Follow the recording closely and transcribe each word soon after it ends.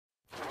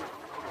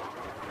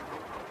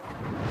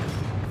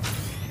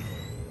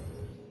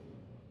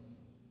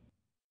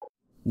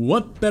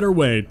What better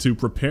way to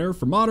prepare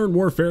for Modern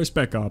Warfare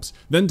Spec Ops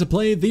than to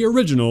play the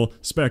original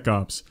Spec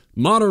Ops?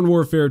 Modern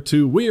Warfare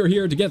 2, we are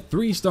here to get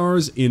 3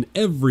 stars in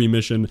every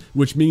mission,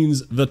 which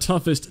means the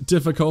toughest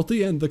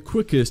difficulty and the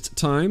quickest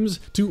times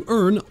to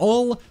earn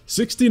all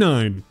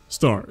 69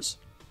 stars.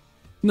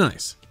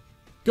 Nice.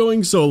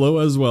 Going solo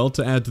as well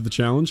to add to the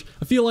challenge.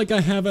 I feel like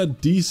I have a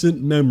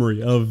decent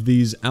memory of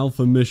these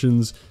alpha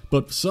missions,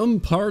 but some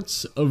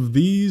parts of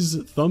these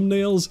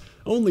thumbnails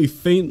only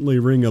faintly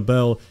ring a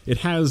bell. It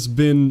has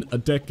been a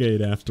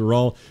decade after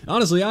all.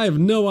 Honestly, I have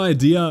no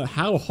idea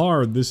how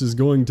hard this is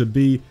going to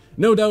be.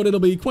 No doubt it'll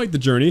be quite the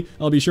journey.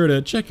 I'll be sure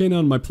to check in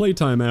on my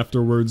playtime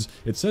afterwards.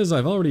 It says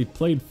I've already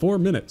played 4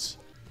 minutes.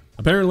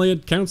 Apparently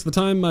it counts the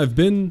time I've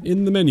been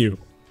in the menu.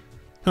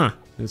 Huh,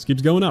 this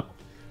keeps going up.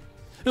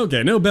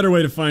 Okay, no better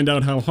way to find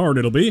out how hard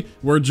it'll be.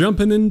 We're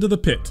jumping into the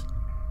pit.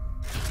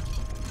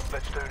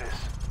 Let's do this.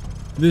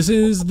 This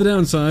is the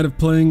downside of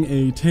playing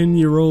a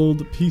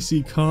 10-year-old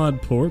PC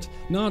CoD port.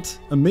 Not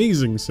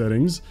amazing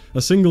settings.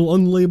 A single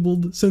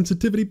unlabeled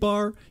sensitivity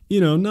bar. You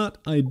know, not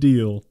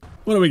ideal.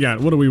 What do we got?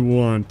 What do we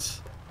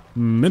want?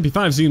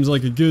 MP5 seems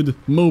like a good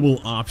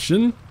mobile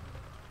option.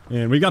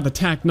 And we got the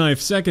tack knife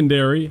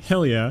secondary.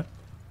 Hell yeah.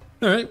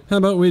 Alright, how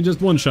about we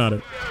just one-shot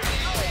it?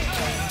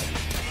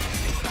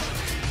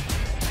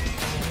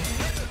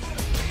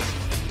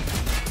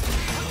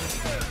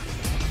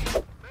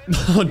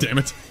 Oh, damn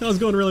it. That was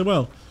going really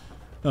well.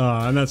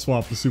 And that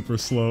swap was super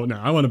slow.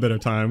 Nah, I want a better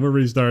time. We're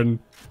restarting.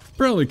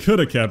 Probably could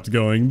have kept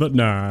going, but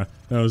nah.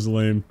 That was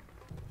lame.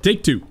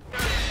 Take 2.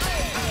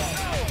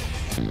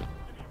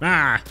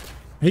 Ah! I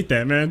hate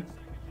that, man.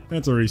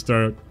 That's a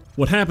restart.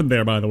 What happened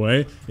there, by the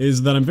way,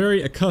 is that I'm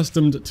very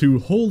accustomed to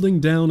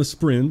holding down a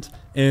sprint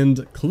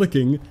and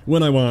clicking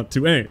when I want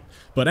to aim.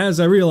 But as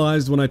I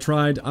realized when I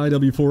tried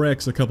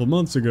IW4X a couple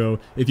months ago,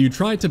 if you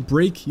try to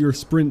break your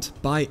sprint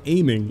by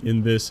aiming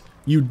in this,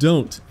 you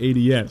don't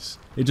ADS.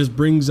 It just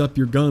brings up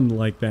your gun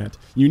like that.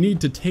 You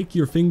need to take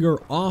your finger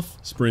off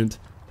sprint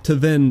to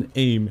then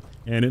aim,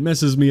 and it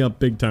messes me up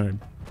big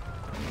time.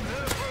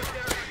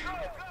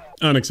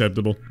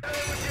 Unacceptable.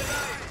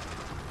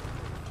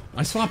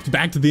 I swapped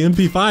back to the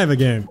MP5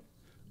 again.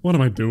 What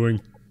am I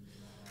doing?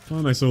 Why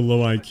am I so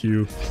low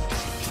IQ?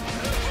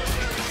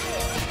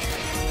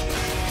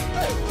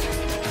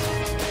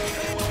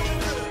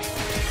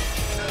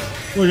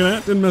 Look at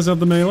that, didn't mess up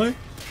the melee.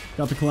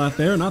 Got the collat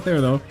there, not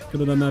there though. Could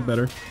have done that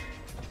better.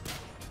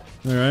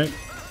 Alright.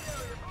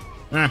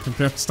 Ah,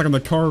 I'm stuck on the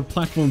car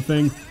platform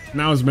thing.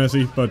 Now it's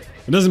messy, but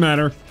it doesn't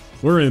matter.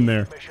 We're in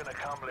there.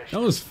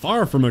 That was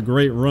far from a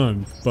great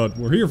run, but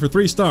we're here for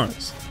 3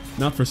 stars.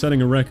 Not for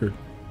setting a record.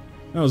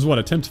 That was what,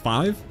 attempt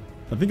 5?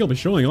 I think I'll be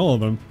showing all of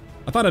them.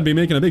 I thought I'd be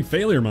making a big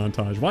failure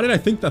montage. Why did I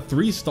think the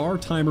 3-star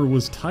timer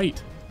was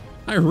tight?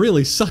 I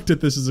really sucked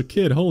at this as a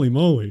kid, holy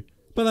moly.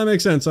 But that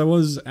makes sense, I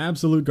was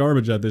absolute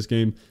garbage at this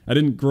game. I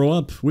didn't grow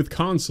up with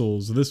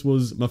consoles. This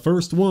was my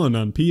first one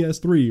on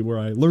PS3 where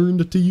I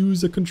learned to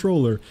use a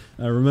controller.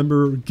 I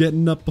remember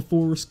getting up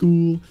before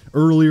school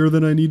earlier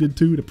than I needed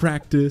to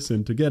practice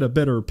and to get a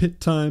better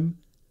pit time.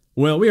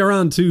 Well, we are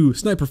on to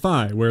Sniper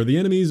Fi, where the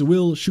enemies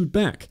will shoot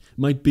back.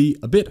 Might be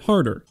a bit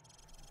harder.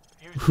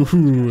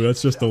 Ooh,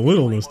 that's just a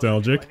little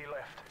nostalgic.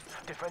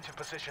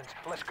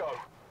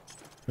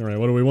 Alright,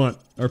 what do we want?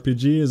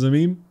 RPG as a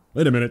meme?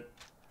 Wait a minute.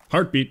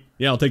 Heartbeat.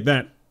 Yeah, I'll take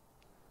that.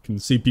 Can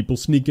see people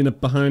sneaking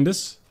up behind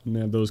us. And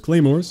have those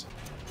claymores.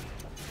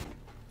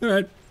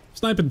 Alright,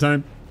 sniping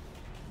time.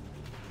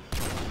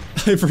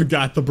 I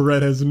forgot the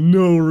Barrett has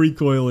no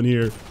recoil in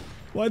here.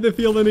 Why'd they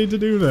feel the need to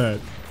do that?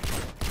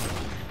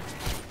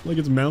 Like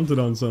it's mounted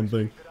on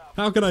something.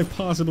 How could I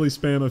possibly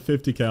spam a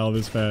 50 cal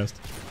this fast?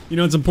 You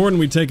know, it's important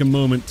we take a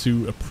moment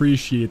to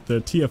appreciate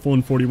the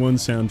TF-141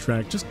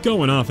 soundtrack just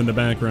going off in the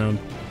background.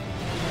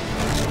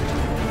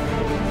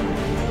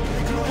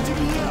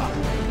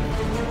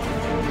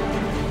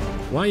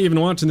 Why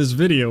even watching this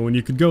video when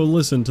you could go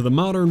listen to the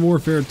Modern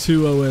Warfare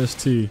 2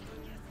 OST?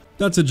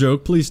 That's a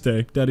joke, please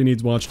stay. Daddy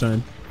needs watch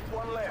time.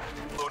 One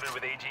left. Loaded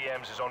with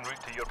AGMs is en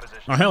route to your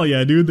position. Oh hell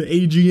yeah, dude, the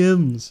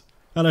AGMs.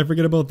 How'd I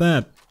forget about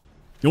that?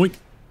 Yoink.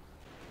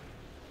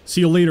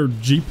 See you later,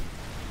 Jeep.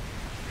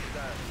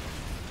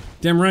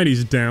 Damn right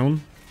he's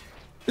down.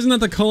 Isn't that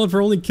the call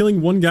for only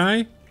killing 1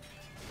 guy?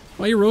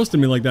 Why are you roasting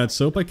me like that,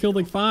 Soap? I killed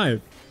like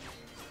 5.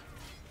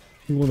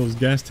 I think one of those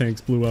gas tanks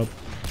blew up.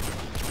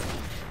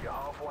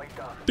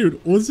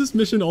 Dude, was this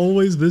mission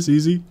always this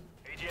easy?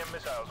 AGM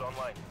missiles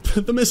online.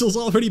 The missile's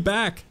already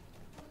back.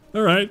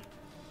 Alright.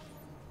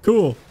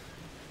 Cool.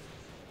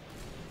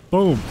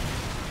 Boom.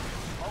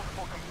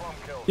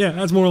 Yeah,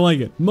 that's more like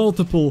it.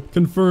 Multiple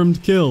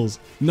confirmed kills.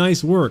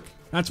 Nice work.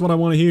 That's what I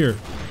want to hear.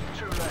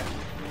 2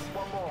 left.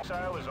 1 more.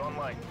 Missile is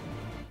online.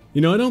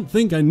 You know, I don't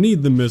think I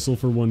need the missile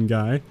for 1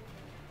 guy.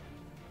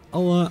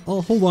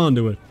 I'll hold on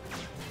to it.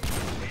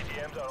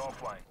 AGMs are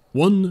offline.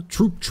 1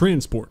 troop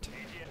transport.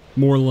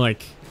 More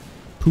like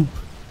poop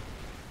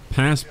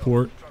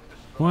passport.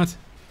 What?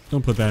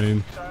 Don't put that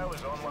in. Missile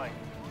is online.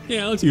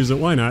 Yeah, let's use it.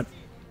 Why not?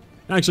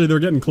 Actually, they're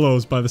getting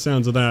close by the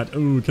sounds of that.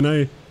 Ooh, can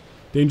I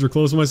danger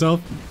close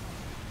myself?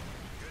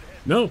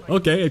 No?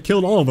 Okay, it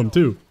killed all of them,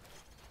 too.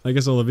 I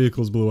guess all the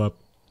vehicles blew up.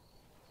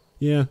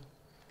 Yeah.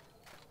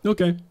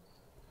 Okay.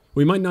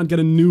 We might not get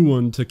a new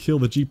one to kill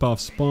the Jeep off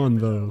spawn,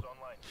 though.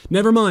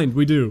 Never mind,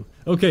 we do.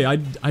 Okay, I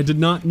did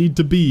not need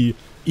to be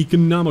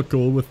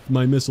economical with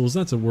my missiles.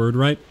 That's a word,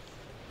 right?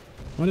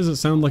 Why does it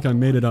sound like I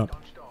made it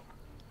up?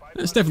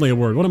 It's definitely a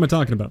word. What am I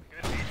talking about?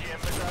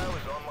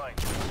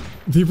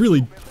 They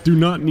really do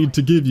not need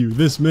to give you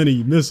this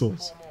many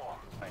missiles.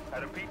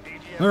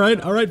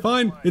 Alright,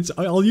 fine.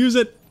 I'll use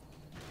it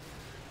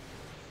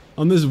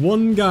on this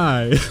one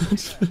guy.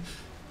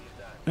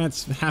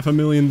 That's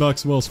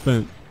 $500,000 well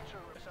spent.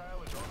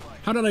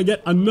 How did I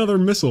get another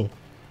missile?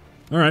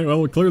 Alright,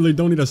 well, we clearly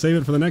don't need to save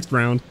it for the next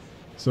round.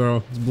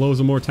 So, let's blow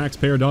some more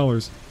taxpayer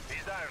dollars.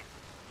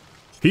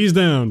 He's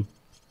down.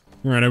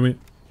 Alright, am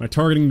I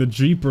targeting the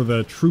Jeep or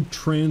the troop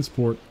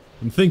transport?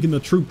 I'm thinking the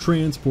troop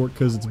transport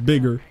because it's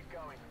bigger.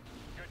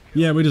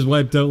 Yeah, we just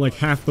wiped out like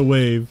half the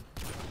wave.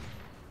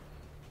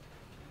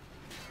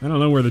 I don't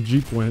know where the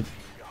Jeep went.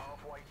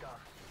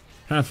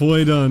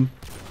 Halfway done.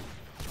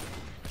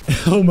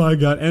 Oh my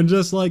god, and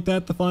just like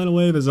that, the final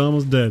wave is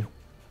almost dead.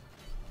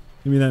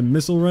 Give me that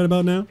missile right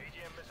about now.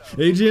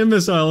 AGM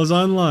missile is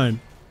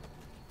online.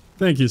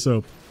 Thank you,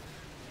 Soap.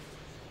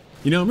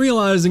 You know, I'm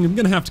realizing I'm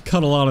gonna have to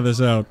cut a lot of this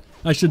out.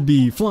 I should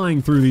be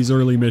flying through these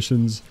early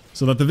missions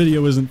so that the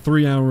video isn't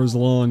 3 hours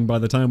long by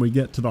the time we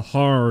get to the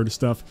hard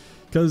stuff,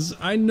 because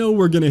I know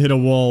we're gonna hit a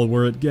wall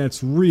where it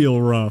gets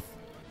real rough.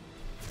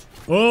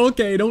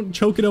 Okay, don't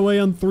choke it away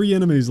on 3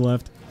 enemies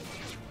left.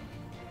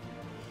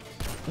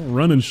 Don't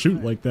run and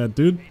shoot like that,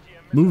 dude.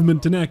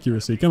 Movement and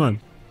accuracy, come on.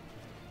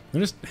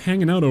 They're just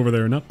hanging out over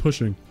there, not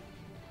pushing.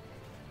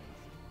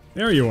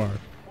 There you are.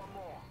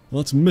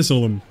 Let's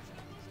missile them.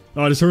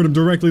 Oh, I just heard him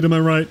directly to my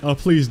right. Oh,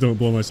 please don't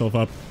blow myself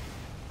up.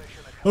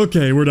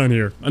 Okay, we're done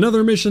here.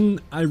 Another mission.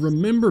 I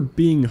remember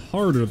being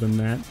harder than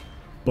that,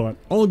 but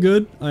all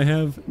good. I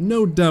have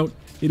no doubt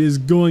it is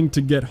going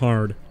to get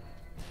hard.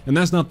 And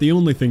that's not the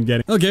only thing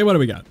getting... Okay, what do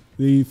we got?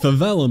 The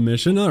favela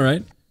mission,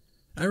 alright.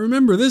 I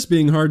remember this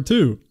being hard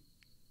too.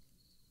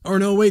 Or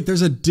no, wait,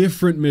 there's a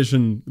different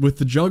mission with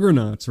the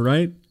juggernauts,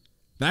 right?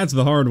 That's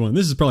the hard one.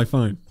 This is probably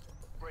fine.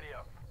 Ready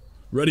up.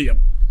 Ready up.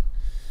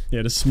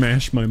 Yeah, to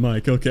smash my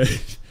mic, okay.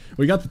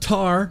 We got the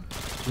tar.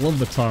 Love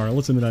the tar.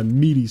 Listen to that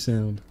meaty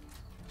sound.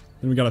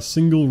 Then we got a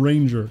single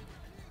ranger.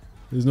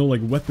 There's no,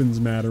 like, weapons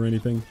mat or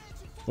anything.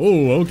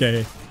 Oh,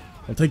 okay.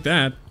 I'll take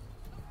that.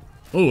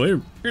 Oh,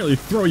 they really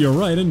throw you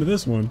right into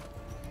this one.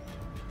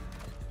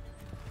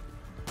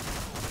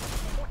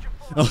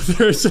 Oh,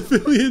 there are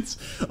civilians?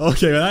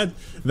 Okay,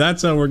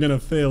 that's how we're gonna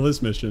fail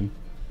this mission.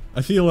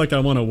 I feel like I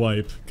want to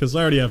wipe, because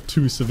I already have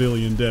 2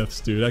 civilian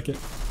deaths, dude.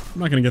 I'm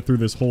not gonna get through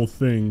this whole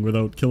thing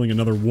without killing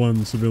another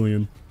 1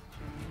 civilian.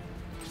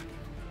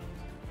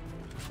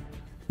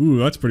 Ooh,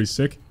 that's pretty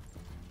sick.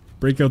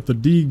 Break out the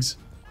Deegs.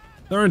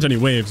 There aren't any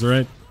waves,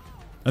 right?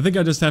 I think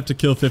I just have to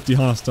kill 50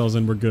 hostiles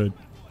and we're good.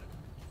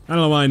 I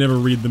don't know why I never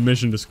read the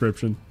mission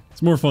description.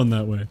 It's more fun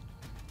that way.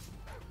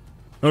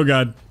 Oh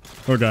god.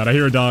 Oh god, I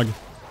hear a dog.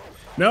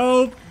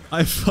 No!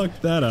 I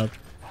fucked that up.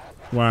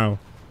 Wow.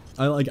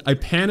 I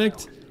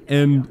panicked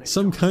and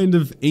some kind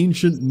of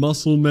ancient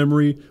muscle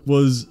memory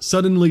was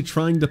suddenly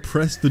trying to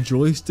press the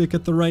joystick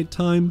at the right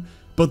time,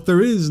 but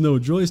there is no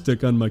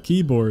joystick on my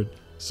keyboard,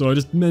 so I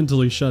just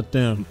mentally shut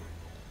down.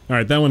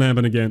 Alright, that one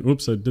happened again.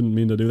 Oops, I didn't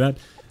mean to do that.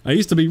 I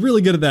used to be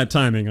really good at that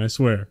timing, I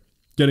swear.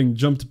 Getting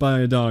jumped by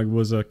a dog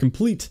was a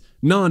complete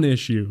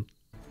non-issue.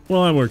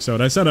 Well, that works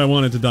out. I said I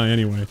wanted to die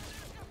anyway.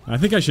 I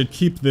think I should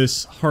keep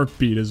this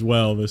heartbeat as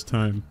well this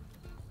time.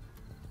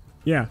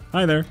 Yeah,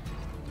 hi there.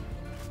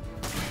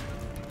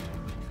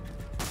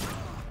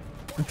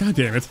 Oh, god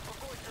damn it.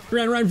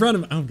 Ran right in front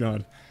of him. Oh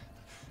god.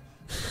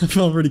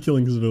 I'm already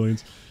killing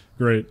civilians.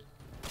 Great.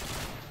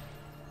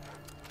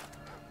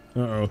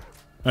 Uh-oh.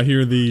 I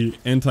hear the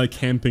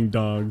anti-camping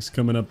dogs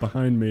coming up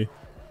behind me.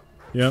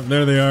 Yep,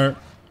 there they are.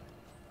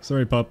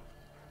 Sorry, pup.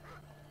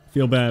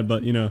 Feel bad,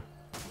 but, you know.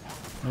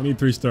 I need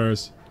 3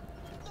 stars.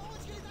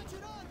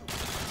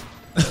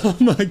 Oh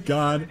my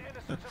god.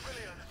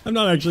 I'm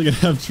not actually gonna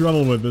have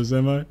trouble with this,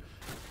 am I?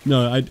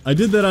 No, I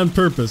did that on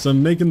purpose.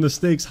 I'm making the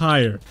stakes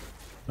higher.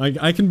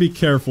 I can be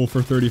careful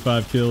for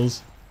 35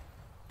 kills.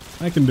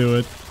 I can do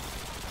it.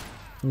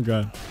 Oh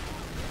god.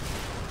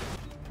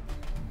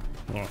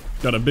 Oh,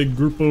 got a big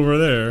group over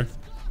there.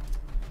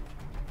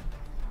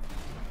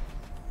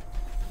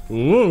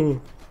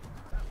 Whoa!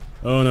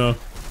 Oh no.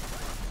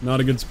 Not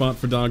a good spot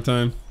for dog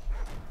time.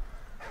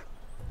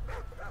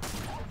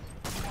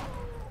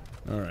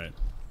 Alright.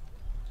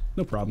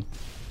 No problem.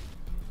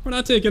 We're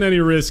not taking any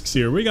risks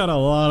here. We got a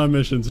lot of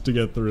missions to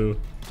get through.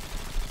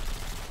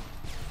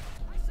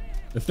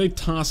 If they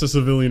toss a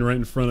civilian right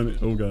in front of me...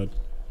 Oh god.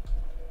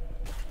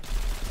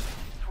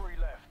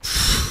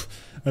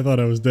 I thought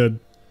I was dead.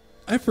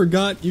 I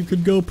forgot you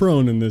could go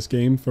prone in this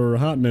game for a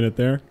hot minute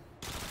there.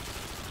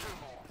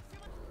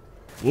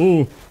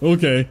 Whoa,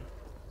 okay.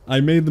 I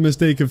made the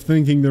mistake of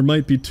thinking there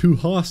might be 2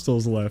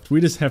 hostiles left.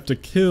 We just have to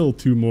kill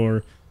 2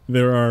 more.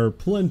 There are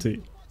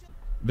plenty.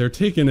 They're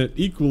taking it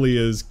equally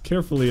as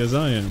carefully as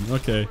I am.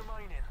 Okay.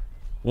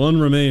 One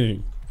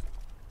remaining.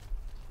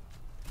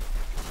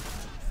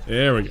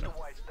 There we go.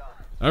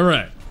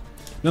 Alright.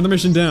 Another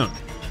mission down.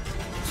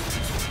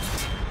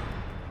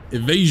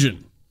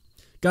 Evasion.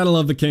 Gotta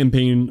love the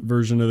campaign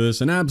version of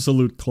this. An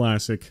absolute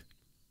classic.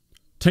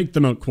 Take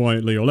them out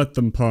quietly or let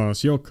them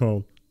pass. Your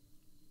call.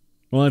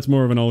 Well, that's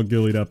more of an all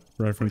gillied up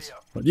reference.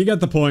 But you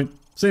get the point.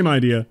 Same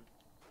idea.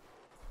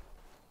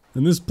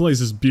 And this place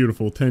is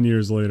beautiful 10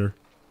 years later.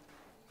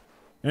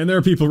 And there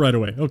are people right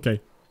away. Okay.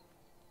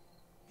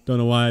 Don't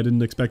know why I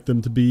didn't expect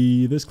them to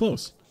be this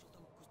close.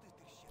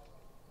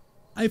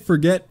 I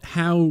forget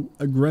how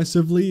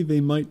aggressively they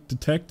might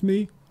detect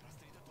me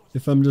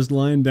if I'm just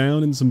lying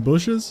down in some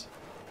bushes.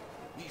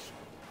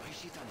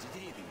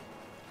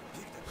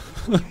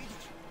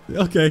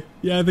 Okay,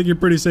 yeah, I think you're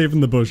pretty safe in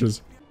the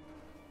bushes.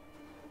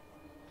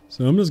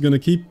 So I'm just gonna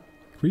keep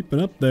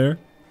creeping up there.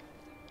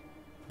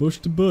 Bush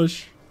to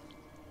bush.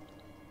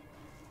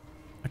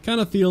 I kind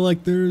of feel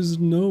like there's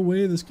no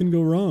way this can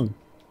go wrong.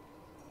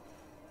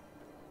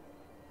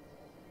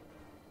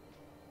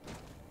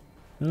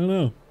 I don't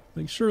know.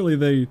 Like, surely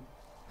they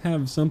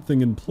have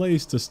something in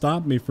place to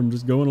stop me from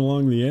just going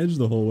along the edge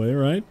the whole way,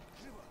 right?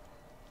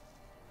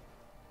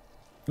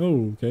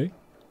 Oh, okay.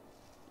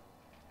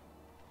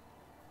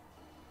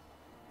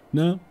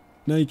 No?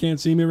 No, you can't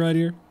see me right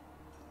here?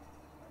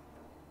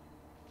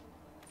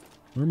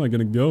 Where am I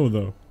gonna go,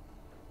 though?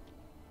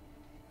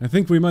 I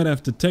think we might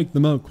have to take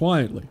them out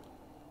quietly.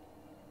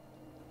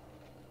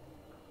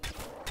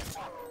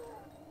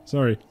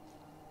 Sorry.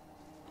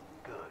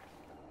 Good.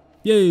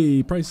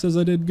 Yay! Price says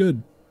I did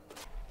good.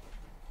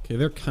 Okay,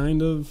 they're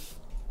kind of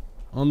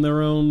on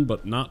their own,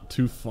 but not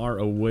too far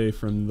away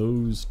from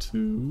those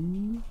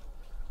two.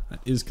 That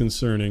is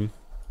concerning.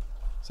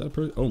 Is that a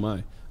person? Oh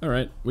my.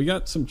 Alright, we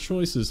got some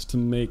choices to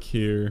make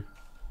here.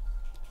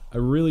 I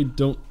really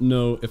don't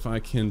know if I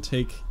can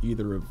take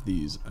either of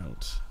these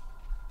out.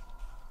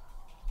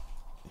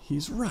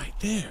 He's right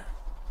there.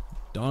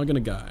 Dog and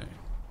a guy.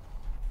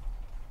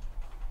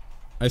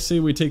 I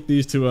say we take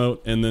these two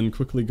out and then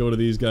quickly go to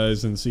these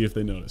guys and see if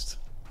they noticed.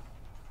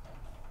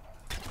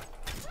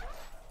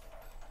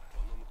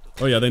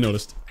 Oh yeah, they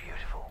noticed.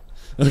 Beautiful.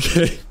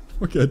 Okay,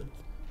 we're good.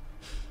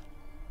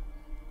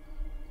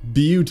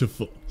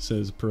 Beautiful,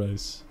 says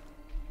Price.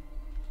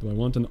 Do I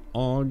want an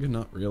AUG?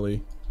 Not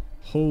really.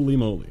 Holy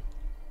moly.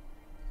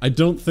 I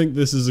don't think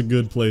this is a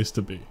good place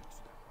to be.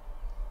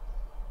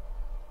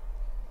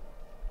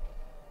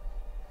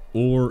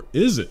 Or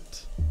is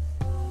it?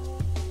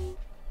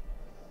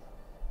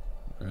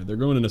 Alright, they're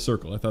going in a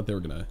circle. I thought they were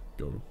gonna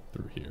go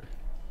through here.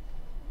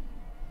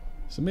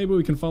 So maybe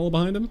we can follow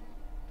behind them?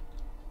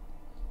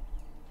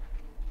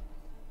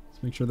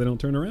 Let's make sure they don't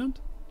turn around.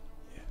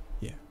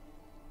 Yeah.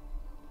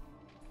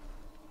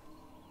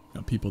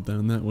 Got people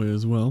down that way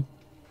as well.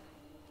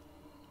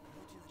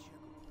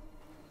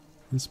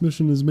 This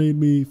mission has made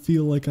me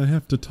feel like I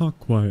have to talk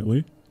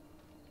quietly.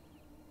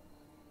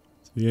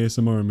 It's the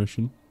ASMR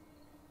mission.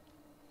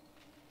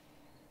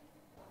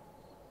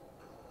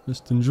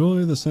 Just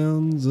enjoy the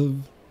sounds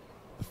of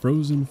the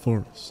frozen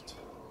forest.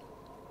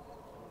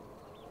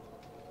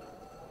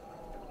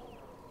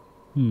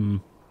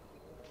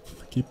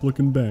 Keep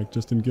looking back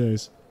just in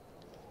case.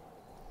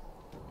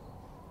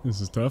 This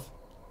is tough.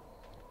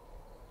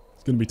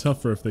 It's gonna be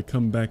tougher if they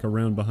come back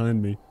around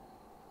behind me.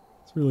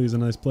 This really is a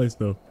nice place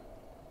though.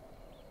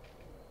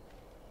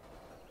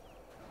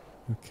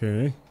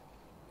 Okay.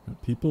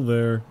 Got people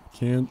there.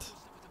 Can't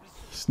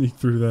sneak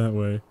through that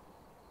way.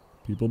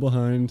 People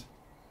behind.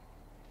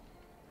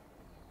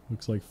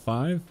 Looks like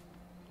 5.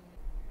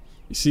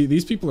 You see,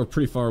 these people are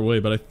pretty far away,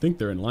 but I think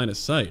they're in line of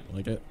sight.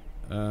 Like,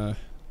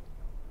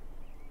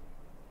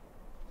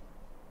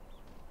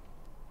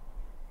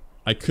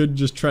 I could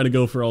just try to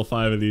go for all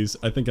 5 of these.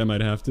 I think I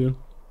might have to.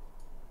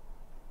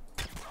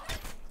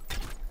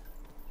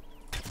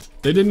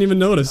 They didn't even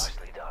notice.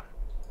 Nicely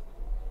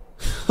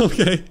done.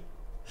 Okay.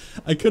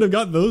 I could have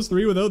got those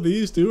 3 without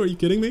these 2. Are you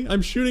kidding me?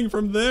 I'm shooting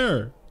from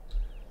there.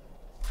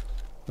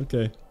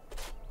 Okay.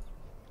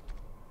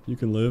 You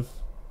can live.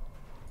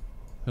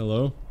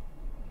 Hello?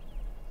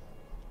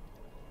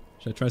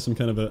 Should I try some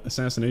kind of a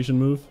assassination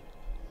move?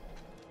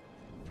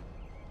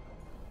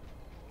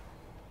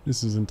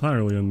 This is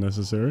entirely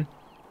unnecessary.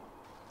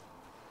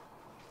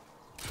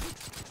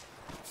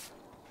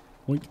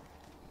 Oink.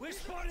 We're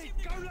spotted.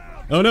 Go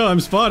loud. Oh no,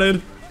 I'm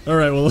spotted!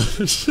 Alright, well,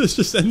 let's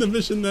just end the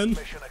mission then.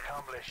 Mission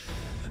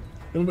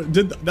accomplished.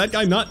 Did that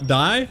guy not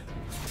die?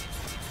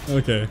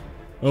 Okay.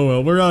 Oh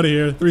well, we're out of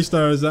here. 3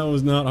 stars, that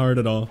was not hard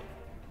at all.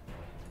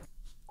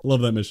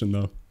 Love that mission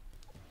though.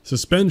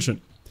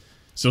 Suspension.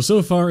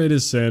 So far it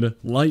is said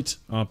light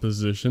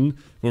opposition.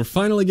 We're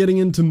finally getting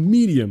into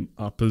medium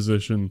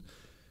opposition.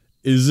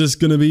 Is this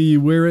gonna be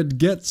where it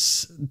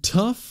gets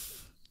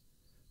tough?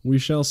 We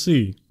shall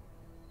see.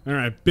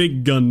 Alright,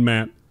 big gun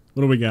map.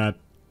 What do we got?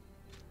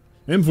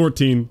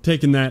 M14,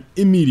 taking that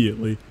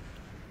immediately.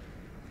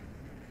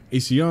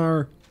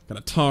 ACR, got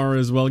a TAR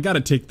as well.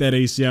 Gotta take that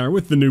ACR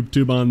with the noob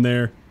tube on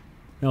there.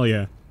 Hell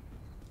yeah.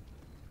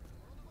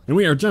 And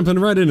we are jumping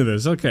right into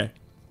this, okay.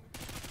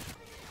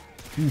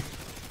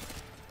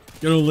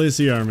 Good old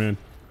ACR, man.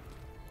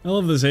 I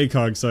love this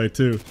ACOG site,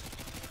 too.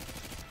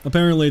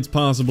 Apparently it's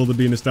possible to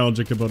be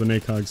nostalgic about an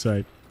ACOG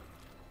site.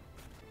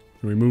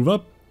 Can we move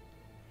up?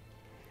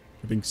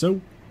 I think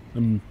so.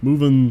 I'm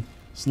moving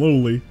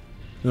slowly.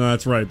 No,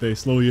 that's right, they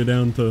slow you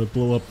down to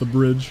blow up the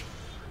bridge.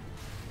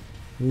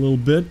 A little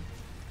bit.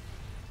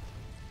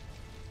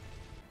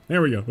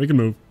 There we go, we can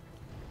move.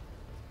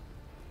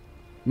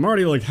 I'm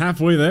already like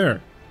halfway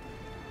there.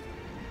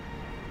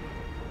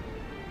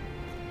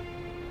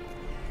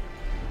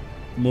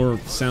 More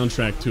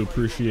soundtrack to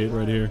appreciate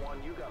right here.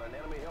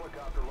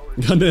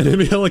 Got an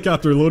enemy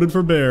helicopter loaded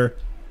for bear.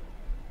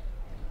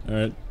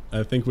 Alright,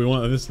 I think we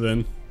want this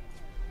then.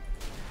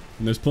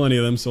 And there's plenty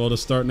of them, so I'll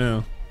just start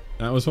now.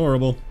 That was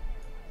horrible.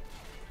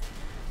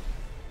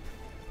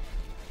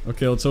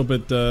 Okay, let's hope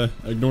it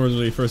ignores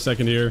me for a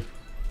second here.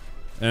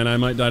 And I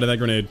might die to that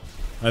grenade.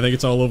 I think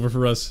it's all over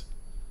for us.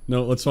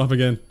 No, let's swap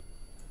again.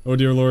 Oh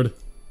dear lord.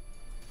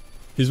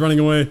 He's running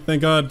away,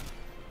 thank god.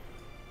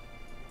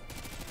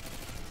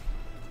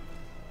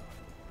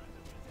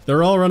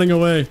 They're all running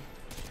away.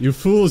 You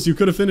fools, you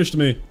could have finished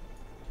me.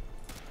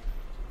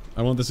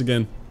 I want this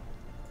again.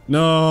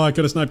 No, I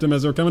could have sniped him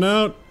as they were coming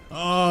out.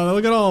 Oh,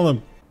 look at all of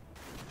them.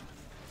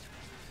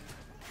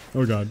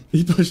 Oh god,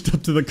 he pushed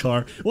up to the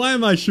car. Why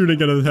am I shooting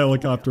at a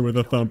helicopter with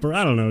a thumper?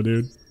 I don't know,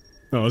 dude.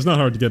 No, it's not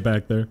hard to get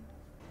back there.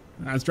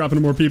 Ah, it's dropping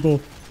to more people.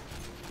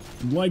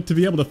 I'd like to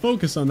be able to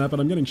focus on that, but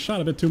I'm getting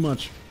shot a bit too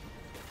much.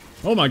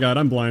 Oh my god,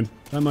 I'm blind.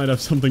 That might have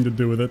something to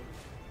do with it.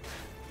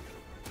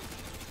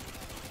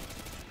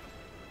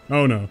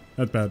 Oh no,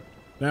 that's bad.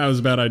 That was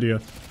a bad idea.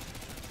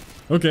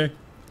 Okay,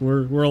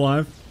 we're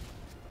alive.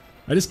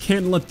 I just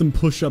can't let them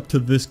push up to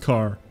this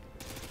car,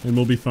 and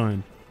we'll be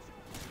fine.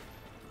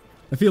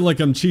 I feel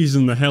like I'm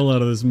cheesing the hell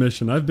out of this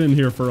mission. I've been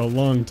here for a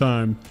long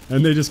time,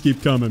 and they just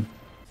keep coming.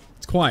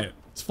 It's quiet.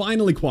 It's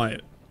finally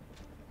quiet.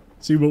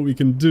 See what we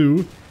can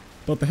do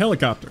about the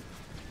helicopter.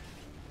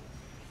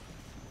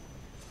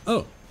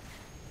 Oh.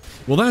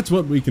 Well, that's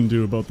what we can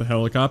do about the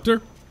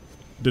helicopter.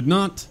 Did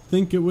not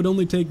think it would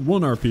only take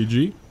one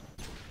RPG.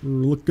 We're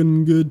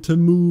looking good to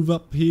move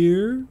up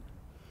here.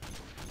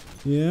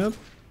 Yep.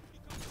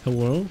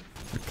 Hello.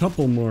 A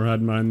couple more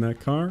had mine in that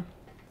car.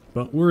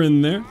 But we're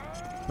in there.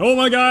 Oh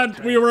my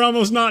god! We were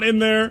almost not in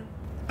there!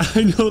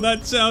 I know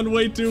that sound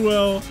way too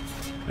well.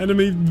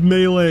 Enemy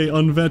melee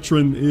on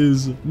veteran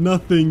is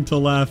nothing to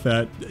laugh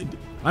at.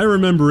 I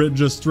remember it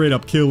just straight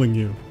up killing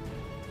you.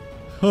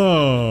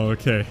 Oh,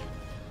 okay.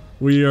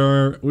 We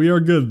are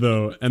good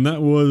though, and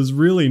that was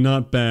really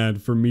not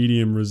bad for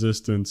medium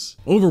resistance.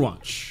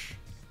 Overwatch.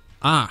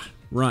 Ah,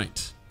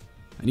 right.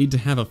 I need to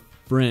have a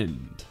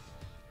friend.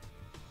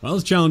 Well,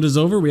 this challenge is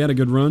over. We had a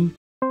good run.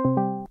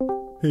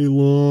 Hey,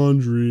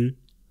 Laundry.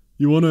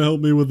 You want to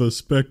help me with a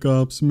Spec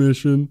Ops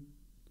mission?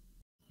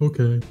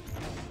 Okay.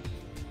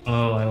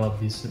 Oh, I love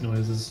these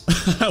noises.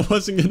 I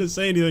wasn't gonna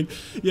say anything.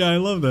 Yeah, I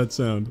love that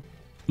sound.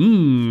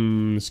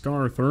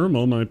 Scar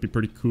Thermal might be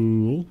pretty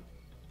cool.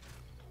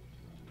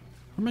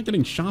 Where am I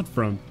getting shot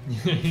from?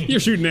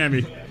 You're shooting at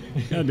me.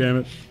 God damn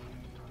it.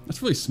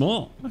 That's really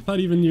small. I thought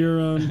even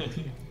your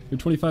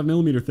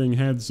 25mm thing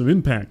had some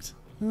impact.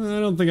 I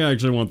don't think I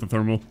actually want the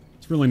thermal.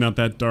 It's really not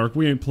that dark.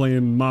 We ain't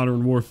playing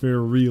Modern Warfare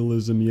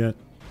realism yet.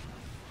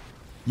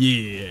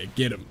 Yeah,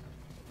 get him.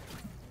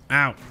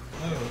 Ow.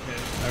 Oh,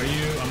 okay. Are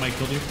you? I might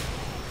kill you.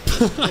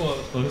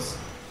 Oh, close.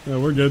 Yeah,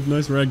 we're good.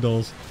 Nice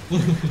ragdolls.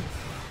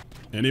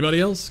 Anybody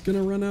else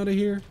gonna run out of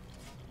here?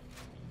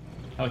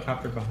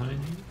 Helicopter behind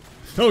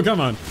you. Oh,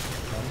 come on.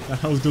 That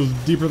house goes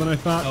deeper than I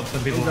thought. Oh,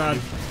 some people. Oh, God.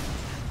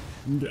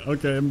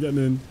 Okay, I'm getting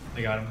in.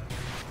 I got him.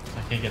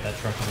 I can't get that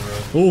truck on the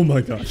road. Oh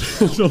my god.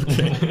 It's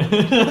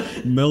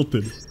okay.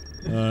 Melted.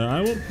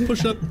 I won't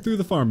push up through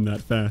the farm that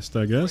fast,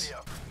 I guess.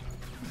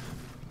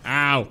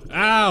 Ow!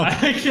 Ow!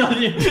 I killed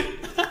you!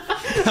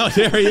 How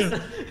dare you!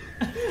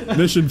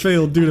 Mission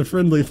failed due to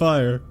friendly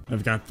fire.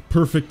 I've got the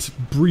perfect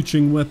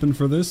breaching weapon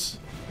for this.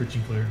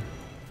 Breaching clear.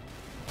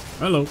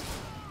 Hello.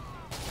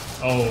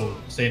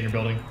 Oh, stay in your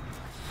building.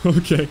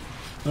 Okay,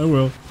 I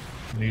will.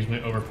 I'm gonna use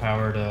my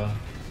overpowered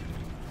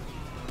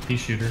pea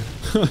shooter.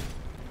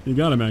 You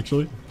got him,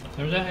 actually.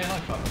 There's a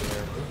helicopter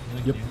there.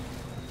 Thank you.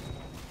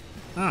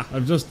 Ah,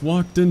 I've just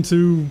walked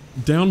into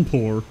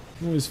Downpour.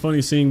 Always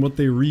funny seeing what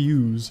they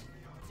reuse.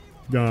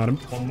 Got him.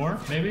 One more,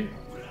 maybe?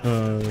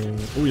 Oh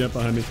yeah,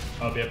 behind me.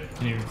 Oh, yep.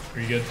 Are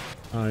you good?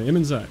 I am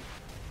inside.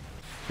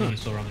 Can you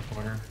still around the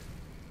corner? Yep.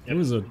 There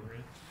was a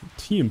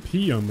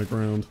TMP on the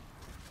ground.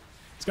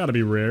 It's gotta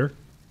be rare.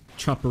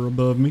 Chopper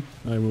above me.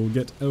 I will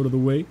get out of the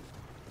way.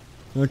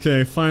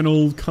 Okay,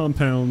 final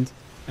compound.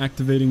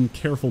 Activating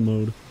careful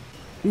mode.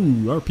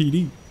 Ooh,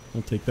 RPD.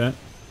 I'll take that.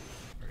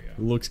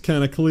 Looks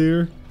kinda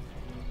clear.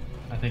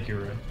 I think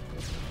you're right.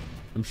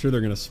 I'm sure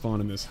they're gonna spawn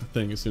in this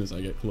thing as soon as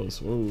I get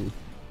close. Whoa.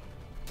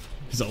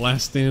 He's a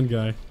last stand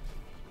guy.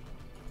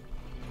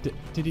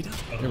 Did he die?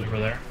 Oh, over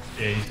there?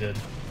 Yeah, he did.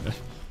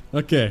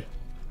 Okay.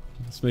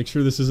 Let's make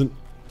sure this isn't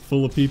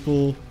full of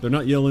people. They're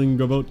not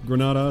yelling about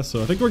Granada,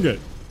 so I think we're good.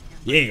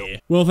 Yeah.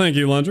 Well, thank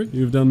you, Laundry.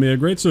 You've done me a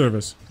great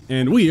service.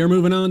 And we are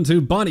moving on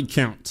to body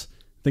count.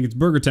 I think it's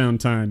Burger Town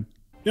time.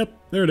 Yep,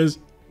 there it is.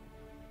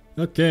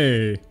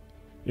 Okay.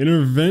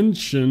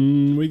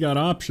 Intervention. We got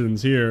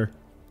options here.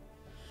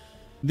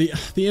 The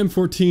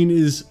M14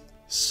 is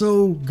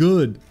so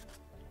good.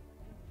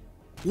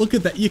 Look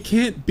at that. You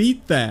can't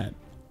beat that.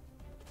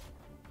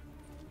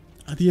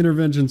 The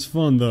intervention's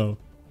fun, though.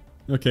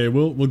 Okay,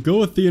 we'll go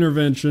with the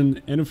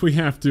intervention, and if we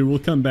have to, we'll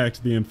come back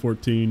to the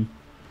M14.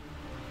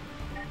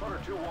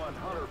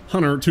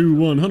 Hunter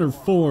 2-1, Hunter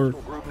 4.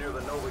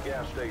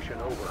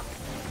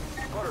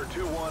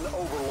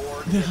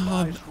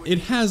 It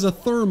has a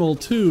thermal,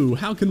 too.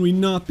 How can we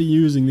not be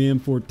using the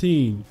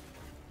M14?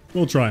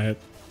 We'll try it.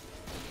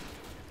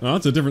 Oh,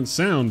 that's a different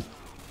sound.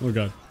 Oh,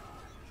 God.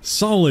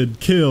 Solid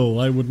kill.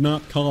 I would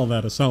not call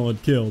that a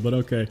solid kill, but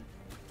okay.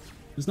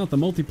 It's not the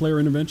multiplayer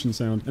intervention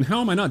sound. And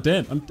how am I not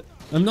dead?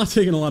 I'm not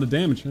taking a lot of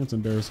damage. That's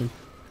embarrassing.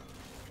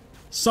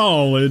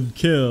 Solid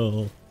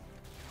kill.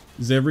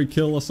 Is every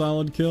kill a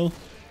solid kill?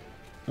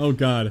 Oh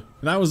god.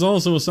 That was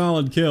also a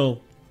solid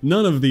kill.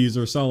 None of these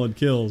are solid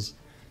kills.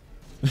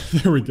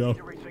 There we go.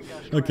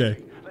 Okay.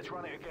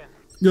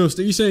 Ghost,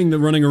 are you saying that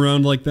running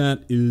around like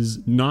that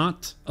is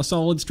not a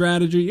solid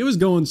strategy? It was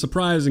going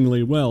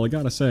surprisingly well, I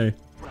gotta say.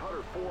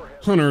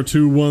 Hunter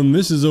 2-1,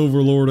 this is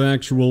Overlord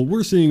Actual.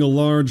 We're seeing a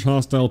large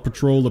hostile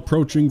patrol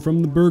approaching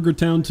from the Burger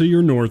Town to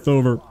your north,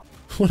 over.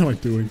 What am I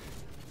doing?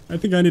 I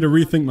think I need to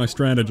rethink my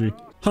strategy.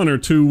 Hunter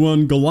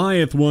 2-1,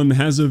 Goliath 1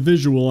 has a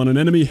visual on an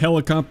enemy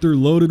helicopter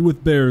loaded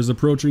with bears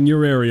approaching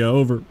your area,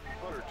 over.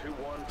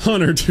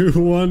 Hunter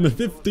 2-1,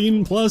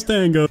 15 plus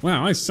Tango.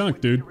 Wow, I suck,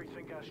 dude.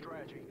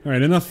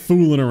 Alright, enough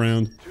fooling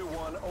around.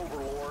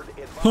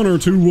 Hunter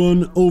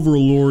 2-1,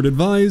 Overlord,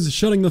 advise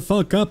shutting the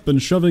fuck up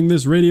and shoving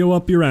this radio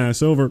up your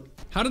ass, over.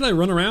 How did I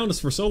run around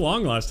for so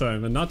long last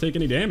time and not take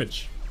any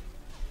damage?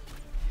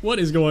 What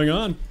is going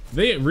on?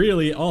 They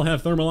really all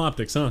have thermal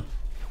optics, huh?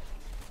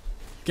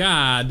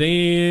 God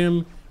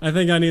damn. I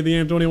think I need the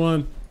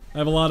M21. I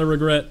have a lot of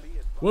regret.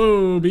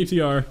 Whoa,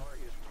 BTR.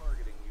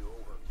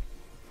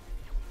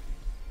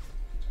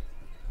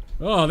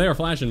 Oh, they are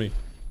flashing me.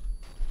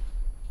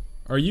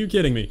 Are you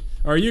kidding me?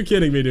 Are you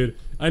kidding me, dude?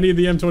 I need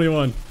the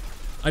M21.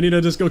 I need to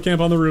just go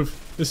camp on the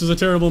roof. This is a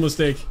terrible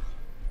mistake.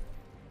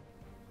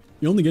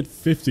 You only get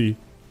 50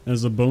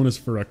 as a bonus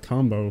for a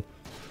combo.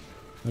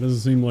 That doesn't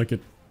seem like it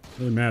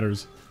really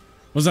matters.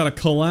 Was that a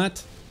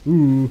collat?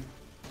 Ooh.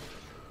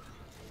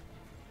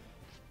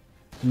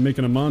 I'm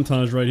making a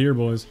montage right here,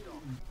 boys.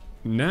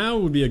 Now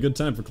would be a good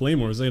time for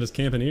claymores. They just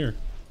camp in here.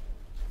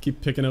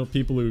 Keep picking out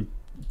people who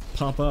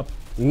pop up.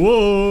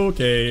 Whoa,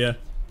 okay.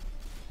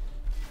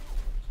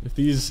 If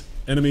these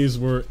enemies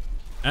were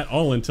at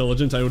all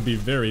intelligent, I would be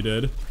very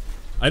dead.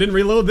 I didn't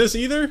reload this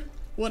either?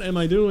 What am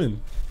I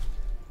doing?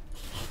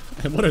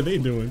 And what are they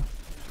doing?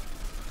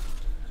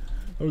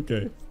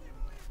 Okay.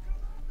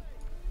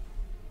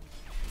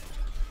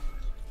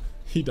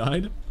 He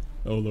died?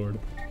 Oh lord.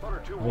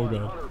 Oh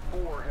god.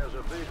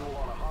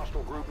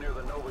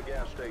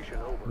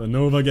 The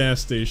Nova gas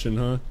station,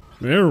 huh?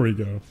 There we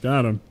go.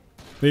 Got him.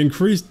 They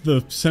increased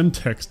the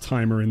Semtex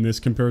timer in this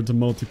compared to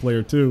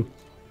multiplayer too.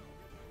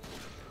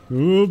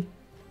 Oop.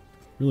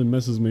 Really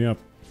messes me up.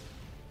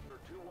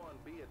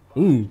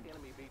 Ooh.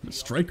 A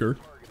striker.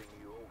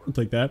 I'll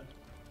take that.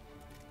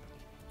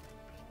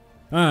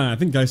 Ah, I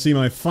think I see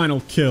my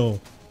final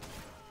kill.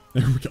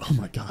 There we go. Oh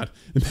my god.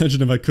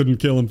 Imagine if I couldn't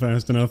kill him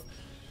fast enough.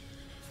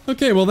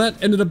 Okay, well that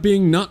ended up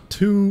being not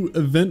too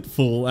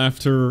eventful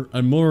after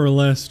I more or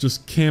less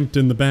just camped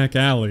in the back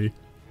alley.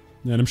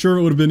 And I'm sure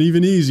it would have been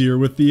even easier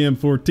with the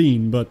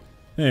M14, but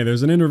hey,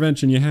 there's an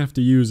intervention, you have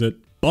to use it.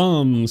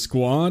 Bomb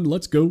squad,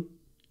 let's go.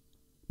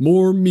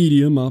 More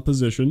medium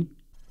opposition.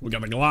 We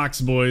got the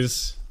Glocks,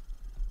 boys.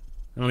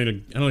 I don't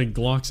need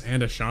Glocks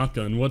and a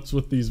shotgun. What's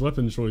with these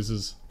weapon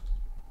choices?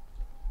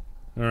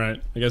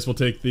 Alright, I guess we'll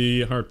take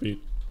the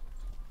heartbeat.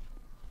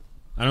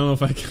 I don't know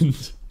if I can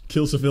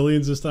kill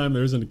civilians this time.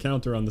 There isn't a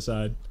counter on the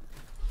side.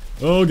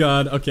 Oh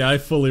god, okay, I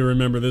fully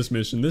remember this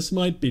mission. This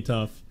might be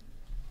tough.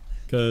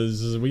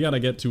 Because we gotta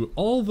get to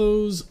all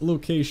those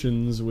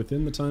locations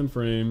within the time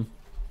frame.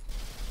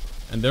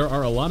 And there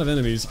are a lot of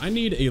enemies. I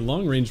need a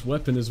long-range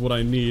weapon is what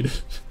I need.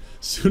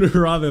 Sooner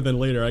rather than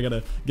later, I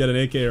gotta get an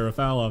AK or a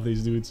FAL off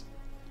these dudes.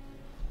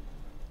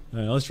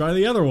 Alright, let's try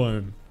the other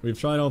one. We've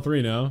tried all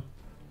three now.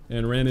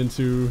 And ran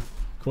into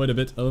quite a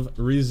bit of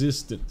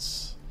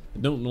resistance. I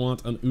don't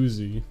want an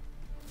Uzi.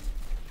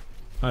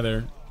 Hi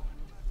there.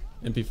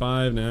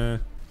 MP5, nah.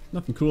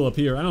 Nothing cool up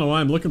here. I don't know why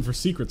I'm looking for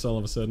secrets all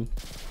of a sudden.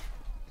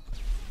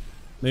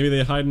 Maybe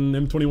they hide an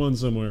M21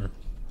 somewhere.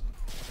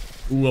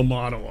 Ooh, a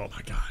model. Oh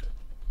my god.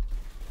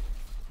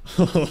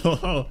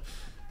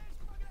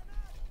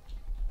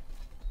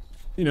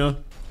 You know,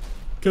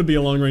 could be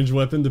a long-range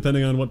weapon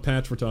depending on what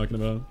patch we're talking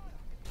about.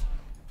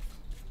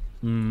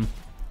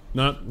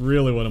 Not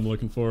really what I'm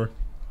looking for.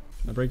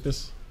 Can I break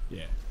this?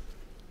 Yeah.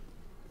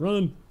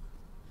 Run!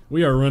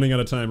 We are running out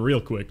of time real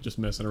quick, just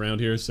messing around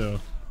here, so...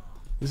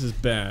 This is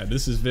bad.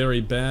 This is very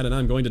bad, and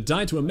I'm going to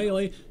die to a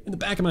melee in the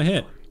back of my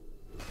head.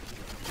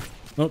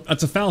 Oh,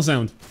 that's a foul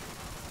sound.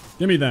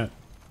 Give me that.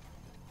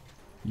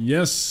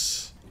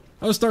 Yes.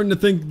 I was starting to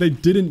think they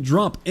didn't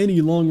drop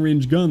any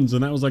long-range guns,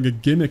 and that was like a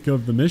gimmick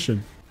of the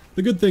mission.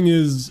 The good thing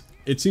is,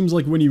 it seems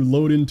like when you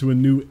load into a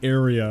new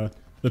area,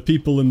 the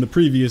people in the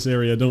previous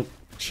area don't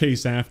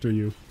chase after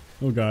you.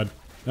 Oh god.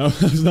 That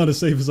was not as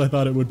safe as I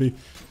thought it would be.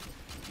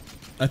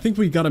 I think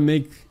we gotta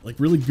make, like,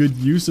 really good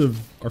use of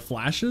our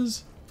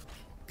flashes.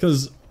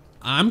 Because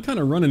I'm kind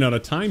of running out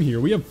of time here.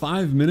 We have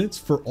 5 minutes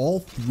for all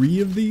 3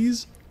 of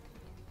these.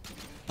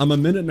 I'm a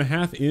minute and a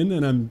half in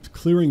and I'm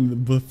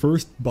clearing the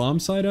first bomb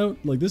site out.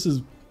 Like,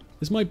 this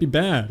might be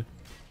bad.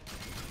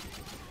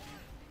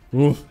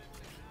 Ooh.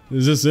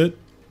 Is this it?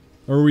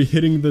 Are we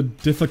hitting the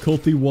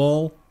difficulty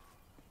wall?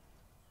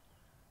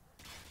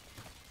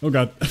 Oh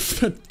god.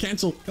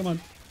 Cancel. Come on.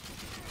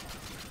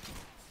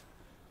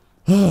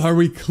 Oh, are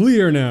we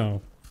clear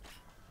now?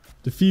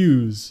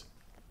 Diffuse.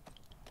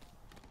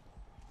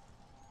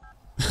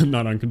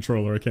 Not on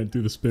controller. I can't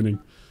do the spinning.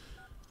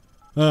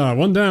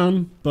 One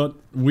down, but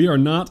we are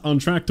not on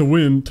track to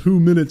win 2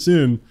 minutes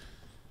in.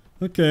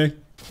 Okay.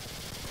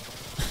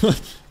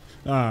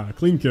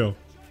 Clean kill.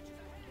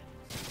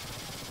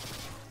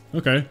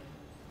 Okay.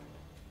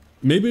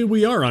 Maybe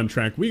we are on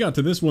track. We got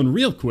to this one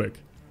real quick.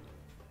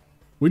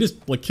 We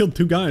just, like, killed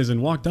 2 guys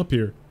and walked up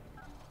here.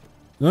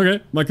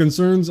 Okay, my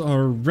concerns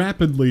are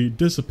rapidly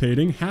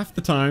dissipating. Half the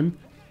time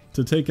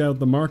to take out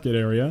the market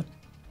area.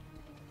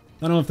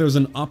 I don't know if there's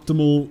an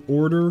optimal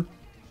order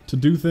to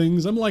do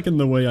things. I'm liking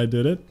the way I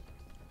did it.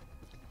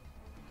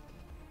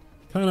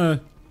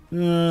 Kinda,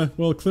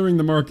 well, clearing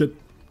the market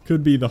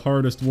could be the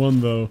hardest one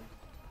though.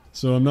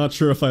 So I'm not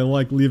sure if I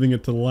like leaving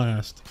it to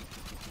last.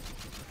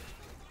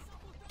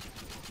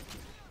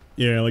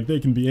 Yeah, like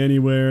they can be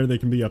anywhere, they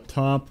can be up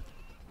top.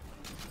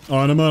 Oh,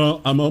 and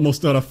I'm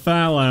almost out of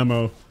foul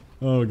ammo.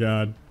 Oh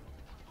god.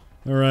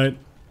 Alright.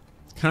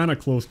 It's kinda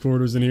close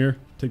quarters in here.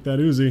 Take that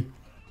Uzi.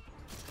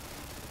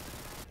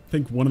 I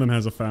think one of them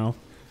has a foul.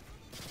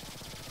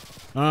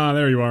 Ah,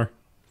 there you are.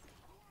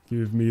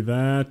 Give me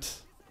that.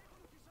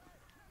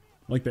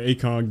 I like the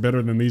ACOG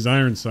better than these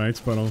iron sights,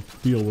 but I'll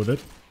deal with it.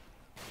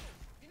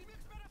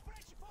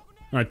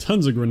 Alright,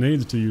 tons of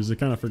grenades to use, I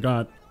kinda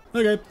forgot.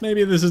 Okay,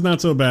 maybe this is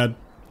not so bad.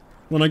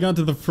 When I got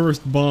to the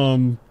first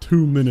bomb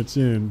 2 minutes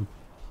in,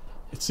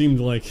 it seemed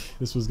like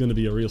this was gonna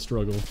be a real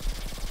struggle.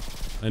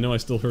 I know I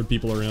still heard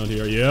people around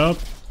here. Yep.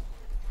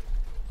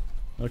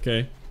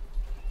 Okay.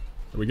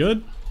 Are we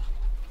good?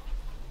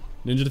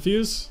 Ninja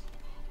defuse?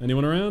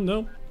 Anyone around?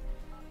 No?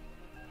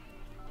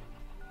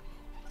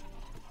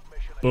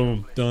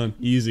 Boom. Done.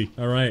 Easy.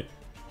 Alright.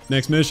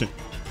 Next mission.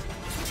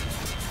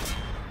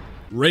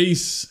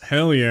 Race.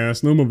 Hell yeah.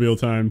 Snowmobile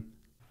time.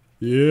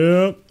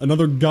 Yep.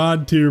 Another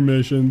god tier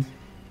mission.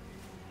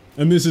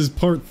 And this is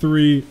part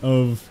 3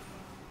 of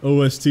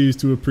OSTs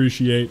to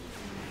appreciate.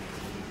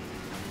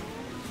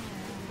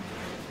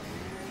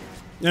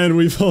 And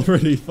we've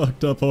already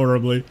fucked up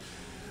horribly.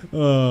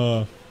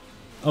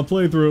 I'll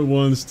play through it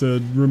once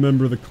to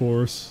remember the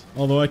course.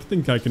 Although I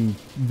think I can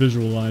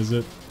visualize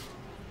it.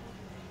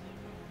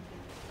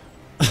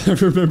 I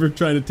remember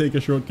trying to take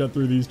a shortcut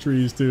through these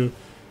trees too.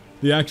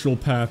 The actual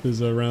path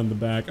is around the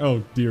back.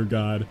 Oh dear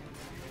god.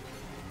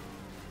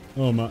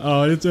 Oh my,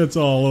 oh it's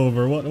all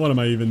over. What am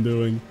I even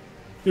doing?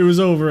 It was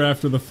over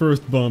after the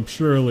first bump,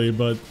 surely,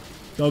 but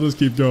I'll just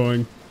keep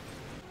going.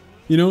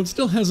 You know, it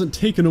still hasn't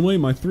taken away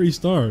my 3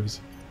 stars.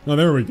 Oh,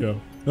 there we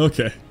go.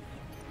 Okay.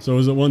 So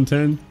is it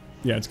 110?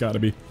 Yeah, it's gotta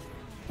be.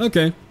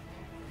 Okay.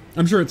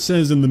 I'm sure it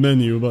says in the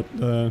menu, but,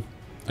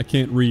 I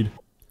can't read.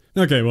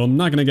 Okay, well, I'm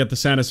not gonna get the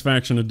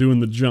satisfaction of doing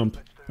the jump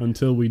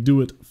until we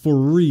do it for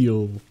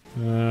real.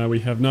 We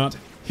have not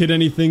hit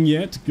anything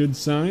yet. Good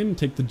sign.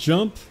 Take the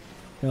jump.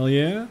 Hell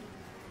yeah.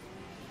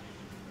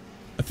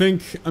 I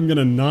think I'm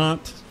gonna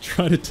not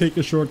try to take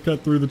a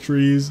shortcut through the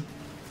trees.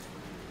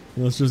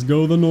 Let's just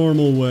go the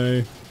normal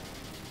way.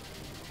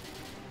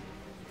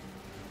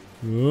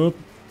 Whoop.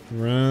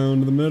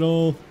 Around the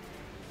middle.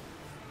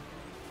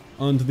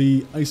 Onto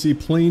the icy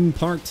plain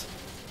part.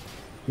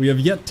 We have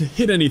yet to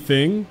hit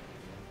anything.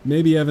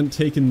 Maybe haven't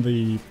taken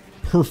the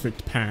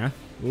perfect path.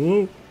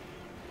 Oh.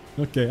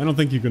 Okay, I don't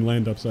think you can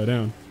land upside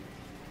down.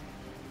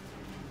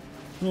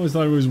 I always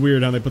thought it was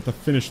weird how they put the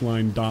finish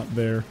line dot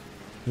there.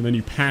 And then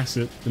you pass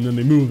it, and then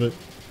they move it.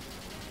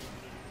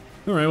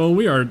 Alright, well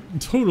we are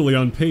totally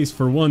on pace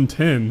for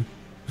 110.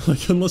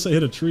 Like, unless I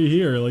hit a tree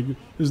here, like,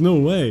 there's no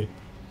way.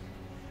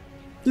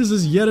 This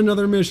is yet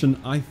another mission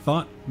I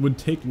thought would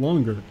take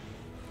longer.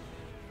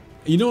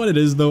 You know what it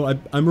is, though?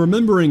 I'm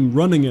remembering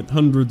running it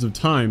hundreds of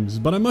times,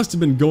 but I must have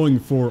been going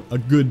for a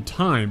good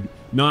time,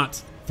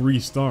 not 3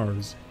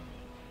 stars.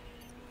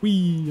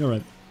 Whee!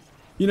 Alright.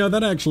 You know,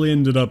 that actually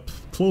ended up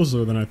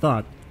closer than I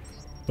thought.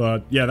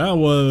 But yeah, that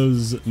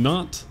was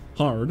not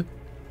hard.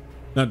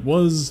 That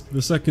was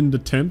the second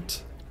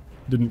attempt.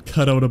 Didn't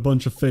cut out a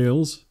bunch of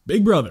fails.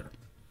 Big brother.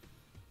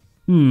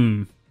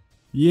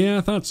 Yeah,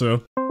 I thought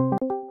so.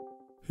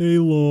 Hey,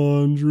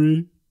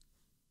 laundry.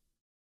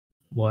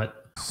 What?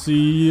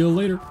 See you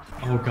later.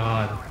 Oh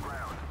god.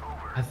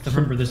 I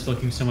remember this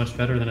looking so much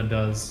better than it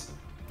does.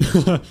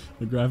 The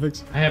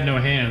graphics? I have no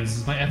hands.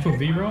 Is my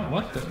FOV wrong?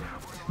 What the?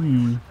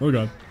 Oh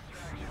god.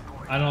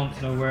 I don't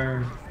know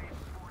where.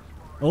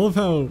 I love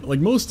how, like,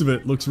 most of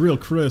it looks real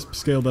crisp,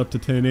 scaled up to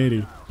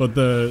 1080, but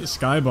the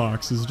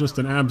skybox is just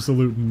an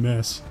absolute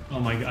mess. Oh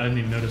my god, I didn't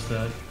even notice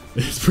that.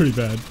 It's pretty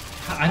bad.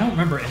 I don't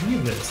remember any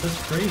of this.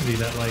 That's crazy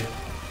that, like,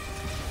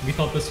 we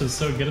thought this was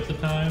so good at the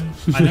time.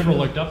 I never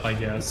looked up, I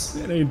guess.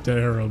 It ain't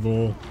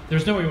terrible.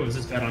 There's no way it was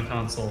this bad on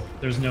console.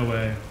 There's no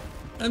way.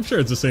 I'm sure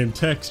it's the same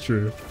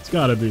texture. It's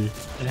gotta be.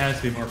 It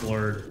has to be more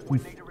blurred.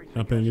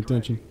 Not paying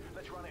attention.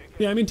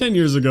 Yeah, I mean, 10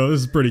 years ago,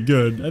 this is pretty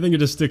good. I think it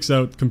just sticks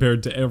out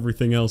compared to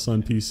everything else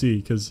on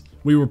PC, because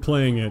we were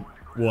playing at,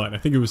 what, I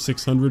think it was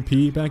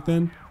 600p back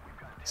then?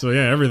 So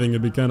yeah, everything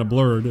would be kind of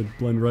blurred. It'd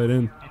blend right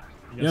in.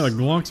 Yes. Yeah, the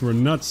Glocks were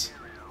nuts.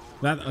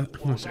 That,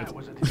 oh shit.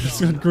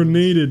 It's got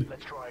grenaded.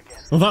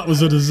 Well, that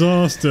was a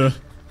disaster.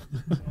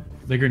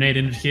 The grenade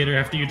indicator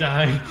after you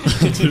die.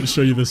 To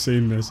show you the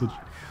same message.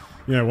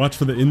 Yeah, watch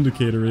for the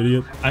indicator,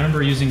 idiot. I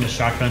remember using the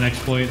shotgun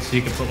exploit, so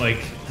you could put like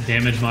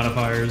damage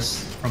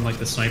modifiers from like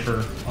the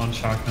sniper on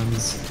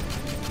shotguns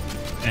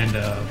and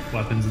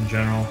weapons in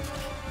general.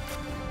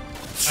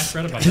 I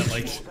read about that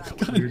like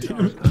weird.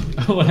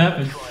 What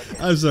happened?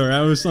 I'm sorry,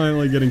 I was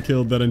silently getting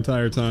killed that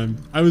entire time.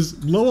 I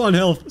was low on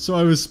health, so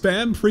I was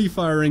spam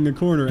pre-firing a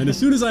corner, and as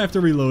soon as I have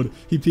to reload,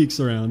 he peeks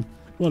around.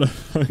 What a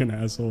fucking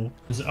asshole.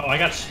 Oh, I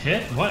got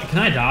hit? What? Can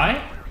I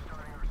die?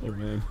 Oh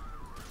man.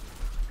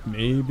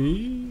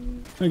 Maybe?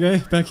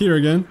 Okay, back here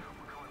again.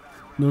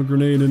 No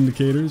grenade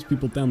indicators.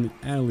 People down the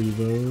alley,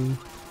 though.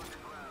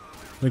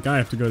 I think I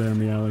have to go down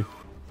the alley.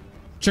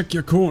 Check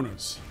your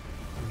corners.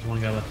 There's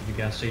one guy left at the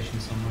gas station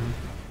somewhere.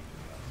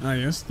 Ah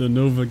yes, the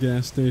Nova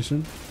gas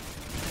station.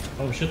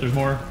 Oh shit, there's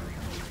more.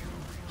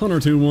 Hunter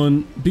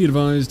 2-1, be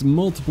advised,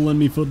 multiple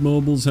enemy foot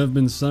mobiles have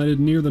been sighted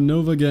near the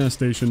Nova gas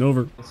station.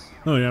 Over.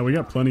 Oh yeah, we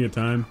got plenty of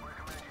time.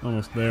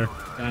 Almost there.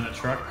 Guy in a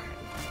truck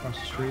across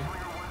the street.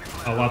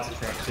 Oh, lots of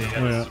trucks. Yeah,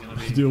 Oh this is yeah,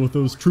 gonna be... deal with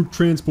those troop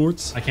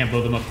transports. I can't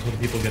blow them up until the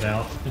people get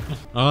out.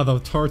 Ah, the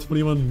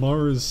TAR-21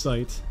 Mars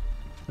site.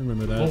 I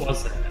remember that. What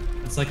was that?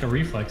 It's like a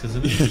reflex,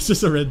 isn't it? Yeah, it's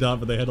just a red dot,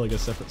 but they had like a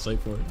separate site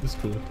for it. It's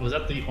cool. Was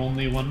that the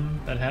only one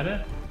that had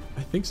it?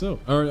 I think so.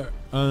 Or,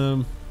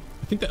 I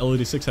think the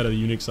LED6 had a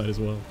unique site as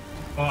well.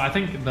 Oh, I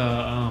think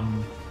the,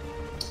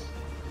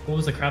 what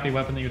was the crappy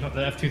weapon that you were talking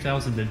about? The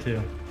F2000 did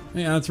too.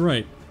 Yeah, that's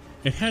right.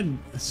 It had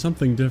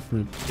something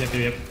different.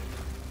 Yep.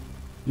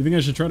 You think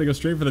I should try to go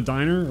straight for the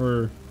diner,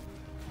 or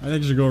I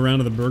think I should go around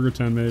to the Burger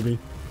Town maybe?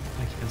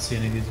 I can't see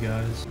any of these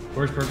guys.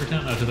 Where's Burger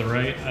Town? Oh, to the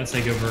right. I'd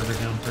say go Burger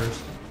Town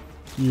first.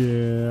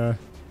 Yeah.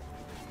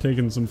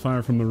 Taking some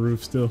fire from the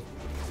roof still.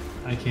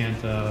 I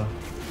can't,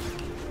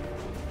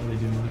 really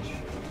do much.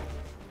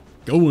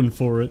 Going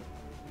for it.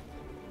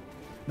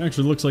 It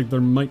actually looks like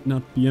there might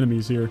not be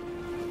enemies here.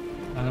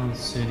 I don't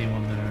see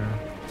anyone there.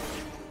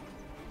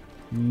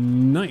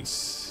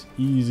 Nice.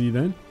 Easy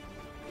then.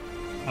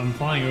 I'm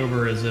flying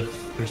over as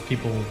if there's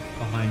people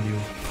behind you.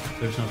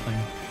 There's nothing.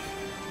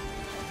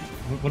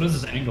 What is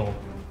this angle?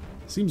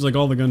 Seems like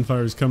all the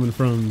gunfire is coming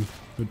from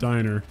the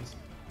diner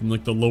and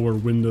like the lower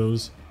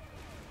windows.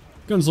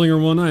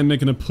 Gunslinger 1, I am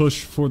making a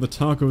push for the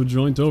taco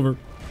joint. Over.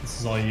 This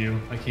is all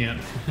you. I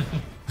can't.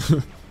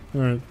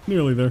 Alright,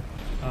 nearly there.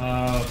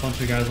 A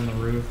bunch of guys on the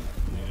roof.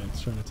 Yeah,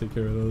 it's trying to take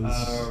care of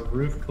those.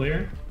 Roof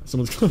clear.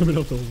 Someone's climbing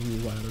up the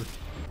ladder.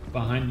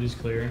 Behind you's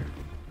clear.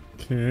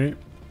 Okay, I'm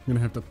gonna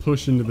have to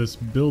push into this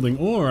building,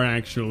 or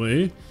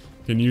actually,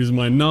 can use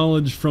my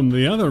knowledge from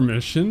the other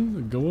mission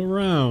to go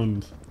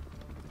around.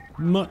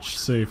 Much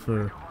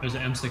safer. There's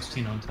an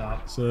M16 on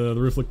top. So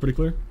the roof looked pretty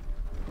clear?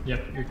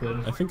 Yep, you're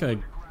good. I think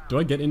do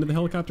I get into the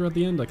helicopter at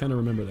the end? I kind of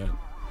remember that.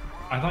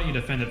 I thought you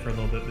defended for a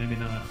little bit, maybe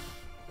not.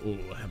 Oh,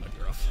 that might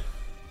be rough.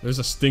 There's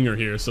a stinger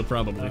here, so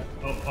probably.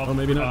 Oh,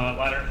 maybe not.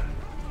 Ladder.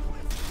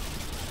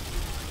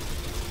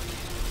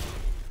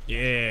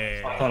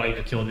 Yeah. I thought I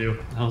could killed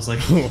you. I was like,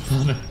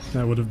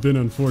 That would have been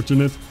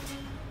unfortunate.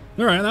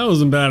 Alright, that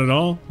wasn't bad at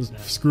all. Just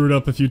screwed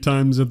up a few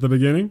times at the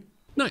beginning.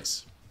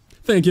 Nice.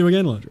 Thank you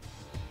again, Ledger.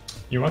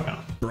 You're welcome.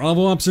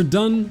 Bravo ops are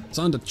done. It's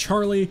on to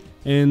Charlie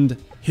and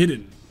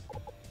Hidden.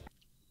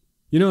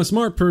 You know, a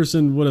smart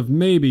person would have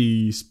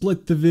maybe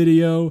split the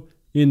video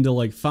into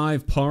like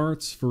 5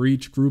 parts for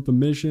each group of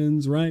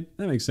missions, right?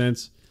 That makes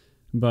sense.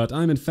 But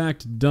I'm in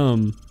fact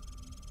dumb.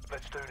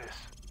 Let's do this.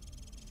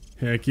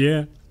 Heck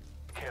yeah.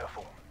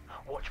 Careful.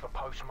 Watch for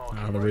postmarks.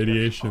 Ah, the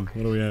radiation.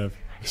 What do we have?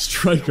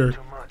 Striker. Too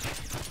much.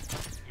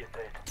 You're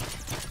dead.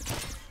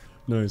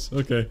 Nice.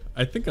 Okay.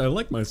 I think I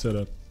like my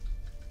setup.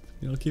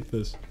 Yeah, I'll keep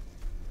this.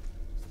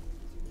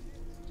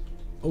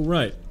 Oh,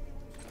 right.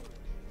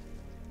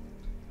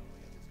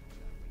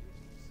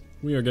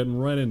 We are getting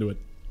right into it.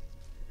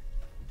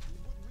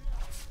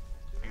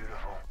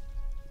 Beautiful.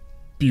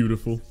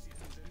 Beautiful.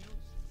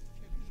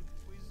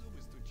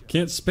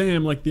 Can't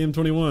spam like the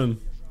M21.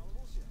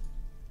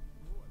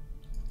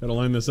 Gotta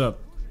line this up.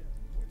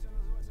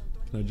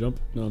 Can I jump?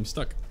 No, I'm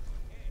stuck.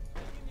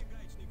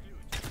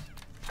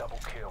 Double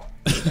kill.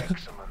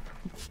 Excellent.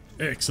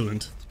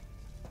 Excellent.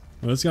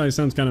 Well, this guy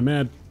sounds kind of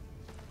mad.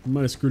 I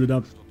might have screwed it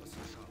up.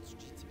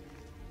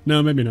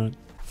 No, maybe not.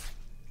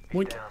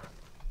 Boink.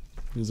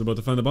 He's about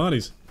to find the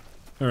bodies.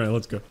 Alright,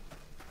 let's go.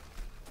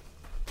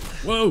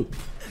 Whoa!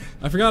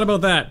 I forgot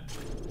about that.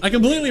 I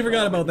completely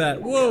forgot about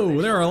that.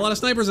 Whoa, there are a lot of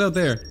snipers out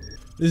there.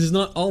 This is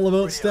not all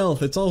about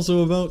stealth. It's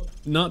also about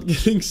not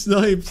getting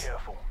sniped.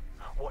 Careful.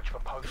 Watch for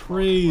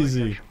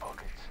Crazy. radiation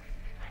pockets.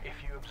 If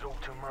you absorb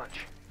too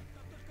much,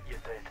 you're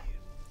dead.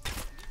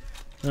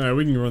 Alright,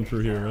 we can run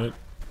through here, right?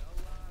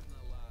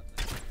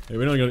 Hey,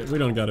 we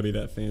don't gotta be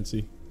that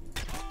fancy.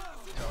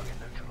 Target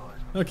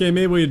neutralized. Okay,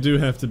 maybe we do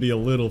have to be a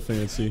little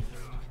fancy.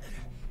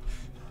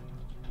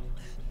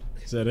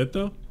 Is that it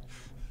though?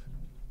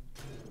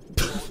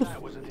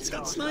 It's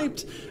got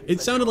sniped!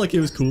 It sounded like it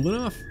was cool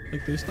enough.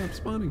 Like they stopped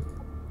spawning.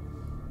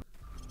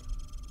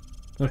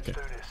 Okay. Do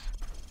this.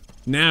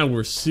 Now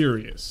we're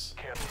serious.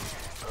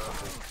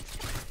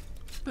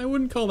 Perfect. I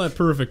wouldn't call that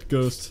perfect,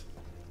 Ghost.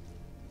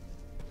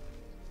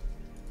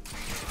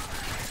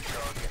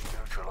 Target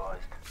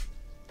neutralized.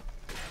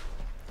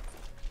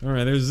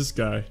 Alright, there's this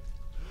guy.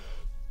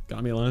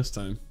 Got me last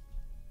time.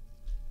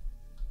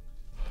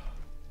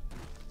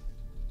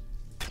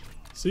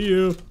 See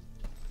you.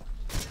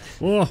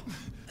 Whoa.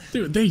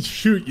 Dude, they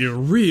shoot you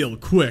real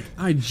quick.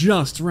 I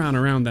just ran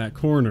around that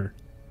corner.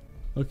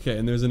 Okay,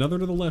 and there's another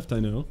to the left, I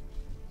know.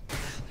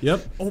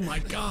 Yep. Oh my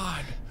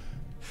god.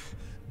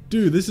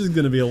 Dude, this is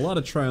gonna be a lot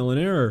of trial and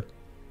error.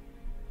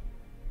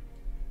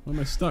 Why am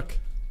I stuck?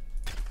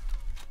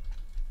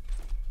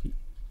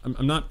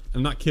 I'm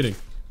not kidding.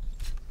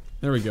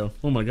 There we go.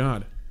 Oh my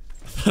god.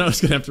 I thought I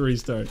was gonna have to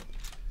restart.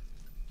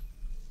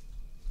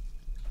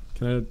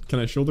 Can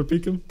I shoulder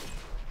peek him?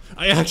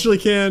 I actually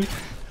can.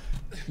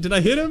 Did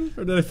I hit him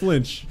or did I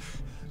flinch?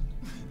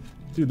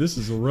 Dude, this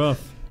is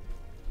rough.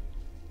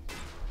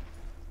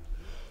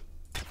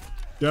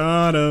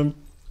 Got him.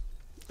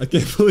 I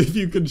can't believe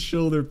you could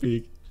shoulder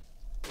peek.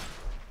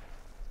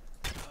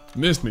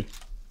 Missed me.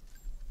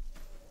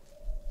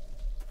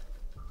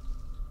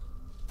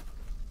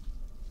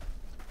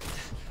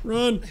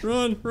 Run,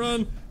 run,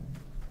 run.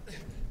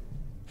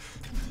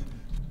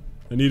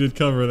 I needed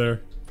cover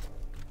there.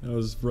 That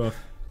was rough.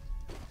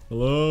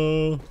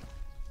 Hello?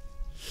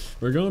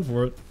 We're going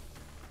for it.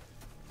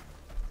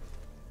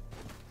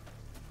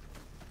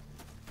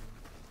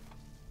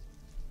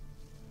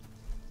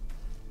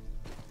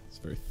 It's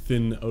a very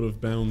thin, out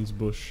of bounds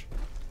bush.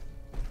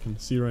 I can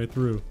see right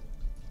through.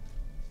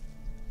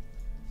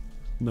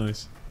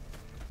 Nice.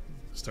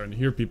 Starting to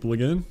hear people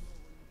again.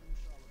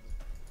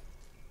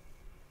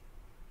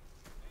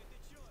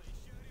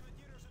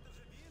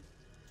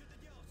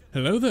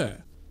 Hello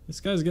there. This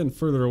guy's getting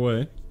further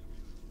away.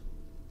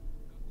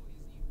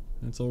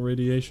 That's all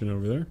radiation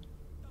over there.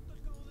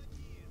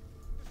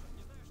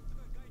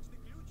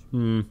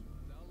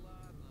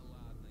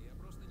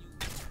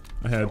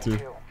 I had to.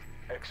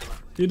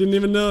 Excellent. He didn't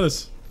even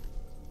notice.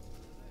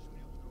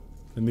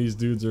 And these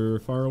dudes are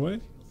far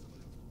away?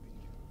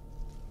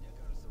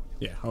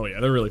 Yeah, oh yeah,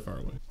 they're really far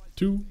away.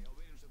 2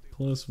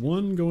 +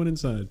 1 going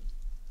inside.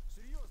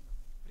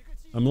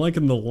 I'm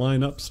liking the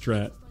line up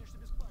strat.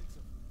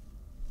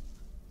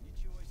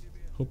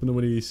 Hoping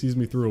nobody sees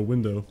me through a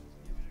window.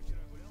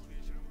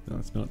 No,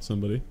 it's not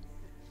somebody.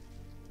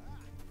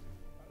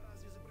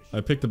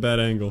 I picked a bad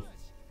angle.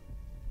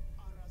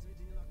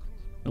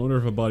 I wonder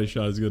if a body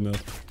shot is good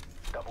enough.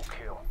 Double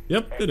kill.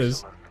 Yep, it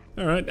is.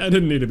 Alright, I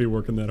didn't need to be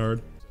working that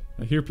hard.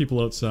 I hear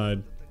people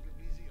outside.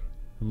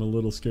 I'm a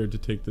little scared to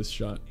take this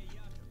shot.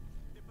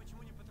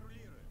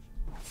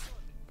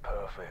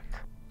 Perfect.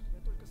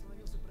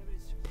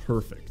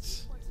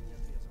 Perfect.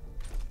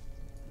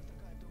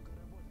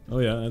 Oh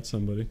yeah, that's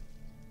somebody.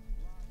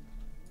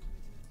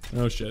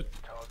 Oh shit.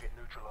 Target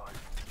neutralized.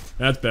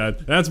 That's bad.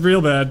 That's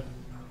real bad.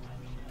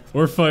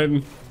 We're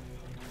fighting.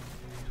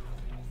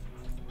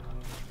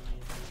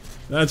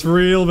 That's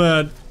real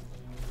bad.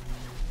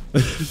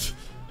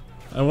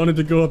 I wanted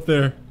to go up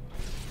there,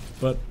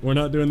 but we're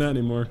not doing that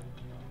anymore.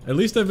 At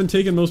least I've been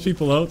taking most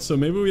people out, so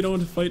maybe we don't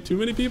want to fight too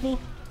many people?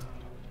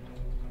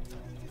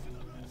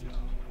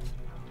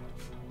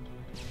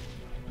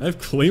 I have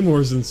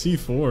claymores in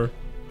C4.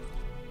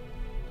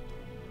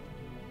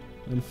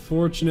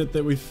 Unfortunate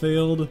that we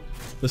failed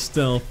the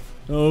stealth.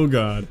 Oh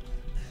god.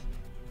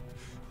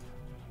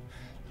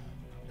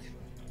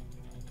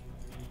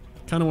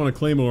 Kinda want a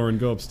claymore and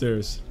go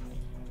upstairs.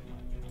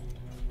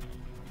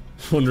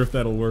 Wonder if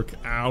that'll work.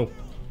 Ow.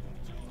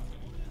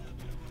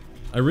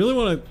 I really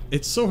want to...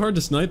 It's so hard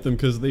to snipe them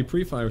because they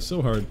pre-fire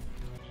so hard.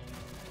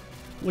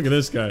 Look at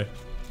this guy.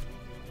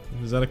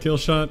 Is that a kill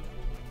shot?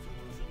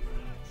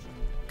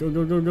 Go,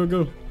 go, go, go,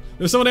 go.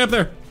 There's someone up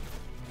there!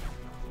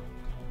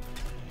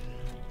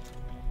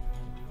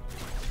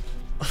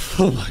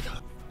 Oh my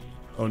god.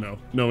 Oh no.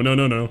 No, no,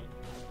 no, no.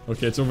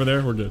 Okay, it's over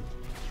there. We're good.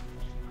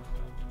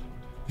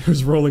 It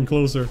was rolling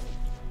closer.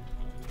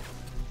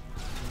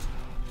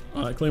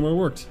 Oh, that claymore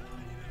worked.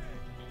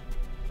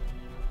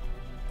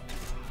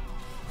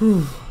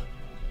 Whew.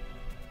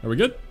 Are we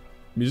good?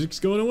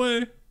 Music's going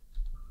away.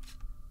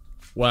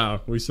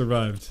 Wow, we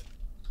survived.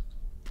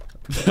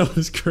 That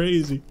was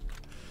crazy.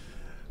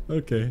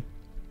 Okay.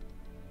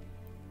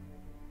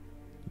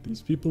 Did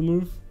these people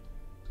move?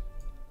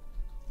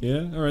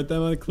 Yeah? Alright, that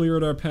might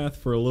clear our path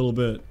for a little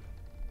bit.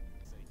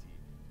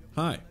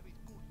 Hi.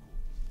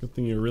 Good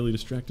thing you're really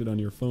distracted on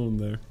your phone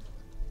there.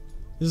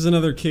 This is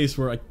another case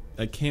where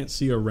I can't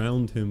see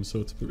around him, so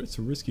it's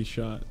a risky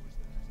shot.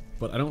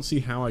 But I don't see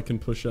how I can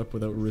push up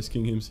without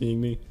risking him seeing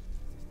me.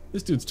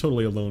 This dude's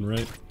totally alone,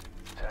 right?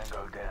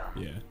 Tango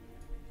down. Yeah.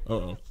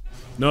 Uh-oh.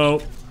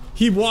 No!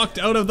 He walked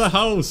out of the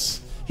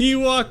house! He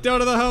walked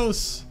out of the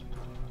house!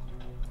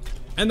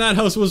 And that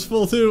house was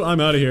full too! I'm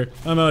out of here.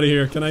 I'm out of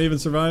here. Can I even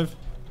survive?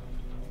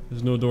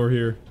 There's no door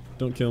here.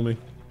 Don't kill me.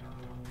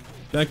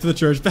 Back to the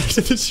church. Back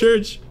to the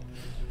church!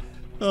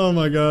 Oh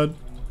my god.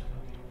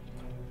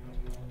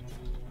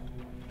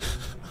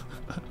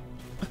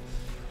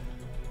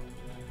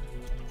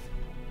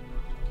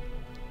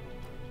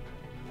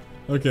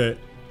 Okay.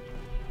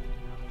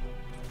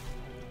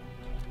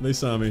 They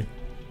saw me.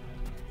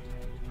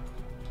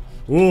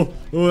 Ooh,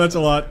 ooh, that's a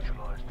lot.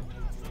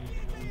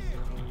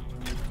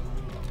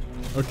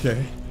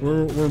 Okay,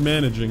 we're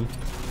managing.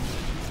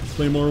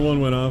 Claymore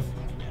 1 went off.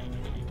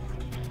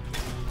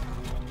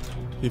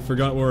 He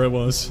forgot where I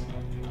was.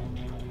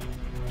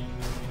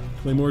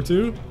 Claymore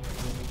 2? Did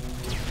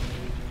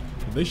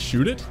they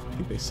shoot it? I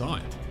think they saw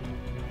it.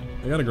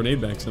 I got a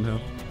grenade back somehow.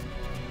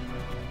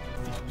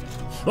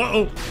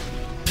 Uh-oh!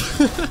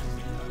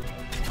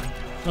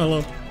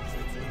 Hello.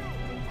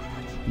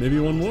 Maybe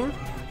one more?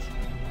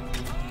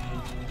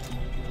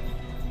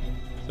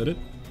 Is that it?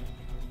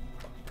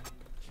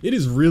 It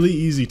is really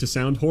easy to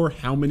sound whore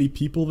how many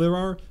people there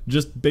are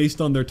just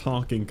based on their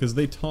talking, because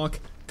they talk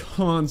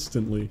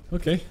constantly.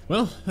 Okay,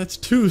 well, that's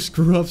 2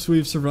 screw-ups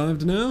we've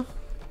survived now.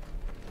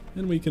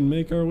 And we can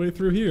make our way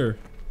through here.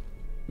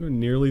 We're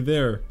nearly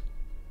there.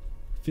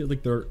 I feel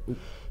like there... Ooh,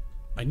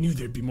 I knew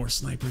there'd be more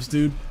snipers,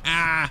 dude.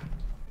 Ah!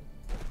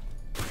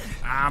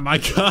 Ah, my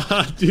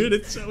god, dude,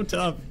 it's so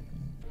tough.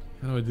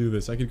 How do I do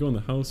this? I could go in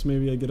the house,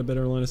 maybe I get a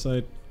better line of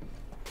sight.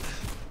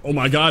 Oh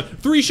my god,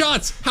 3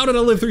 shots! How did I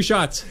live 3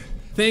 shots?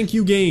 Thank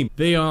you, game.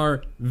 They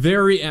are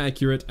very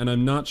accurate, and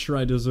I'm not sure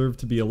I deserve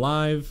to be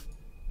alive,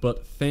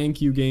 but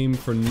thank you, game,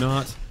 for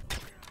not...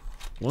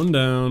 1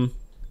 down.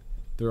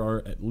 There are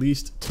at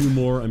least 2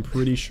 more, I'm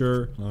pretty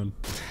sure.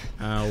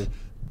 Ow.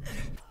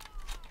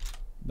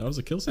 That was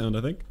a kill sound,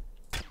 I think.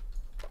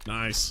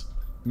 Nice.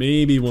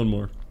 Maybe 1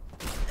 more.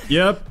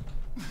 Yep.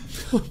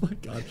 Oh my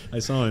god, I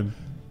saw him.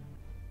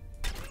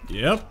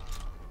 Yep.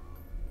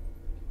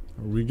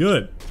 Are we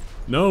good?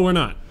 No, we're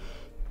not.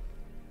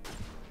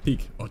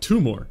 Peek. Oh, 2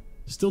 more.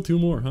 Still 2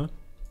 more, huh?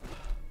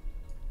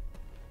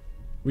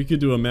 We could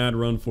do a mad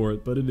run for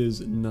it, but it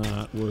is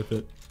not worth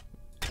it.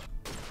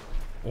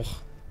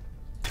 Oh.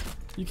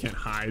 You can't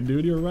hide,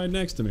 dude. You're right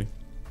next to me.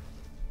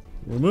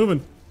 We're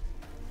moving.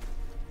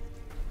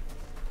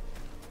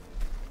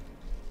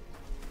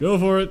 Go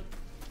for it.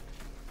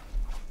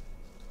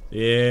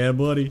 Yeah,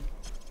 buddy.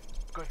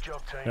 Good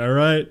job, team.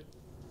 Alright.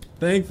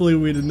 Thankfully,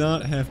 we did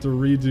not have to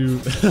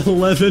redo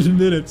 11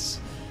 minutes.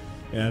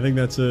 Yeah, I think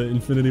that's an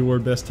Infinity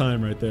Ward best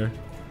time right there.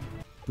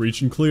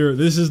 Breach and clear.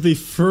 This is the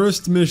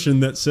first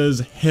mission that says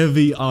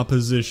heavy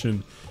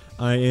opposition.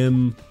 I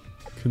am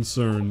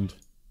concerned.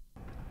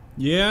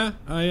 Yeah,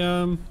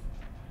 I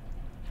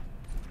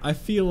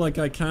feel like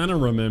I kinda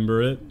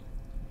remember it.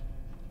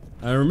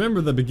 I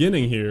remember the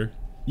beginning here.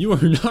 You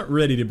are not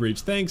ready to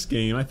breach. Thanks,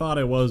 game. I thought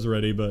I was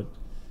ready, but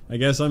I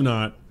guess I'm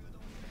not.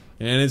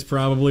 And it's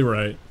probably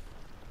right.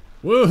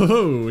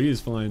 Whoa, he is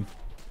flying.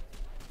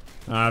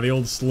 Ah, the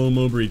old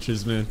slow-mo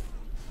breaches, man.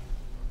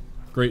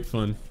 Great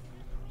fun.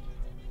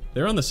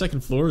 They're on the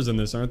 2nd floors in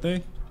this, aren't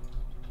they?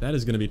 That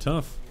is gonna be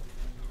tough.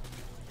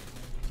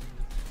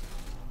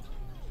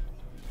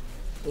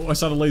 Oh, I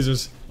saw the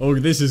lasers. Oh,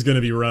 this is gonna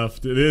be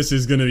rough. This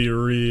is gonna be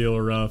real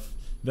rough.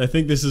 I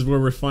think this is where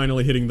we're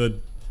finally hitting the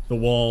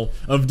wall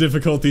of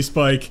difficulty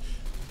spike.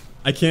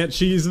 I can't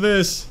cheese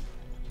this.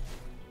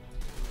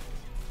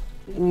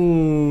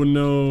 Ooh,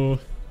 no.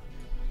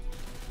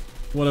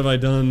 What have I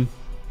done?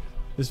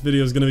 This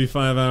video is gonna be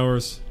 5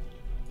 hours.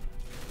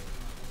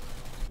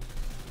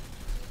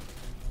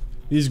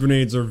 These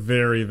grenades are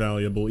very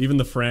valuable. Even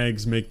the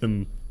frags make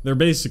them... They're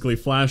basically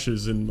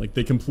flashes, and like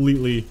they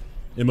completely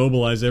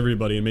immobilize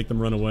everybody and make them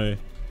run away.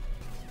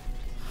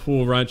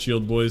 Cool, riot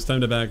shield, boys.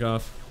 Time to back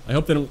off. I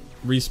hope they don't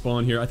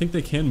respawn here. I think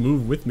they can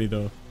move with me,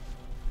 though.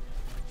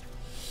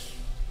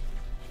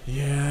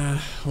 Yeah.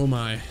 Oh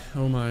my.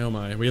 Oh my, oh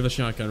my. We have a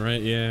shotgun,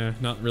 right? Yeah.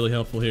 Not really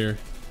helpful here.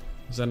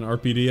 Is that an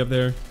RPD up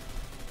there?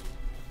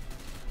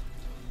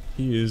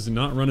 He is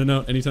not running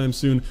out anytime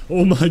soon.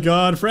 Oh my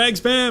god, frag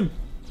spam!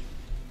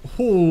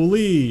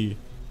 Holy.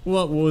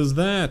 What was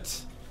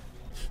that?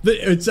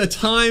 It's a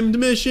timed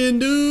mission,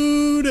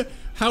 dude!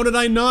 How did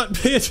I not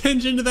pay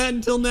attention to that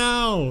until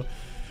now?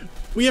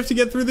 We have to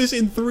get through this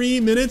in 3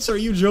 minutes? Are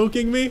you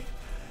joking me?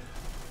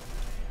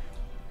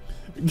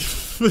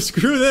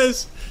 Screw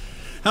this!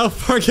 How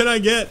far can I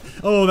get?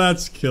 Oh,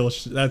 that's kill.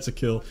 That's a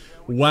kill.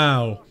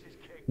 Wow.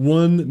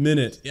 1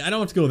 minute. I don't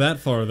have to go that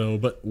far though,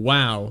 but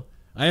wow.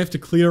 I have to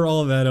clear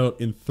all of that out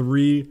in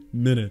 3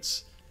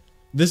 minutes.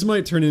 This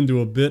might turn into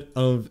a bit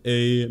of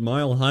a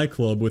Mile High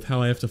Club with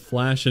how I have to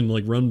flash and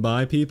like run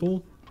by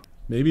people.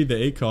 Maybe the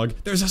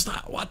ACOG. There's a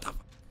slot. What the?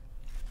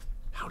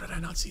 How did I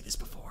not see this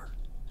before?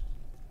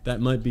 That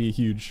might be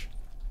huge.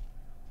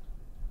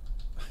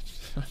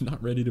 I'm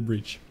not ready to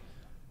breach.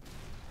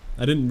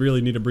 I didn't really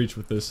need a breach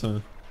with this, huh?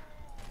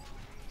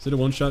 Is it a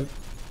one shot?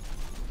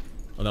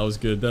 Oh, that was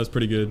good. That was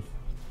pretty good.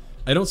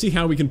 I don't see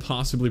how we can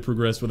possibly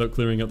progress without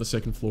clearing out the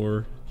second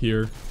floor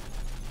here.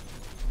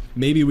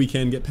 Maybe we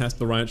can get past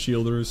the riot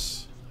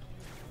shielders.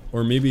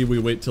 Or maybe we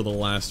wait till the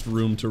last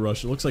room to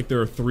rush. It looks like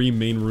there are 3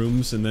 main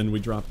rooms and then we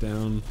drop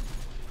down.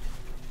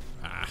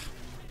 Ah.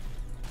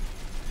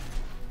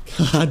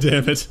 God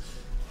damn it.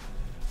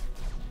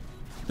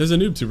 There's a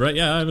noob tube, right?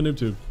 Yeah, I have a noob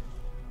tube.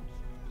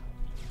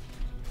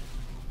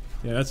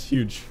 Yeah, that's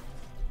huge.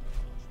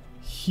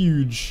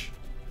 Huge.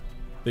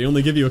 They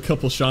only give you a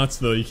couple shots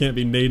though. You can't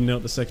be nading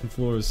out the second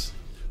floors.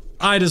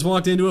 I just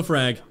walked into a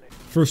frag.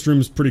 First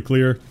room's pretty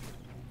clear.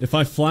 If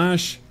I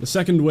flash, the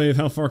second wave,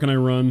 how far can I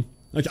run?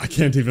 I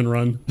can't even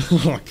run.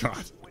 Oh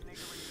god.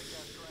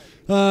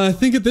 I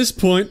think at this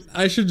point,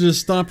 I should just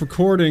stop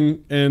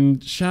recording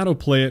and shadow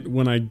play it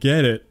when I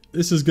get it.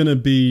 This is gonna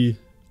be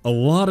a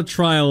lot of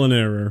trial and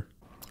error.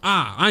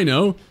 Ah, I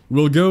know.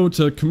 We'll go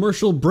to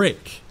commercial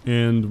break.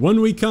 And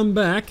when we come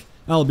back,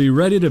 I'll be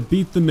ready to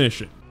beat the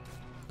mission.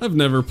 I've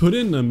never put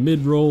in a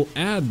mid-roll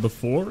ad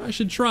before. I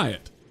should try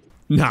it.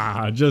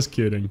 Nah, just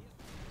kidding.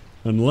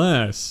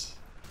 Unless...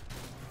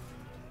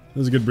 That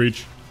was a good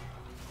breach.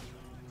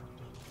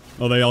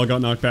 Oh, they all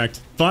got knocked back.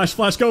 Flash,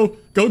 flash, go!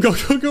 Go, go,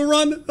 go, go,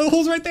 run! The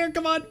hole's right there,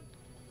 come on!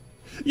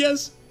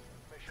 Yes!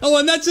 Oh,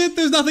 and that's it,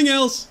 there's nothing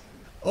else!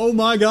 Oh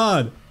my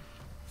god.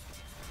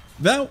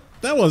 That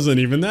wasn't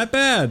even that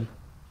bad.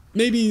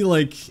 Maybe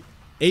like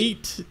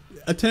 8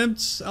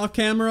 attempts off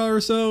camera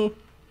or so.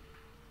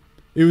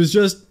 It was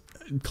just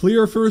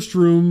clear first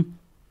room,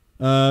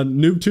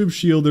 noob tube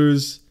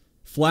shielders,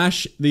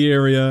 flash the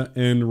area,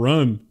 and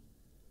run.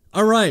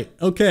 Alright,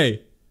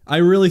 okay. I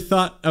really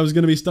thought I was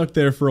going to be stuck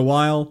there for a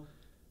while.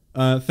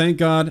 Thank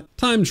God.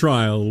 Time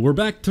trial. We're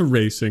back to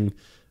racing.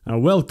 A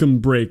welcome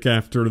break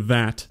after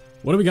that.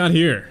 What do we got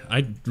here?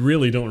 I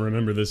really don't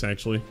remember this,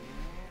 actually.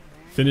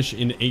 Finish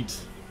in 8.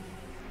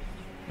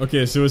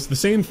 Okay, so it's the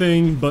same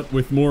thing, but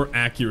with more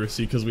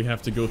accuracy, because we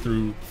have to go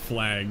through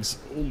flags.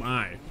 Oh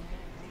my.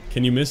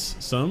 Can you miss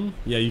some?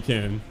 Yeah, you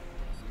can.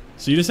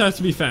 So you just have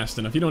to be fast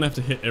enough. You don't have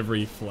to hit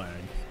every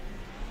flag.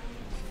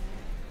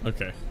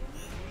 Okay.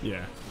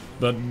 Yeah.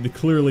 But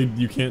clearly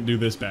you can't do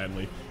this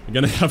badly. You're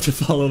gonna have to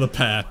follow the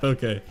path.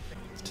 Okay.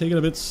 Let's take it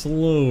a bit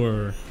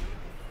slower.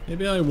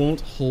 Maybe I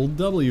won't hold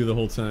W the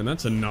whole time.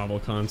 That's a novel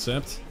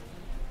concept.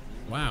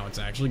 Wow, it's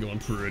actually going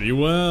pretty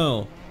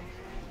well.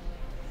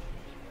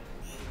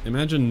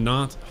 Imagine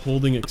not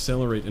holding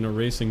accelerate in a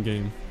racing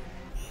game.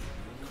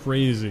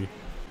 Crazy.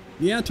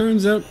 Yeah,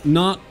 turns out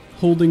not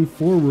holding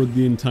forward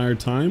the entire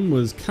time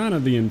was kind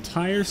of the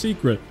entire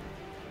secret.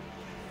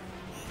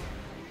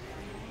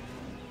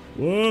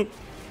 Whoa!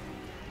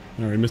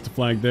 Alright, missed a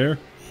flag there.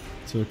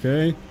 It's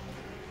okay.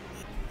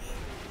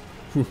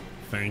 Whew,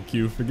 thank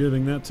you for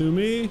giving that to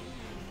me.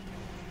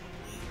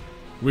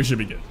 We should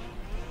be good.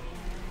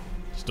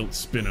 Just don't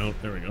spin out.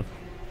 There we go.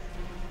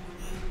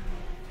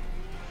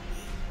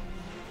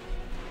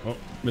 Oh,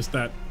 missed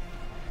that.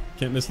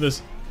 Can't miss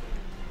this.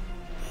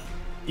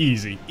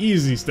 Easy.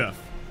 Easy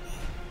stuff.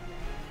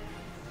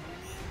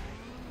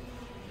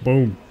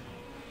 Boom.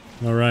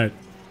 Alright.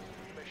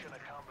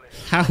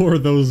 How are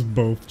those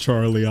both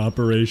Charlie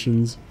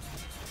operations?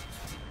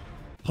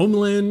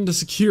 Homeland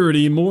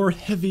Security, more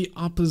heavy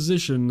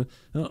opposition.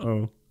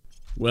 Uh-oh.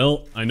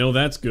 Well, I know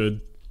that's good.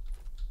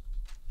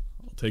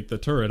 I'll take the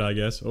turret, I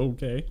guess.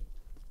 Okay.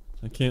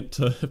 I can't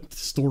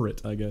store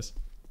it, I guess.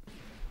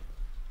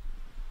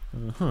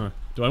 Uh-huh.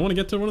 Do I want to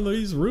get to one of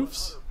these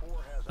roofs?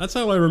 That's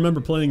how I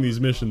remember playing these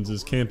missions,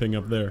 is camping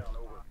up there.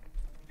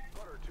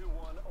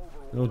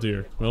 Oh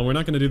dear. Well, we're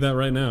not going to do that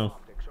right now.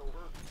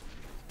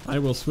 I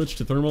will switch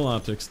to thermal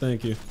optics,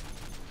 thank you.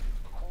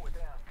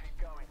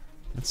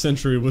 That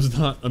sentry was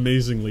not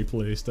amazingly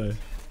placed, I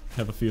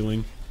have a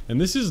feeling. And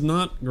this is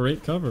not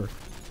great cover.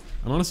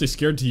 I'm honestly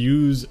scared to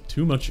use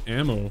too much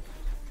ammo.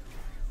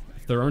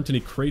 If there aren't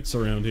any crates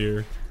around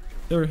here.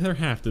 There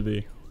have to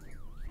be.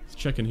 Let's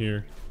check in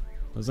here.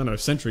 Is that a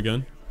sentry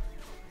gun?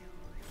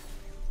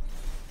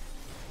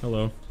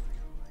 Hello.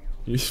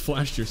 You just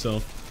flashed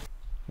yourself.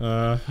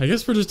 I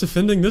guess we're just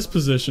defending this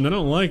position. I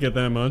don't like it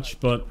that much,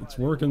 but it's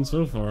working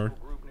so far.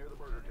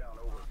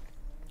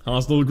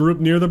 Hostile group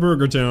near the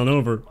Burger Town,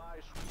 over.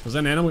 Was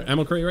that an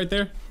ammo crate right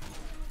there?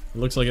 It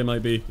looks like it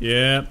might be.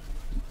 Yeah,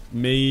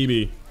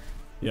 maybe.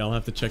 Yeah, I'll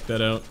have to check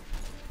that out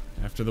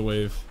after the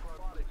wave.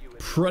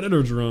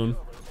 Predator drone.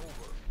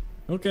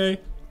 Okay.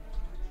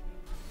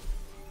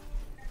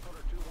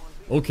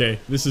 Okay,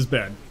 this is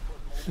bad.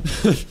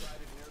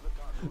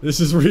 This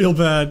is real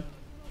bad.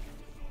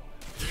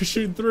 They're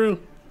shooting through.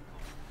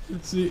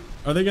 Let's see.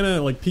 Are they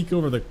gonna like peek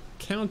over the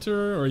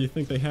counter, or you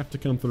think they have to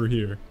come through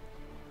here?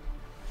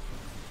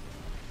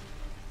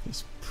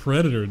 This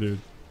Predator, dude.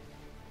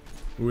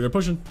 Ooh, they're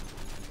pushing.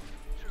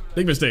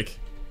 Big mistake.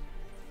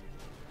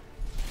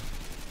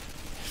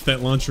 If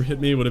that launcher hit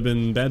me, it would have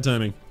been bad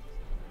timing.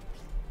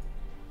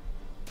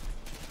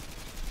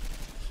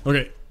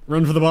 Okay,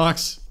 run for the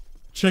box.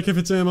 Check if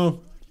it's ammo.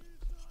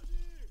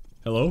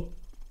 Hello?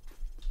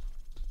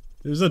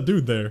 There's a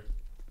dude there.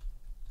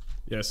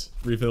 Yes,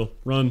 refill.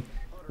 Run.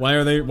 Why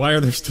are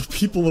there still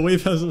people? The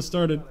wave hasn't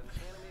started.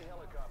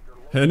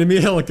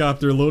 Enemy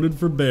helicopter loaded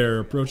for bear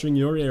approaching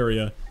your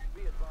area.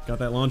 Got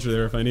that launcher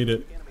there if I need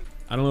it.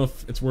 I don't know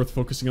if it's worth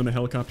focusing on the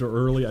helicopter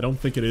early. I don't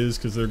think it is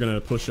because they're gonna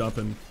push up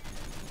and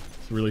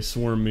really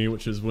swarm me,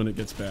 which is when it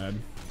gets bad.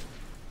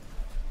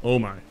 Oh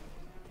my.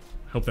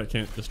 Hope that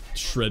can't just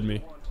shred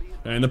me.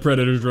 And the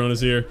Predator drone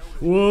is here.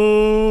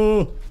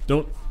 Whoa!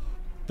 Don't.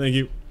 Thank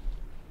you.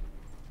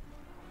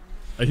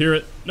 I hear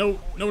it. No,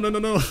 no, no, no,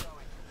 no.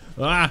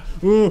 Ah!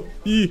 Ooh!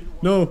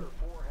 No!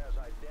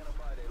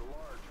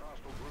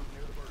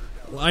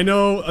 I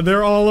know,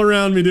 they're all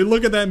around me, dude.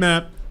 Look at that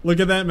map. Look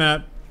at that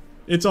map.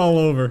 It's all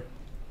over.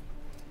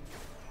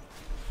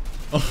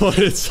 Oh,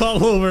 it's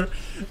all over.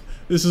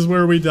 This is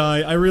where we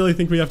die. I really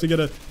think we have to get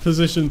a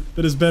position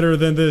that is better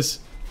than this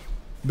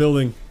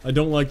building. I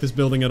don't like this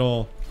building at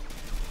all.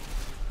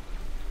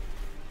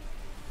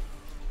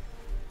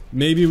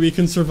 Maybe we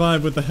can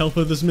survive with the help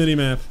of this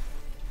mini-map.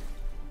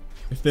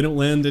 If they don't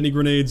land any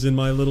grenades in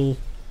my little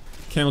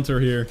counter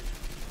here.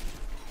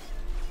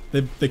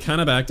 They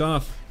kind of backed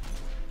off.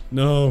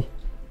 No.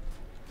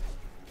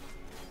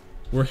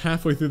 We're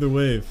halfway through the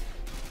wave.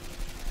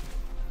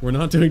 We're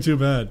not doing too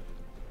bad.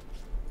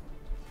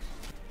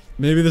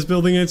 Maybe this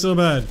building ain't so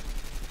bad.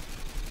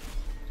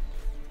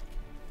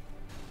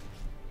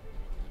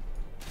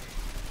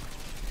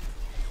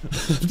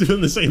 I'm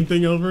doing the same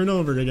thing over and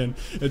over again.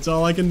 It's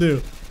all I can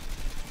do.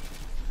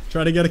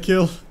 Try to get a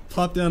kill,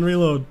 pop down,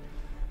 reload.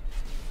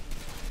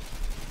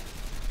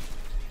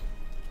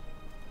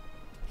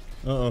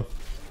 Uh-oh.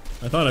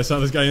 I thought I saw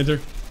this guy enter.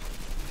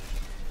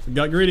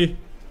 Got greedy.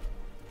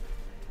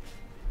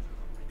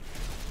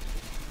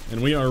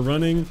 And we are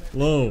running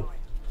low.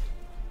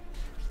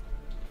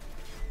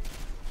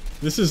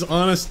 This is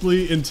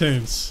honestly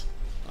intense.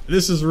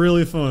 This is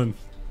really fun.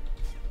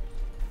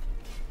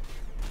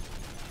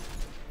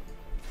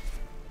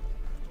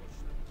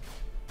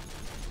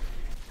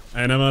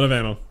 And I'm out of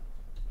ammo.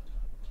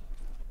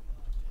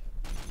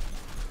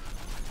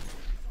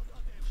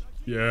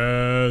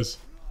 Yes.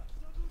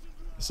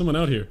 There's someone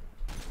out here.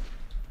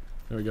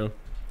 There we go.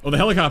 Oh, the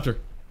helicopter!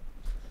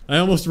 I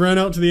almost ran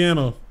out to the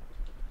ammo.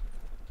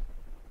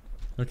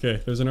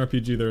 Okay, there's an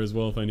RPG there as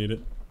well if I need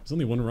it. There's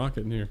only one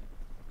rocket in here.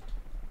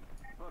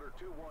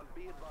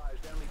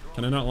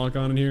 Can I not lock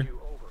on in here?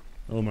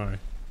 Oh my.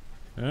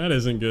 That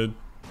isn't good.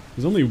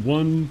 There's only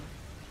one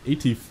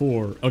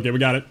AT4. Okay, we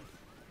got it.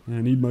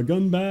 I need my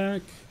gun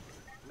back.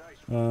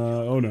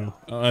 Oh no.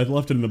 I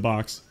left it in the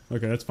box.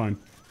 Okay, that's fine.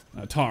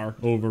 Tar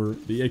over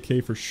the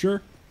AK for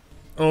sure.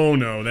 Oh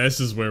no, this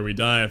is where we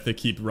die if they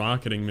keep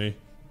rocketing me.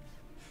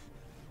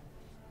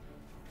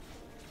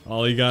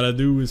 All you gotta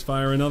do is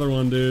fire another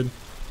one, dude.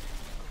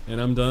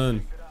 And I'm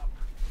done.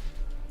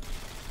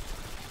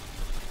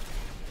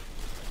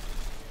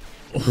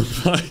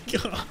 Oh my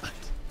god.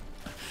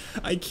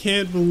 I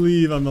can't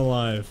believe I'm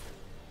alive.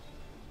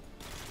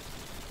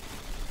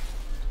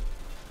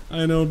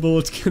 I know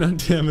bullets cannot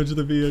damage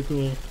the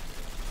vehicle.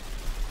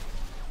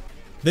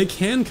 They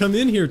can come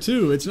in here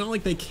too. It's not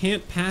like they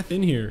can't path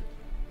in here.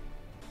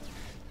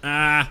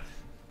 Ah.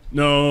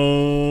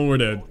 No, we're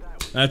dead.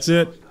 That's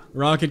it.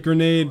 Rocket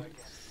grenade.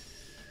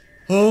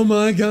 Oh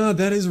my god,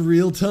 that is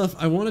real tough.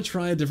 I want to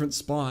try a different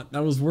spot.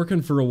 That was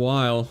working for a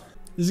while.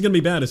 This is gonna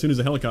be bad as soon as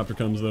the helicopter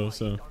comes though,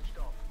 so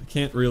I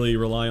can't really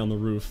rely on the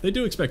roof. They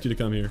do expect you to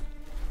come here.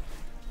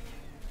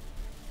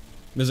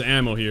 There's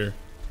ammo here.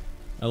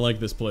 I like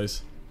this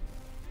place.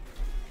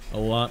 A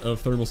lot of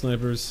thermal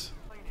snipers.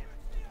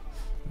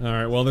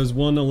 Alright, well there's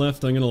one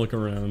left. I'm gonna look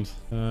around.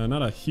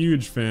 Not a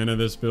huge fan of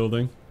this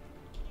building.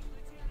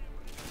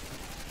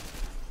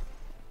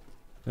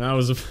 That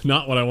was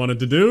not what I wanted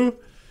to do.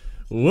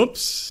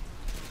 Whoops.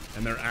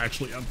 And they're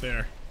actually up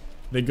there.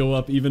 They go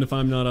up even if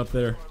I'm not up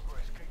there.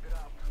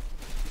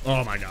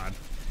 Oh my god.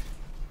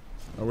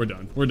 Oh, we're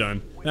done. We're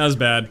done. That was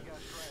bad.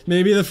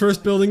 Maybe the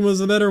first building was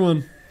the better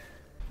one.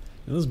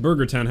 Now, this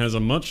Burger Town has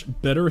a much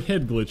better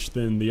head glitch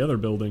than the other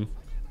building.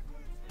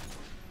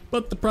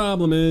 But the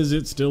problem is,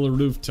 it's still a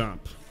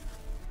rooftop.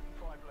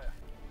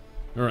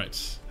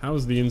 Alright,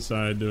 how's the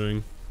inside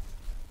doing?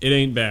 It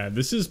ain't bad.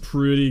 This is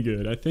pretty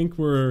good. I think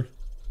we're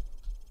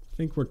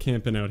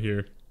camping out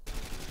here.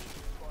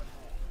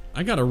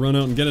 I gotta run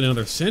out and get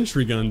another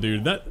sentry gun,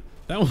 dude. That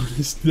one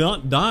has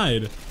not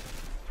died.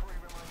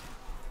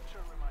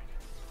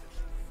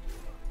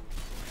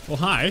 Well,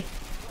 hi.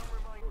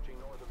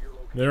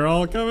 They're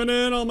all coming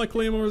in. All my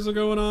claymores are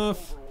going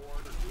off.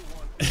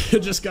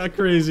 It just got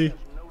crazy.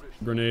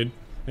 Grenade.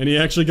 And he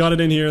actually got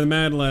it in here, the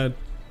mad lad.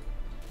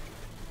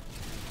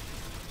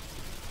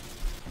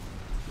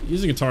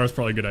 Using a guitar is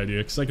probably a good idea,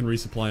 because I can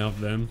resupply off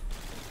them.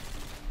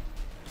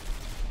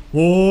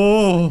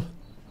 Whoa!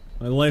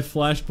 My life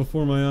flashed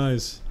before my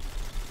eyes.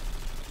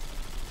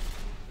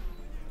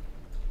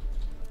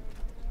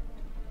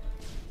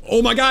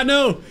 Oh my god,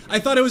 no! I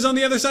thought it was on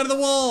the other side of the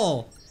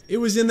wall! It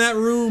was in that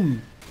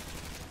room.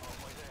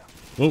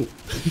 Whoa,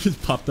 it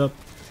just popped up.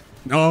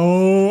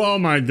 Oh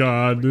my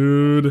god,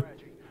 dude.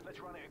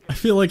 I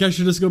feel like I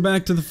should just go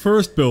back to the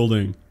first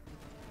building.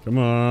 Come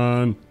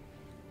on.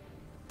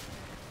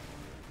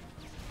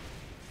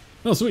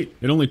 Oh, sweet.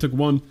 It only took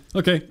one.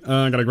 Okay,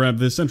 I gotta grab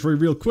this sentry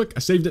real quick. I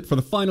saved it for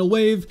the final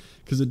wave,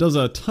 because it does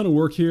a ton of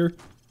work here.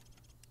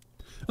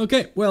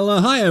 Okay,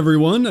 well, hi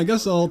everyone. I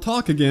guess I'll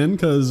talk again,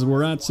 because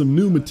we're at some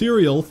new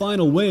material.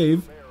 Final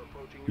wave.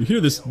 You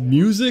hear this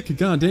music?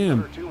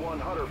 Goddamn.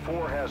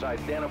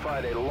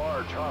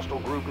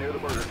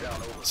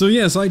 So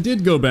yes, I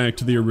did go back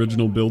to the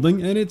original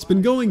building, and it's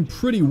been going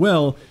pretty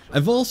well.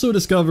 I've also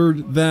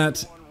discovered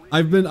that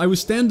I was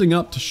standing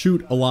up to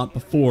shoot a lot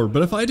before,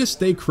 but if I just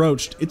stay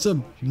crouched, it's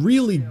a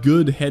really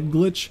good head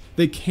glitch.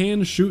 They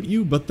can shoot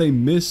you, but they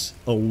miss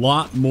a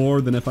lot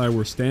more than if I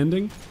were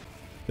standing.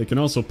 They can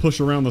also push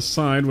around the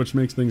side, which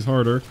makes things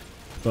harder,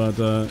 but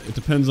it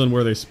depends on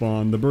where they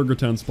spawn. The Burger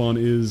Town spawn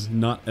is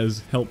not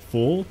as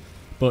helpful,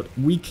 but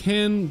we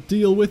can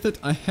deal with it.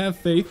 I have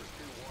faith.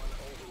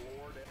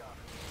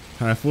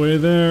 Halfway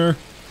there.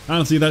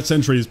 Honestly, that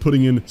sentry is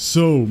putting in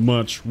so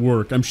much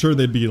work. I'm sure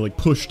they'd be, like,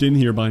 pushed in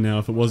here by now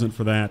if it wasn't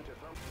for that.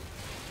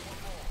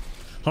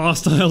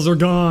 Hostiles are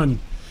gone!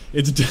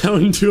 It's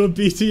down to a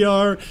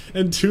BTR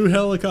and 2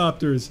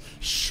 helicopters.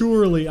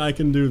 Surely I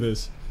can do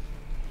this.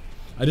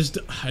 I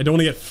don't want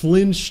to get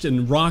flinched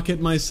and rocket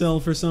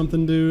myself or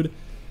something, dude.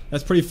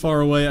 That's pretty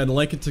far away. I'd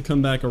like it to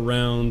come back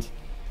around.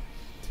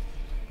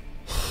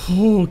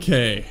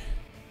 Okay.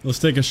 Let's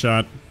take a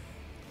shot.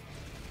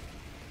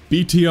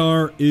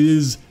 BTR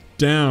is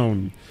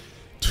down.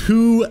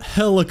 2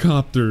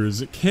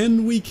 helicopters.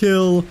 Can we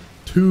kill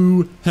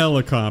 2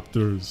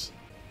 helicopters?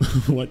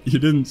 What you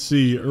didn't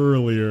see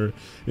earlier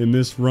in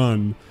this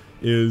run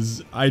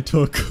is I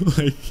took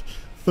like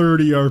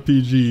 30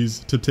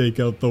 RPGs to take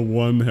out the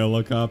 1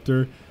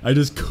 helicopter. I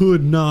just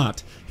could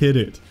not hit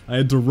it. I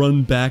had to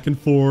run back and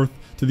forth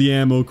to the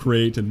ammo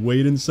crate and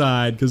wait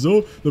inside because,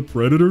 oh, the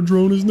Predator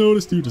drone has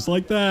noticed you, just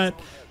like that.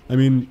 I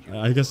mean,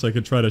 I guess I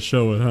could try to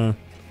show it, huh?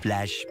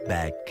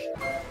 Flashback.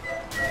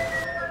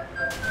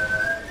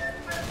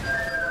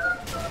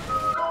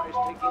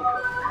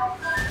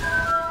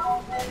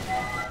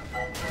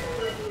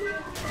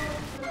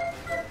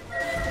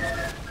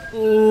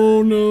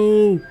 Oh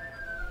no!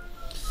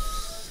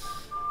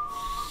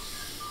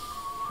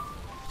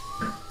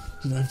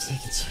 Dude, I've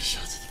taken so many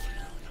shots at the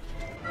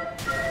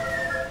fucking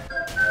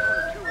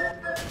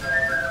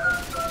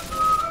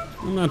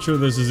helicopter. I'm not sure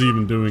this is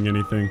even doing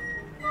anything.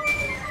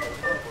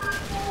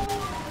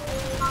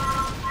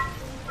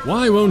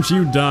 Why won't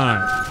you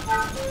die?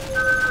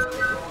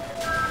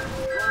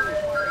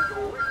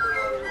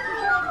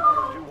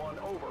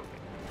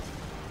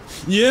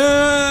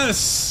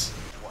 Yes!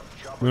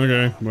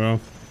 Okay,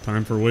 well,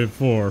 time for wave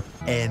 4.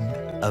 End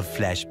of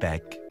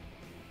flashback.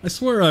 I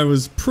swear I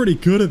was pretty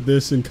good at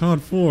this in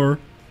CoD 4.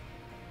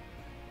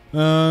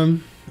 I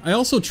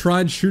also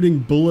tried shooting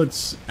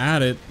bullets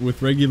at it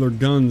with regular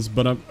guns,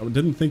 but I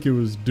didn't think it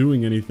was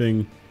doing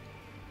anything.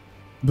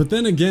 But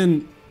then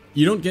again,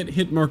 you don't get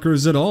hit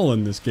markers at all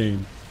in this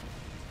game.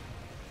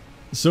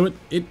 So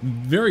it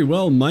very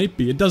well might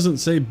be. It doesn't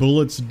say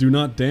bullets do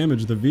not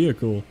damage the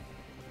vehicle.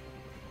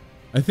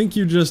 I think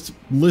you just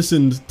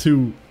listened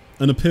to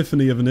an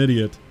epiphany of an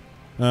idiot.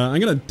 I'm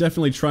gonna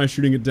definitely try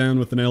shooting it down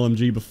with an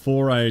LMG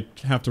before I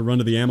have to run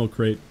to the ammo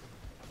crate.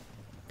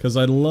 Because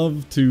I'd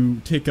love to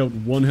take out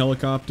 1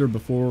 helicopter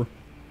before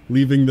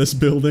leaving this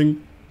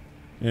building.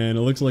 And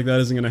it looks like that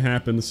isn't gonna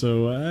happen,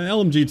 so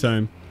LMG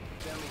time.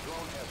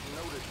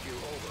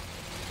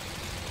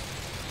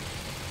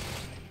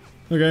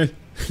 Okay.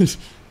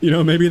 You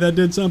know, maybe that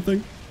did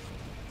something.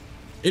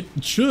 It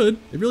should.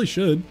 It really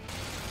should.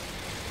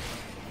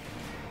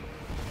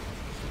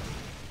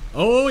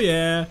 Oh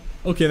yeah.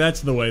 Okay,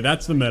 that's the way.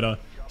 That's the meta.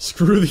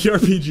 Screw the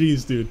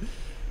RPGs, dude.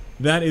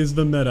 That is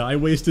the meta. I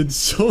wasted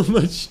so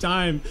much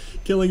time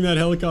killing that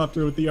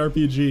helicopter with the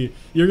RPG.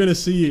 You're gonna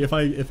see if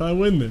I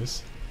win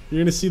this.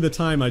 You're gonna see the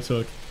time I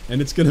took, and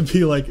it's gonna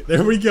be like,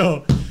 there we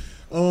go.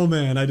 Oh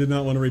man, I did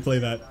not want to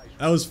replay that.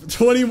 That was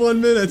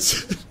 21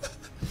 minutes.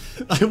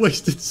 I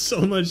wasted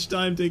so much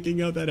time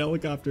taking out that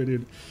helicopter,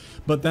 dude.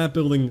 But that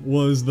building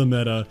was the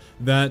meta.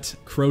 That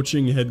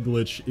crouching head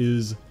glitch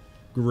is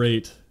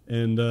great.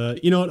 And,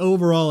 you know what?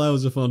 Overall, that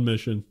was a fun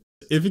mission.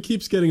 If it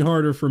keeps getting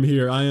harder from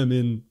here, I am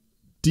in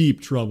deep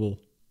trouble.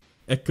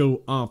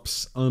 Echo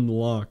Ops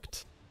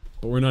unlocked.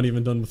 But we're not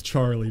even done with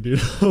Charlie,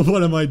 dude.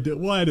 What am I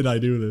doing? Why did I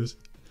do this?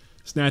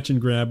 Snatch and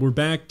grab. We're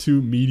back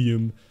to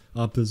medium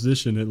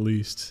opposition, at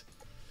least.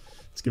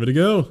 Let's give it a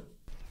go.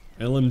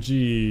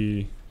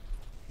 LMG.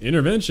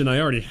 Intervention I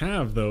already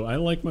have, though. I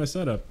like my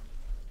setup.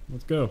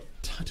 Let's go.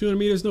 200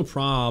 meters, no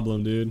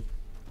problem, dude.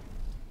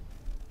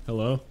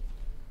 Hello?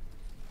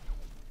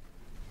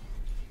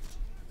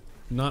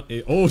 Not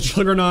a- oh,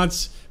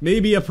 juggernauts!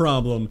 Maybe a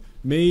problem.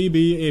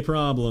 Maybe a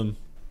problem.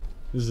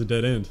 This is a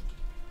dead end.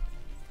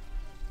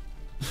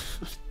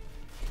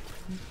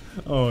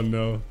 Oh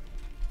no.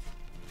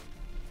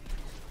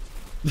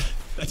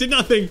 I did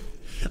nothing!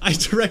 I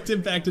direct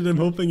impacted him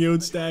hoping it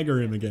would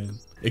stagger him again.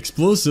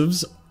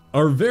 Explosives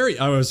are very...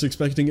 I was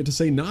expecting it to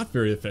say not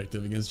very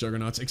effective against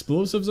Juggernauts.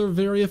 Explosives are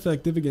very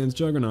effective against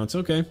Juggernauts.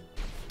 Okay.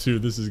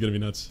 Dude, this is gonna be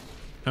nuts.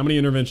 How many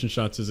intervention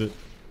shots is it?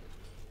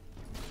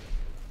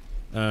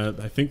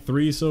 I think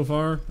 3 so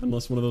far,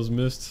 unless one of those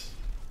missed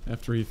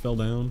after he fell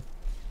down.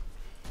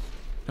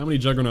 How many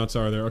Juggernauts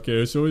are there?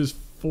 Okay, so it is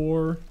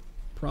 4,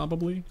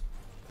 probably.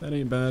 That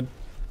ain't bad.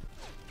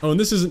 Oh, and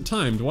this isn't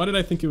timed. Why did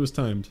I think it was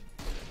timed?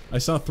 I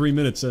saw 3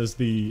 minutes as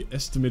the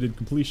estimated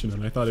completion,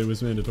 and I thought it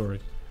was mandatory.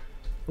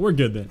 We're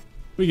good then.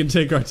 We can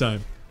take our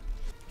time.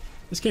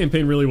 This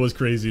campaign really was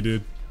crazy,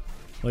 dude.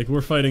 Like,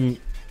 we're fighting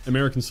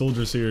American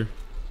soldiers here.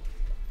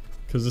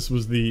 Because this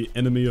was the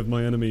enemy of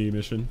my enemy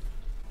mission.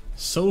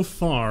 So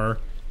far,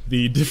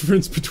 the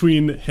difference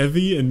between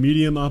heavy and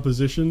medium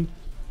opposition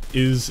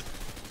is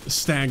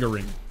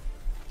staggering.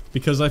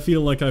 Because I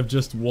feel like I've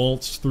just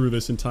waltzed through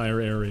this entire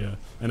area,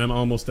 and I'm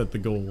almost at the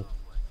goal.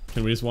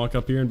 Can we just walk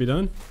up here and be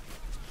done?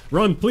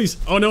 Run, please!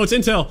 Oh no, it's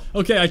intel!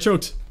 Okay, I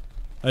choked.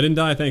 I didn't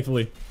die,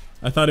 thankfully.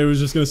 I thought it was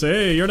just gonna say,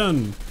 hey, you're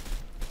done.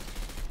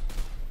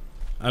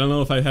 I don't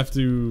know if I have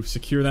to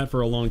secure that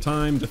for a long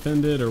time,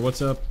 defend it, or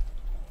what's up.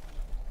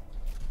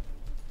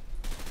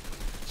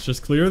 Let's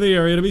just clear the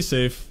area to be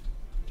safe.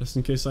 Just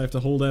in case I have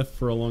to hold F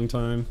for a long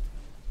time.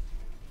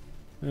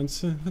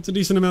 That's a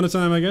decent amount of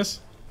time, I guess.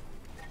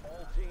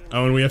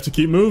 Oh, and we have to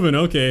keep moving,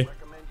 okay.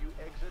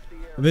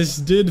 This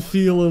did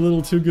feel a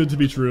little too good to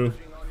be true.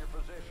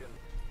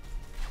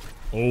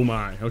 Oh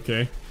my,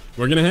 okay.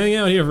 We're gonna hang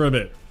out here for a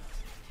bit.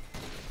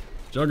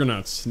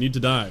 Juggernauts need to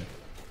die.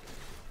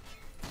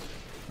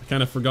 I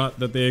kind of forgot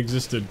that they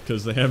existed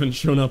because they haven't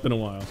shown up in a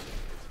while.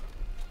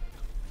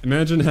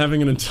 Imagine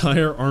having an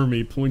entire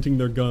army pointing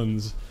their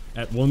guns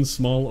at one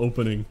small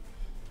opening,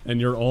 and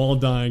you're all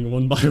dying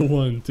one by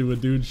one to a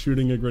dude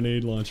shooting a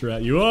grenade launcher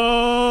at you.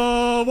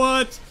 Oh,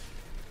 what?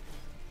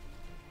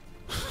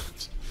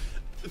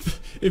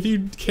 If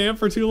you camp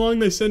for too long,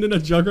 they send in a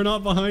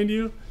Juggernaut behind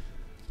you?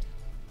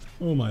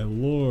 Oh my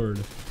lord.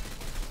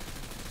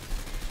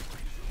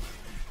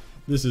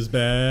 This is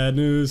bad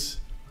news.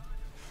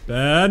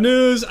 Bad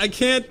news! I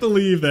can't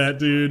believe that,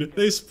 dude.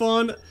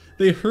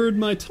 They heard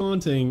my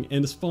taunting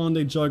and spawned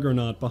a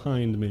Juggernaut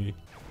behind me.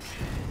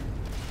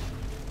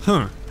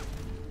 Huh.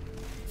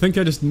 I think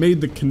I just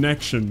made the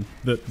connection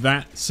that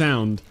that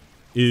sound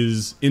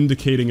is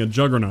indicating a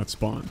Juggernaut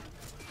spawn.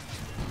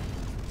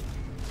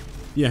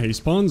 Yeah, he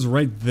spawns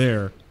right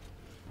there.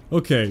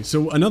 Okay,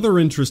 so another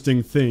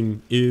interesting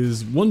thing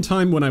is one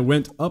time when I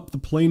went up the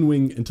plane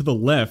wing and to the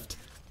left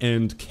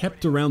and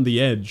kept around the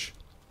edge,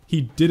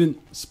 he didn't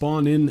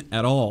spawn in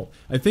at all.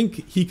 I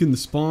think he can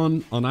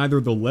spawn on either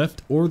the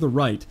left or the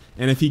right,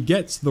 and if he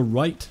gets the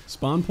right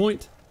spawn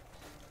point,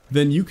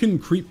 then you can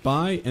creep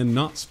by and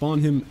not spawn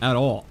him at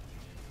all.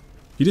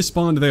 He just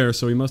spawned there,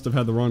 so he must have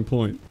had the wrong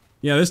point.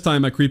 Yeah, this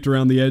time I creeped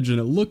around the edge and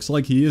it looks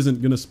like he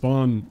isn't gonna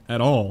spawn at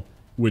all,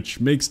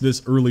 which makes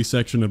this early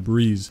section a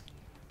breeze.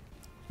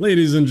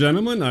 Ladies and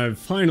gentlemen, I've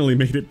finally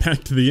made it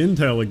back to the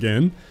intel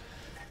again.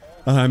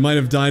 I might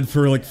have died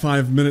for like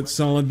 5 minutes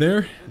solid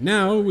there.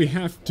 Now we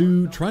have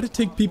to try to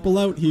take people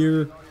out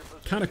here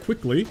kind of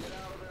quickly.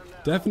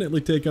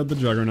 Definitely take out the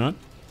Juggernaut.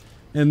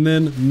 And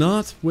then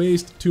not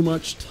waste too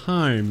much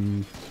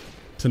time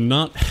to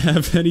not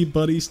have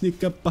anybody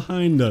sneak up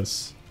behind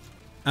us.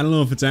 I don't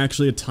know if it's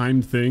actually a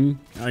timed thing.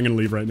 I'm gonna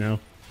leave right now.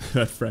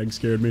 That frag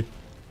scared me.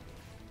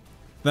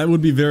 That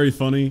would be very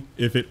funny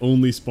if it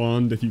only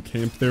spawned if you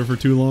camped there for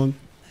too long.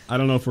 I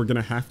don't know if we're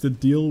gonna have to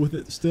deal with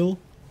it still.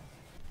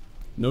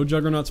 No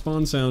Juggernaut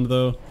spawn sound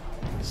though.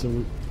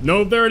 So,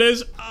 no, there it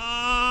is!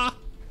 Ah!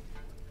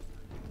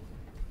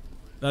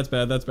 That's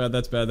bad, that's bad,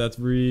 that's bad, that's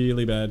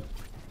really bad.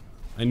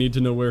 I need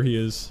to know where he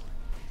is.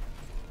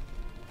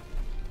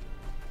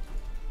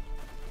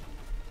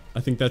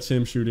 I think that's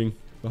him shooting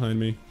behind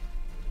me.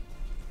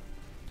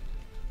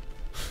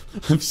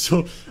 I'm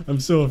so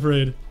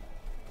afraid.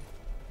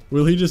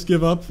 Will he just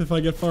give up if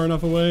I get far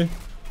enough away?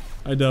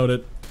 I doubt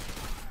it.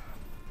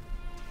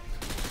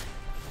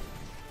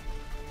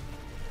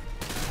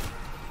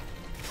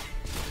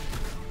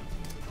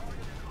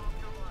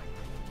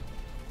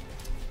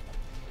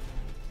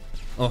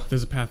 Oh,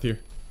 there's a path here.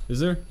 Is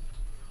there?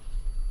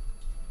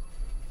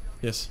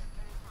 Yes.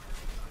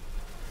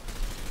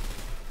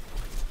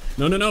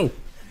 No, no, no!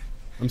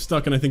 I'm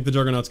stuck and I think the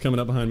Juggernaut's coming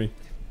up behind me.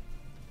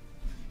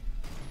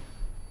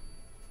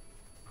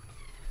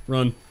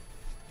 Run.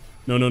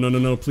 No, no, no, no,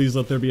 no. Please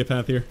let there be a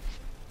path here.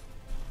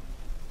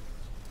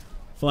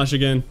 Flash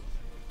again.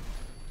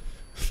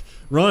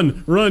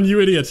 Run! Run,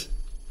 you idiot!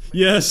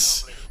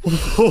 Yes!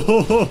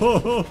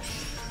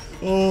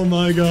 Oh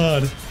my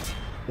god.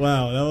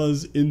 Wow, that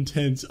was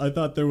intense. I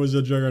thought there was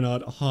a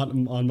Juggernaut hot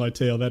on my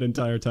tail that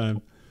entire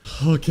time.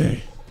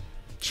 Okay.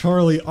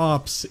 Charlie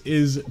Ops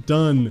is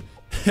done.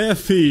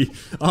 Heavy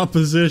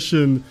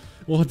opposition.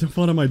 What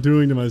am I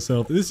doing to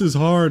myself? This is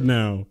hard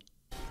now.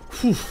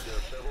 Whew.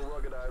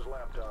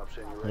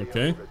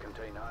 Okay.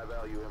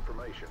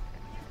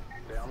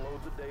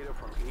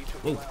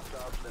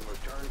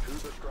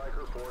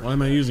 Why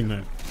am I using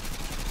that?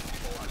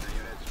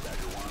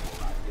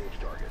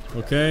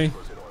 Okay.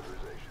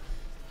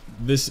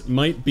 This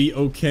might be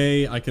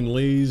okay. I can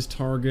laze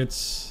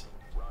targets.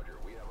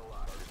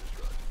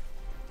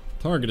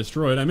 Target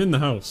destroyed? I'm in the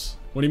house.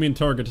 What do you mean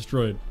target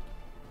destroyed?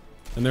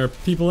 And there are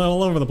people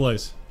all over the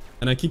place.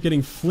 And I keep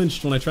getting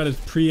flinched when I try to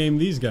pre-aim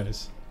these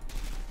guys.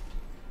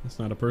 That's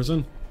not a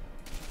person.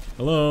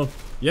 Hello?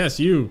 Yes,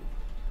 you.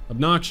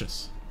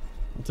 Obnoxious.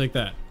 I'll take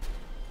that.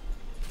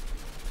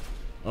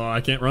 Oh,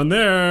 I can't run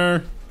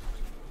there.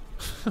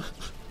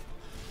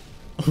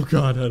 Oh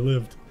god, I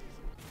lived.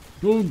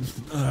 Oh,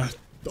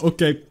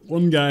 okay,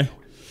 one guy.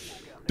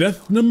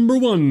 Death number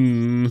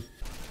 1.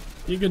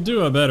 You could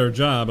do a better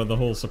job of the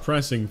whole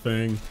suppressing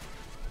thing.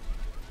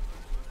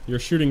 You're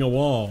shooting a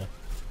wall.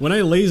 When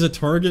I laze a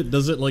target,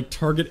 does it like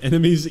target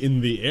enemies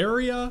in the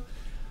area?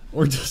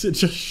 Or does it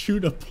just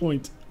shoot a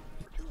point?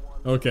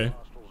 Okay.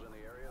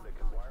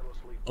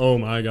 Oh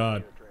my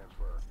god.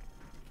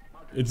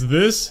 It's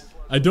this?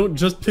 I don't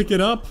just pick it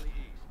up?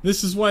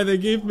 This is why they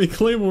gave me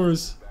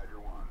claymores.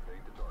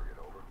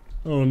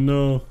 Oh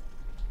no.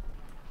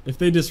 If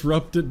they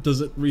disrupt it,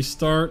 does it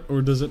restart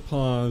or does it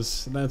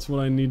pause? That's what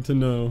I need to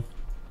know.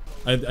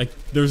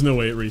 There's no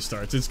way it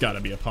restarts. It's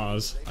gotta be a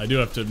pause. I do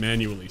have to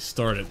manually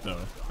start it though.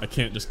 I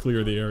can't just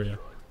clear the area.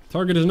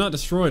 Target is not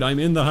destroyed. I'm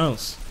in the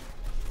house.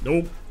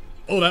 Nope.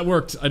 Oh, that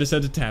worked. I just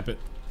had to tap it.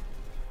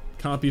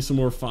 Copy some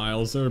more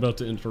files. They're about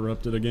to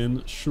interrupt it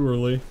again,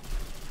 surely.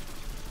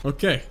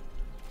 Okay.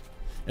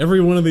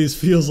 Every one of these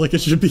feels like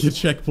it should be a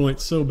checkpoint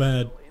so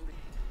bad.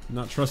 I'm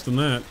not trusting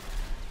that.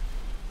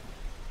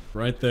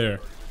 Right there.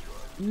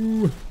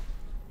 Ooh.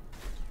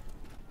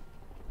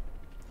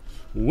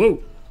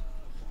 Whoa.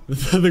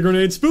 The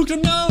grenade spooked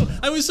him. No!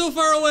 I was so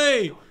far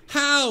away!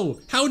 How?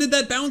 How did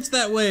that bounce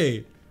that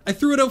way? I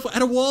threw it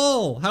at a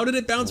wall. How did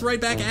it bounce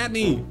right back at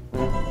me?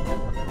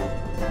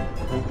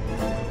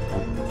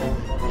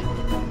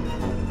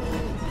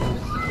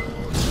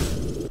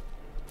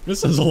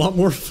 This has a lot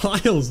more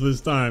files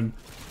this time.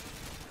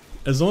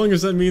 As long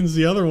as that means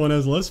the other one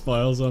has less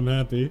files, I'm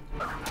happy.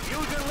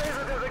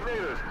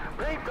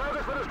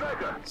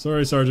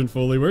 Sorry, Sergeant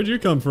Foley, where'd you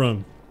come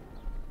from?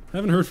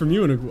 Haven't heard from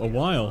you in a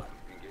while.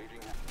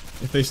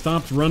 If they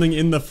stopped running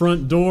in the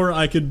front door,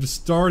 I could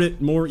start it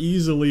more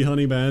easily,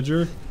 Honey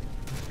Badger.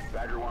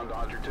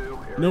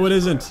 No, it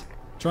isn't.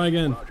 Try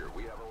again.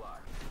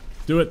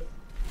 Do it.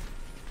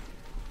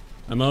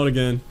 I'm out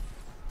again.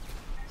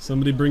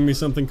 Somebody bring me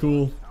something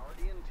cool.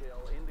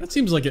 That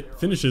seems like it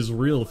finishes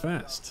real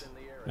fast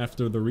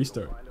after the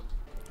restart.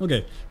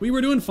 Okay, we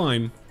were doing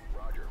fine.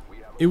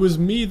 It was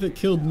me that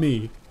killed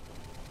me.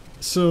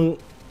 So,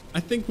 I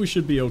think we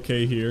should be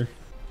okay here.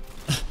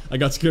 I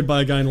got scared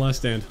by a guy in Last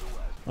Stand.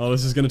 Oh,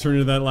 this is gonna turn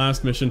into that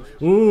last mission.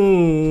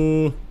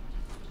 Ooh!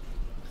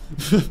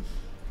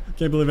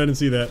 Can't believe I didn't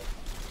see that.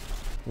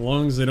 As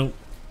long as they don't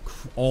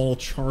all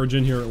charge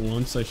in here at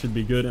once, I should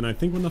be good. And I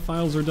think when the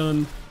files are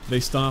done,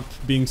 they stop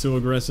being so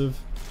aggressive.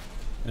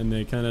 And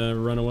they kinda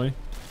run away.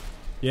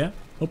 Yeah,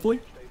 hopefully.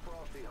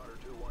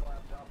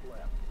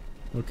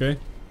 Okay.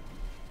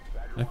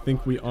 I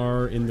think we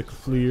are in the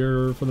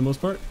clear for the most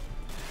part.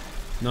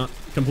 Not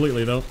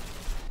completely though.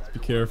 Be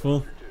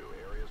careful.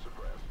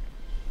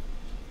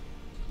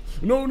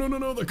 No, no, no,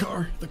 no, the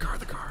car.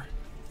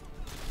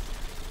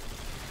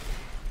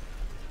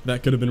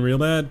 That could have been real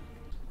bad.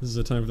 This is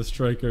a time for the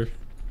striker.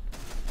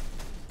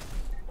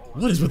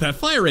 What is with that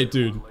fire rate,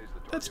 dude?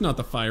 That's not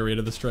the fire rate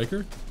of the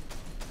striker.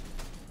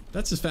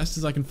 That's as fast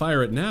as I can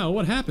fire it now.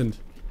 What happened?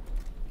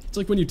 It's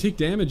like when you take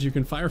damage, you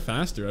can fire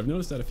faster. I've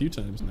noticed that a few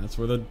times, and that's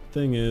where the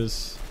thing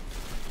is.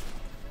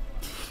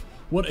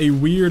 What a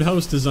weird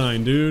house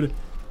design, dude.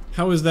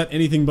 How is that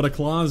anything but a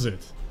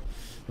closet?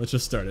 Let's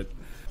just start it.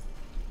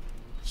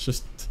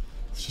 Let's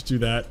just do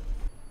that.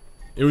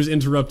 It was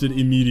interrupted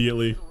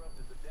immediately.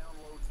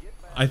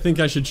 I think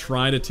I should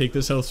try to take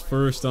this house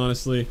first,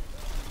 honestly.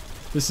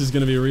 This is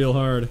gonna be real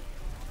hard.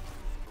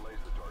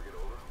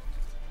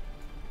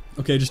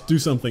 Okay, just do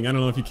something. I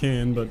don't know if you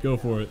can, but go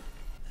for it.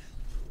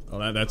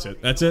 Oh, that's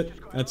it. That's it.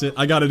 That's it.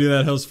 I gotta do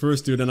that house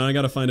first, dude, and I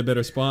gotta find a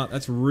better spot.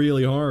 That's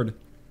really hard.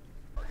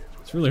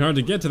 It's really hard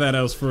to get to that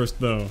house first,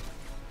 though.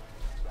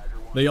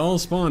 They all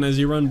spawn as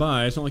you run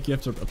by. It's not like you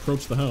have to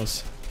approach the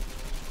house.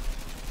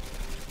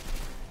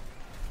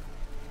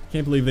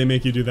 Can't believe they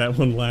make you do that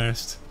one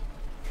last.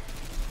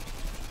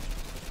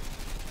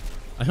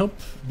 I hope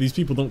these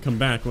people don't come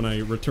back when I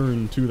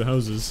return to the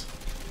houses.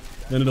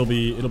 Then it'll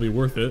be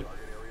worth it.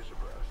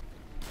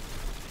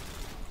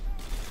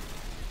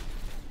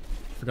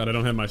 Forgot I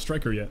don't have my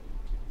striker yet.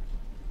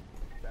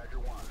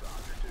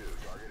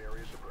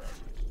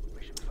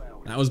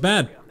 That was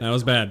bad. That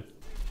was bad.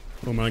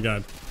 Oh my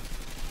god.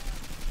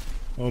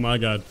 Oh my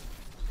god.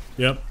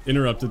 Yep,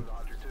 interrupted.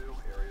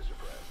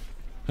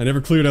 I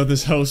never cleared out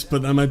this house,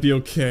 but that might be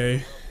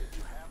okay.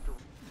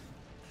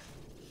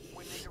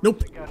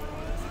 Nope.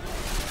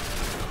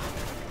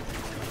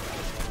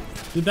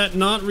 Did that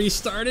not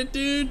restart it,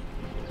 dude?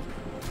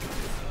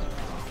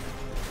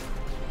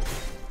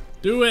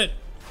 Do it!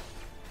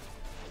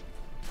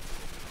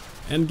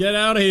 And get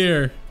out of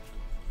here!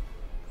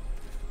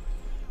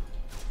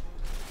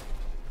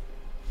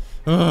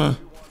 Let's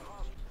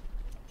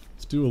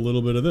do a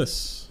little bit of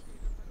this.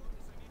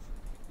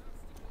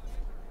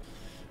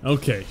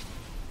 Okay.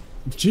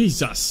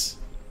 Jesus.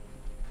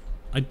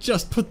 I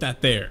just put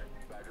that there.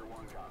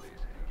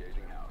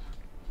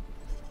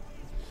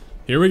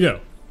 Here we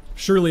go.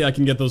 Surely I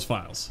can get those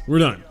files. We're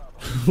done.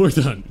 We're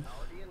done.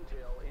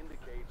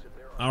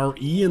 Our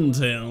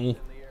E-intel.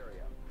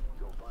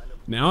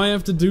 Now I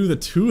have to do the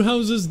 2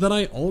 houses that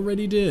I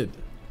already did.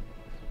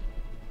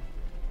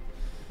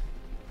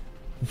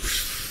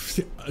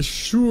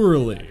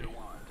 Surely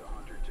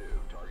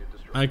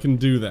I can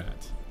do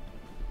that.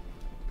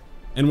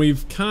 And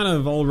we've kind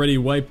of already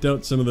wiped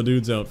out some of the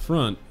dudes out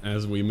front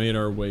as we made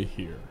our way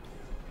here.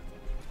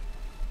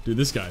 Dude,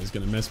 this guy is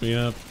gonna mess me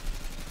up.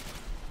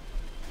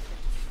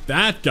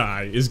 That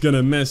guy is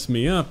gonna mess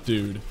me up,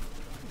 dude.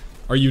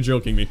 Are you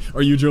joking me?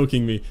 Are you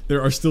joking me?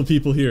 There are still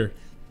people here.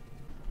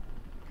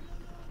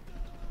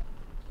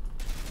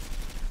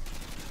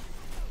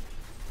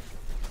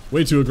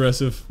 Way too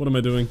aggressive. What am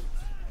I doing?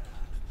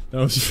 That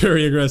was a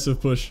very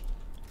aggressive push.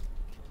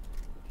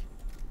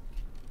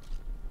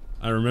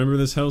 I remember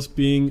this house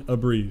being a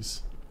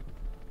breeze.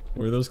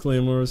 Where are those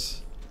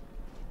claymores?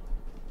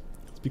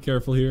 Let's be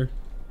careful here.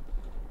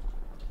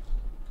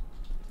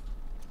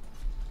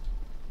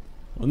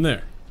 One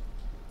there.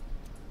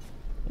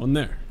 One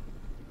there.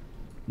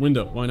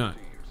 Window, why not?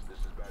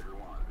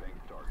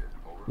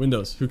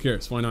 Windows, who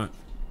cares? Why not?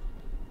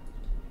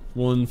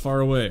 One far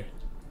away.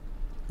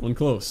 One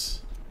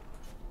close.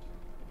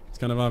 It's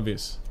kind of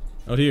obvious.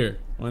 Out here,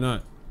 why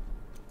not?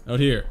 Out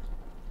here.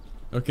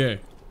 Okay.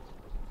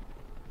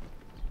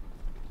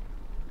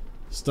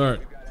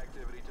 Start.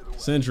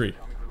 Sentry.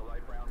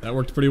 That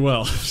worked pretty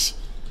well.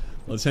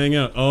 Let's hang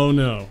out. Oh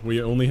no,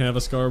 we only have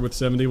a scar with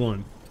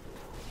 71.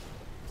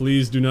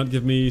 Please do not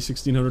give me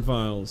 1600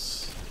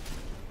 files.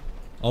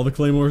 All the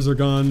claymores are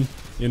gone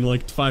in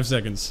like 5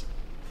 seconds.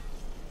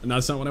 And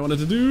that's not what I wanted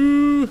to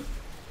do.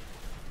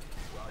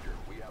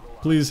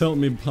 Please help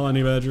me,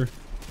 Honey Badger.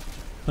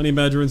 Honey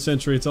Badger and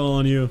Sentry, it's all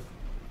on you.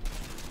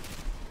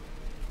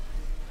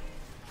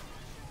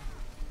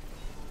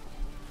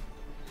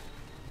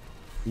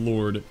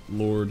 Lord,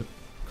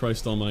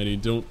 Christ Almighty,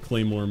 don't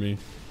claymore me.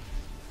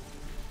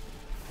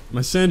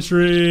 My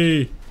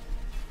Sentry!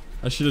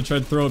 I should have tried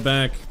to throw it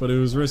back, but it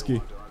was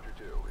risky.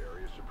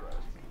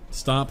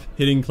 Stop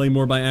hitting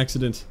claymore by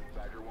accident.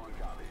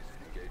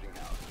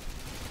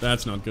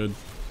 That's not good.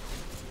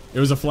 It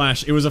was a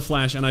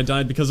flash, and I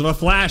died because of a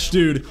flash,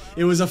 dude!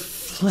 It was a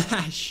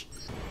flash!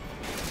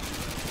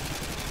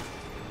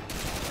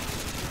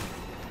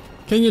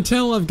 Can you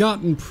tell I've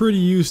gotten pretty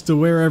used to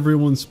where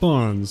everyone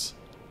spawns?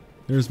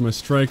 There's my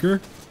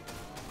striker.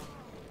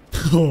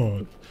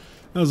 Oh,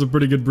 that was a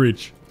pretty good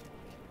breach.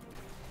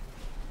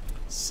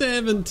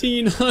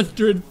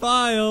 1700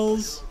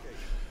 files!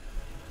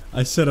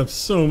 I set up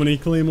so many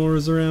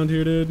claymores around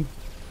here, dude.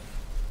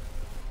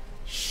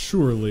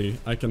 Surely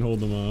I can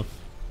hold them off.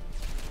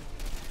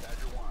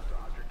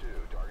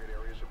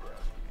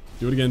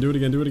 Do it again, do it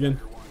again, do it again.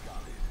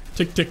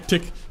 Tick, tick,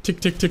 tick, tick,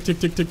 tick, tick, tick,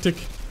 tick, tick, tick.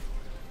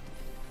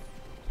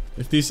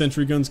 If these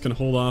sentry guns can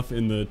hold off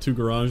in the 2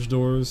 garage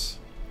doors,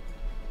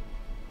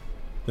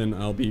 then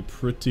I'll be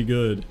pretty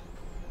good.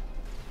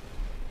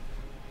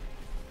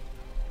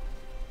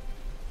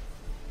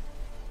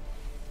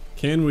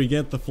 Can we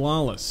get the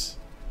flawless?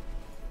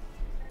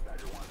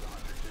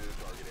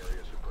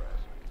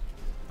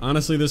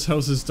 Honestly, this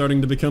house is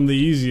starting to become the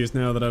easiest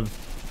now that I've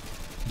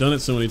done it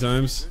so many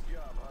times.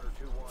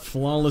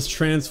 Flawless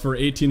transfer,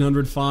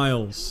 1800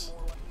 files.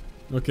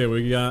 Okay,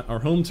 we got our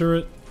home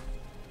turret.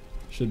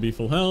 Should be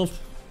full health.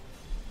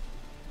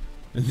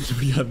 And then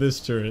we got this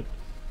turret.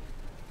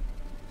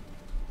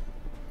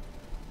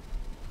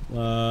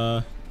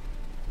 Do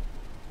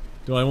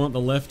I want the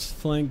left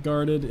flank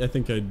guarded? I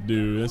think I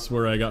do. That's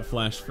where I got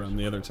flashed from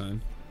the other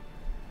time.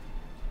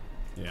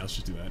 Yeah, let's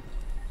just do that.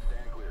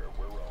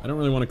 I don't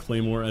really want to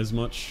claymore as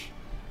much,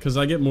 because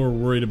I get more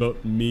worried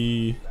about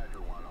me.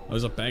 Oh,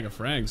 there's a bag of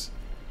frags.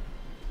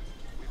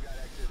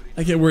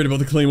 I get worried about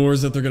the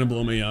claymores that they're gonna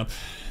blow me up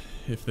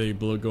if they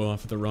go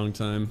off at the wrong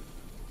time.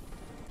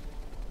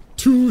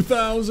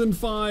 2,000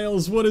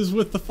 files! What is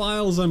with the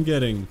files I'm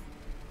getting?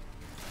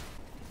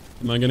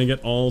 Am I gonna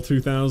get all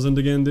 2,000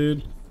 again,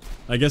 dude?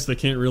 I guess they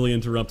can't really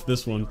interrupt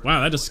this one.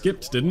 Wow, that just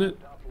skipped, didn't it?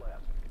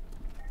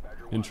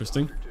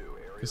 Interesting.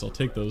 Guess I'll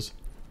take those.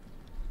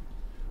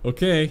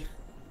 Okay.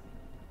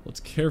 Let's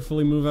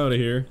carefully move out of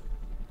here.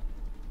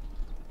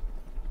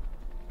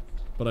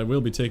 But I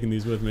will be taking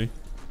these with me.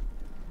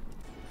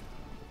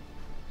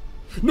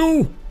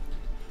 No!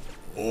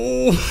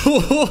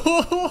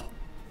 Oh!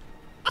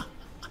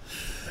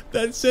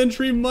 That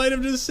sentry might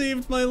have just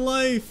saved my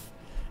life.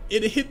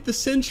 It hit the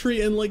sentry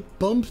and like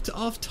bumped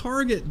off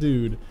target,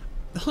 dude.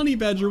 The honey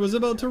badger was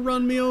about to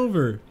run me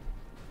over.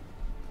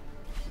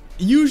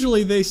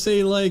 Usually they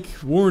say like,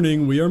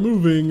 warning, we are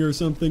moving or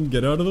something,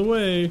 get out of the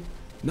way.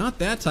 Not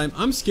that time.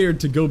 I'm scared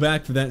to go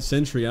back for that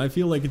sentry. I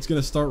feel like it's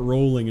gonna start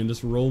rolling and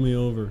just roll me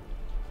over.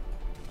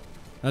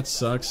 That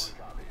sucks.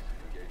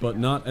 But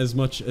not as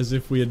much as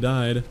if we had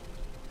died.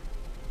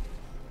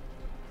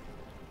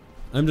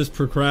 I'm just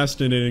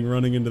procrastinating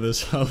running into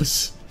this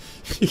house.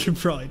 You can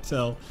probably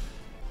tell.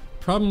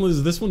 Problem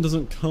is, this one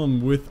doesn't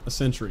come with a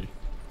sentry.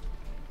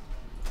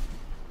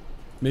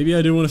 Maybe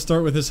I do want to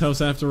start with this house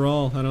after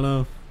all. I don't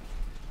know.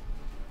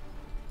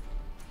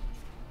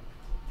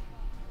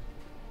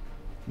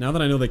 Now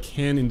that I know they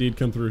can indeed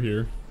come through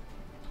here,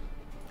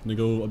 I'm gonna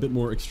go a bit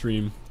more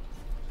extreme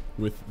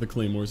with the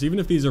claymores. Even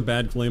if these are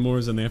bad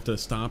claymores and they have to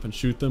stop and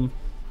shoot them,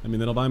 I mean,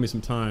 that'll buy me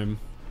some time.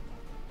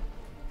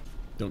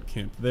 Don't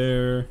camp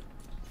there.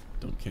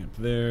 Don't camp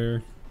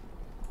there.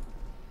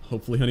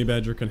 Hopefully Honey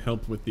Badger can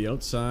help with the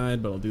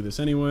outside, but I'll do this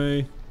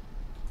anyway.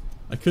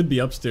 I could be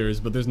upstairs,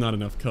 but there's not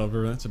enough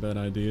cover. That's a bad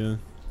idea.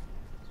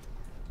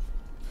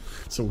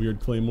 It's a weird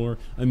claymore.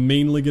 I'm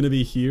mainly gonna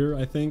be here,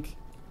 I think,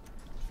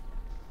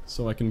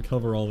 so I can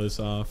cover all this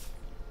off.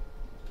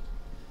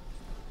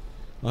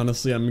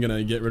 Honestly, I'm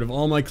gonna get rid of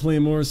all my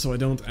claymores so I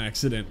don't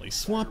accidentally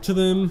swap to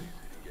them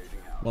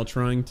while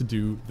trying to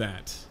do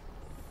that.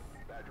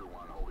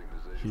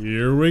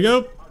 Here we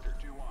go.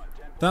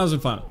 1,000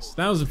 files.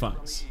 1,000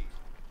 files.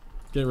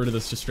 Get rid of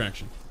this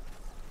distraction.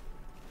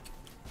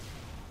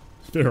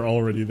 They're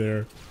already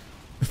there.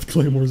 The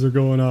claymores are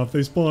going off.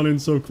 They spawn in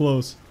so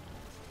close.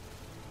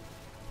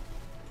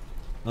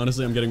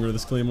 Honestly, I'm getting rid of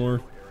this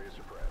claymore.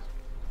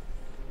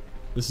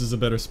 This is a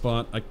better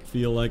spot, I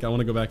feel like. I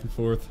want to go back and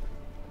forth.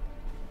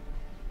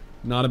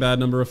 Not a bad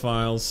number of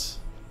files.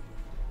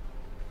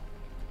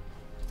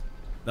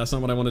 That's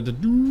not what I wanted to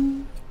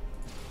do.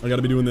 I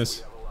gotta be doing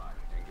this.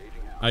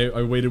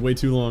 I waited way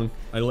too long.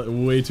 I let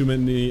way too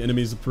many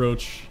enemies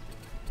approach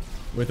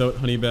without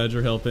Honey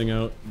Badger helping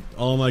out.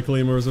 All my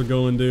claymores are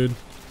going, dude.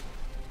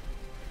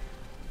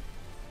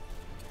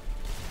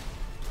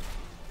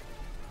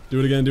 Do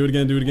it again, do it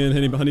again, do it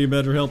again. Honey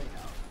Badger, help.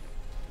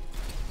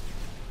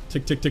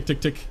 Tick, tick, tick, tick,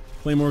 tick.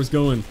 Claymore's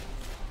going.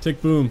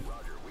 Tick, boom.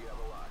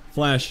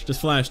 Flash, just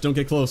flash. Don't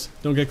get close.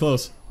 Don't get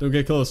close. Don't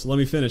get close. Let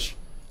me finish.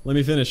 Let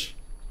me finish.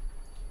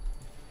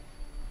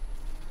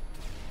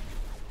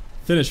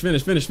 Finish,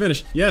 finish, finish,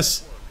 finish.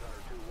 Yes!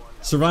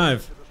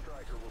 Survive.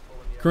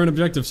 Current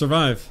objective,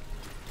 survive.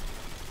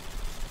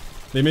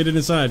 They made it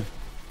inside.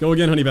 Go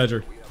again, Honey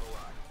Badger.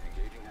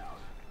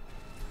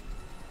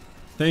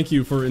 Thank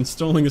you for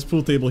installing this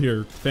pool table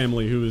here,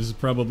 family who is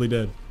probably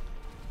dead.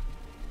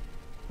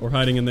 Or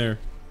hiding in there.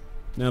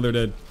 Now they're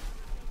dead.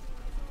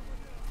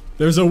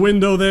 There's a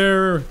window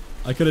there!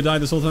 I could have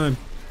died this whole time.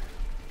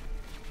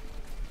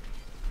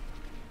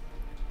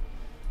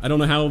 I don't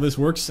know how this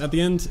works at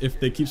the end, if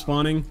they keep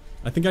spawning.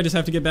 I think I just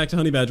have to get back to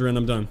Honey Badger and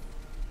I'm done.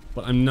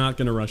 But I'm not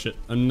gonna rush it.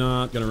 I'm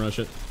not gonna rush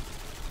it.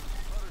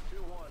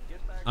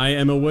 I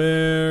am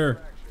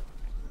aware.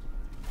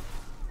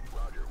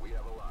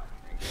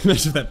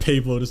 Imagine if that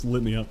payload just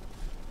lit me up.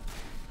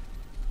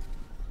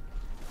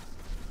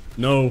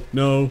 No,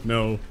 no,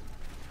 no.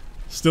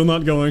 Still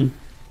not going.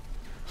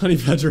 Honey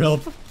Badger,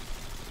 help.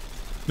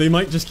 They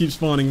might just keep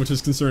spawning, which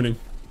is concerning.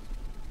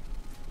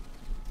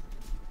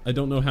 I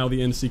don't know how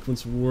the end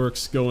sequence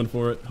works. Going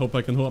for it. Hope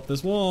I can hold up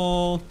this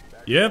wall.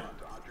 Yep.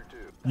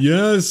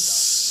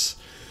 Yes.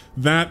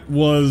 That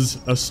was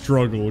a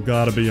struggle,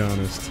 gotta be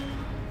honest.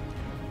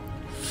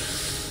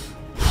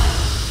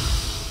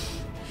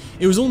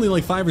 It was only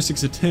like 5 or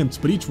 6 attempts,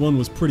 but each one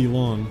was pretty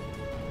long.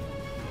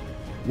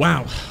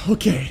 Wow.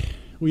 Okay.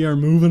 We are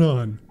moving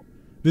on.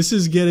 This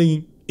is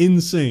getting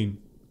insane.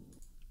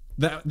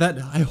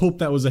 I hope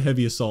that was a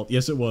heavy assault.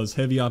 Yes, it was.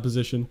 Heavy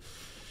opposition.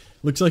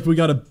 Looks like we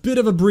got a bit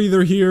of a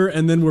breather here,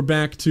 and then we're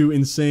back to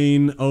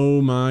insane.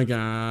 Oh my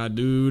god,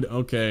 dude.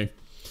 Okay.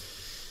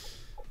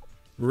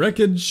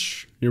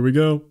 Wreckage. Here we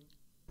go.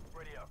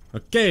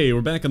 Okay,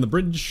 we're back on the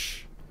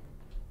bridge.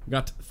 We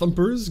got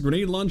thumpers,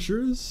 grenade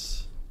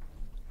launchers,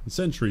 and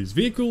sentries.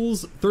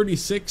 Vehicles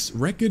 36,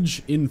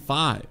 wreckage in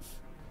 5.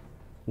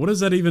 What does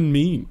that even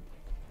mean?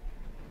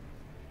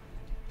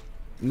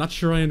 I'm not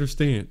sure I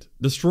understand.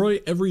 Destroy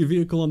every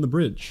vehicle on the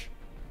bridge.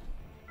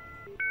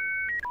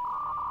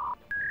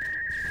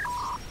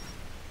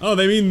 Oh,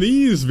 they mean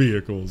these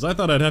vehicles. I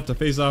thought I'd have to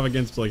face off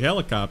against, like,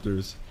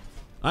 helicopters.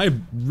 I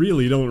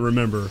really don't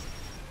remember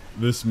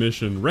this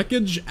mission.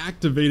 Wreckage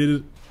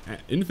activated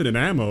infinite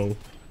ammo.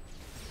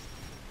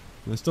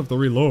 I still have to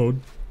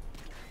reload.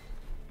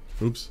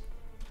 Oops.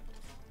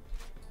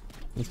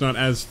 That's not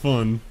as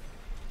fun.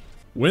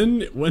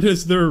 When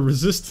is there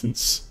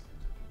resistance?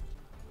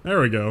 There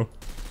we go.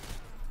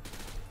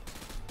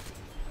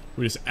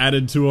 We just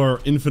added to our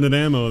infinite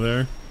ammo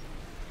there.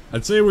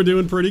 I'd say we're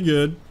doing pretty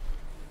good.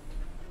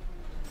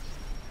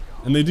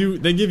 And they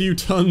give you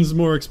tons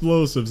more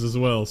explosives as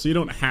well, so you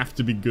don't have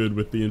to be good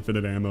with the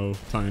infinite ammo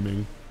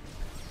timing.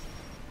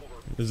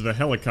 There's the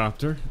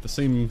helicopter, at the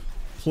same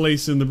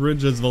place in the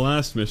bridge as the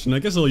last mission. I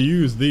guess I'll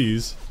use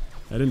these.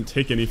 I didn't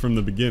take any from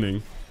the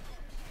beginning.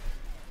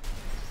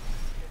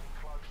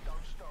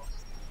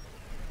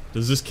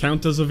 Does this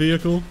count as a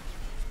vehicle?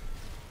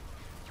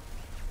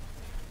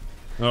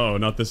 Uh oh,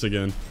 not this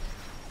again.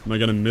 Am I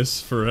gonna miss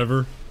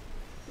forever?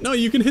 No,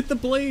 you can hit the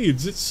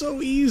blades. It's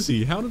so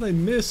easy. How did I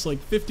miss like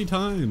 50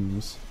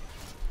 times?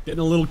 Getting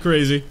a little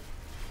crazy.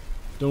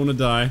 Don't want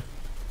to die.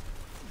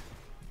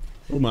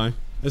 Oh my.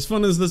 As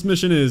fun as this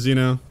mission is, you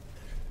know.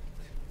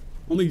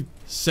 Only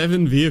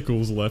 7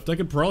 vehicles left. I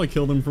could probably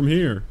kill them from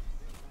here.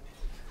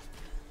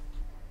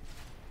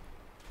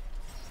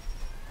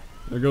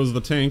 There goes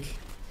the tank.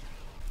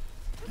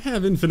 I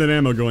have infinite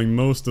ammo going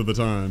most of the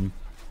time.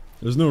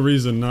 There's no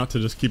reason not to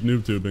just keep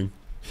noob tubing.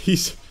 He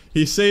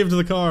saved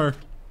the car.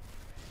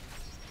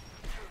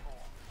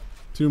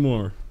 2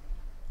 more.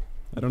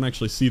 I don't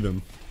actually see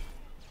them.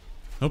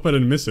 Hope I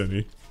didn't miss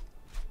any.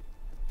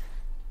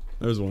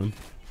 There's one.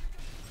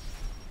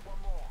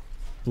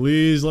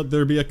 Please let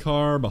there be a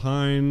car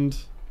behind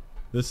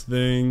this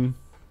thing.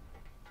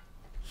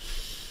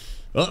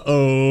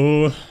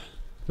 Uh-oh. Do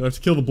I have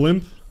to kill the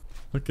blimp?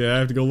 Okay, I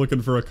have to go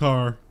looking for a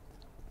car.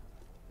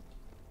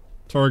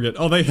 Target.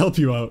 Oh, they help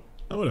you out.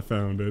 I would have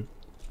found it.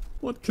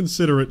 What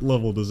considerate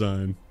level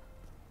design.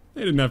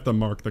 They didn't have to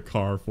mark the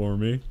car for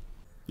me.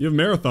 You have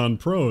Marathon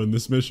Pro in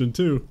this mission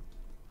too.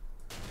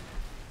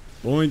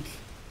 Boink.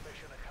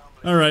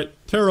 Alright,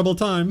 terrible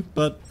time,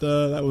 but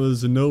that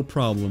was no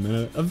problem.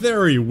 And a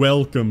very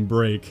welcome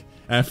break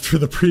after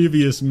the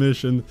previous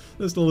mission.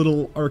 Just a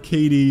little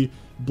arcadey,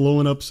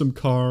 blowing up some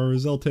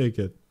cars, I'll take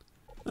it.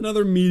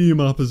 Another medium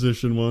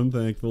opposition one,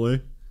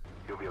 thankfully.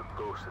 You'll be a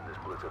ghost in this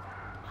blizzard,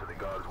 so the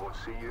guards won't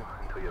see you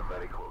until you're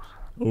very close.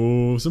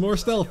 Oh, some more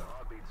stealth.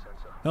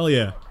 Hell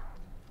yeah.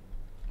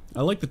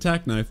 I like the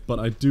tack knife, but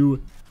I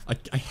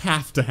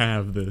have to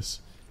have this.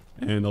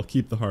 And I'll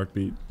keep the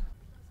heartbeat.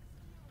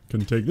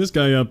 Can take this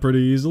guy out pretty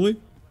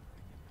easily.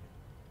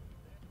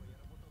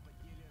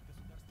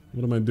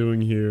 What am I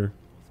doing here?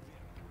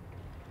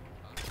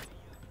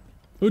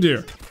 Oh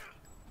dear.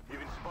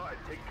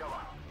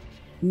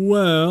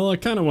 Well, I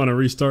kind of want to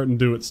restart and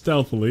do it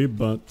stealthily,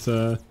 but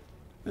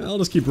I'll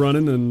just keep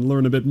running and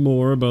learn a bit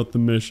more about the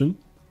mission.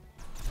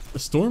 A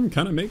storm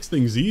kind of makes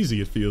things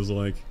easy, it feels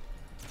like.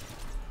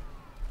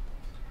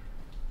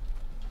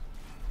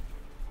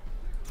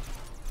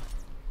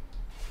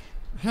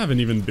 I haven't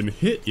even been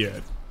hit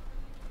yet.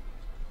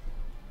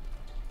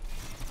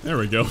 There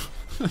we go.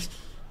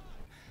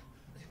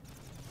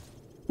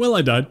 Well,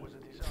 I died.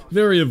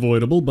 Very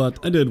avoidable, but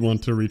I did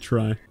want to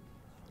retry.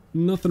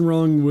 Nothing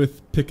wrong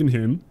with picking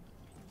him.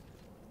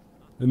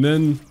 And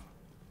then...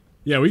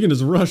 yeah, we can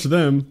just rush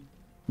them.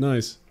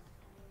 Nice.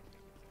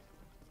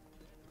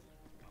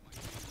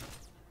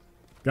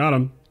 Got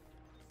him.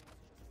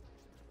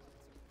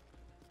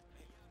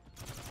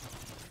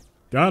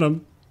 Got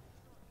him.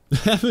 I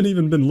haven't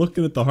even been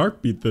looking at the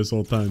heartbeat this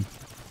whole time.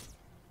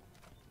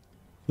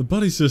 The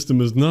buddy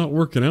system is not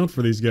working out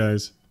for these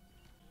guys.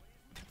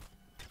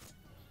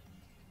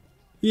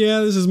 Yeah,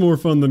 this is more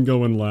fun than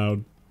going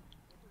loud.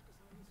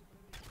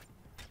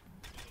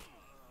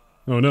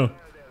 Oh no.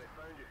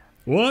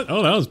 What?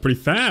 Oh, that was pretty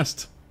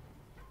fast.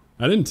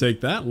 I didn't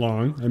take that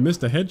long. I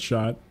missed a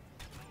headshot.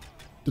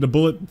 Did a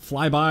bullet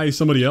fly by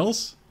somebody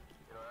else?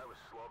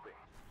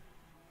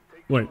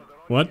 Wait,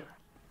 what?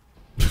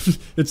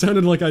 It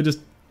sounded like I just,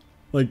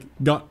 like,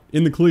 got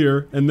in the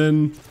clear and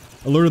then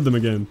alerted them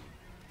again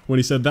when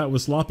he said that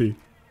was sloppy.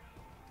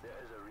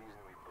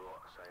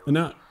 And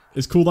now,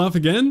 it's cooled off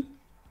again?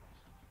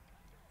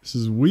 This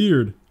is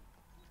weird.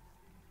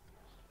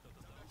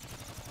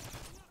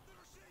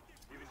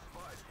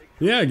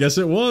 Yeah, I guess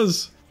it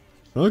was.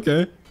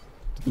 Okay.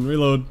 Didn't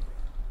reload.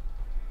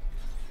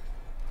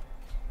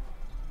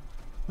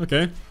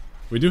 Okay.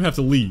 We do have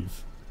to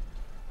leave.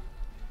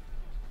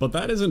 But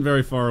that isn't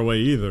very far away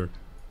either.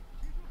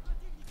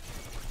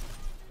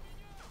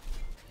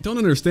 Don't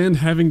understand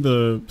having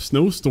the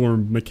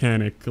snowstorm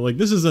mechanic. Like,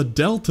 this is a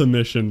Delta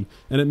mission,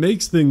 and it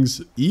makes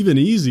things even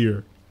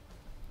easier.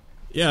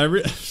 Yeah,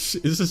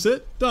 is this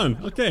it? Done.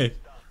 Okay.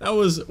 That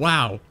was...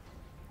 wow.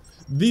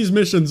 These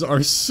missions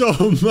are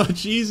so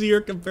much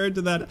easier compared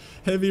to that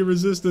heavy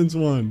resistance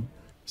one.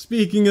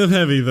 Speaking of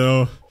heavy,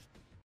 though,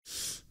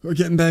 we're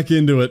getting back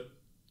into it.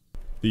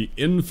 The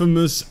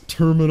infamous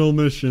terminal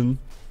mission.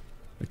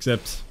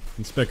 Except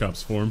in Spec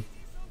Ops form.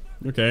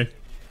 Okay.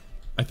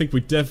 I think we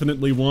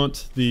definitely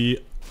want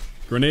the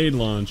grenade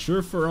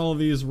launcher for all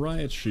these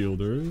riot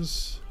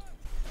shielders.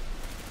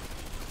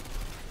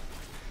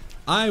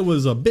 I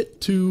was a bit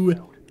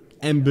too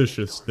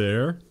ambitious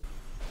there.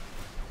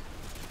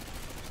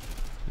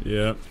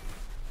 Yep.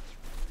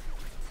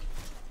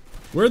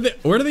 Where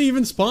do they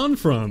even spawn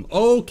from?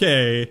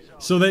 Okay,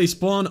 so they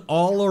spawn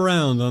all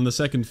around on the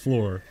second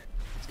floor.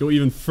 Let's go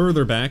even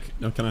further back.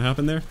 No, can I hop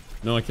in there?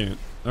 No, I can't.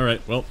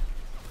 Alright, well.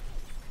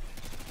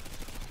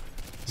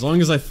 As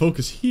long as I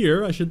focus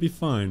here, I should be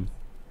fine.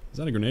 Is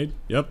that a grenade?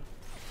 Yep.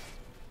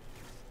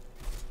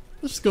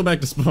 Let's just go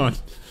back to spawn.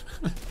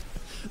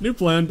 New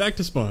plan, back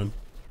to spawn.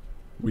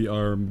 We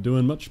are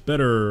doing much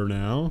better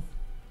now.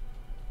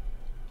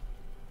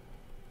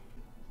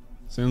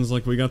 Sounds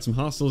like we got some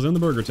hostiles in the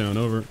Burger Town,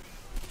 over.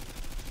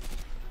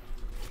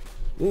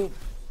 Ooh.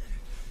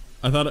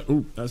 I thought it...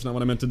 ooh, that's not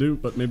what I meant to do,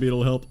 but maybe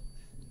it'll help.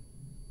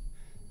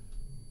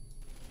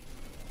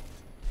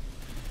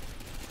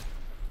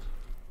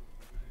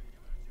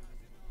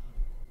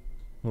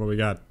 What do we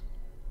got?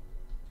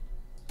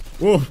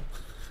 Whoa!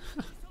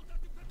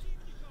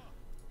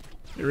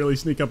 They really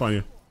sneak up on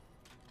you.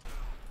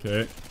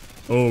 Okay.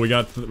 Oh, we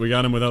got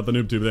him without the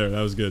noob tube there.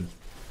 That was good.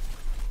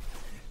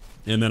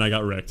 And then I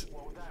got wrecked.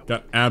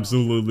 Got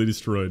absolutely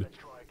destroyed.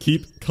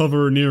 Keep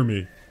cover near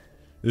me.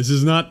 This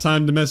is not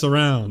time to mess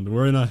around.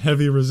 We're in a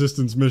heavy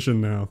resistance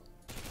mission now.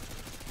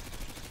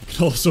 I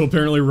can also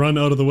apparently run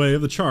out of the way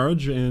of the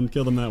charge and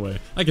kill them that way.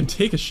 I can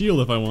take a shield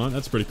if I want.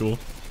 That's pretty cool.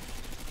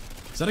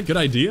 Is that a good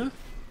idea?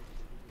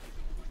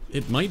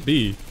 It might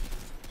be.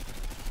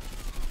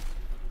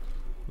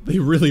 They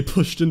really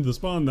pushed into the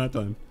spawn that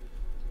time.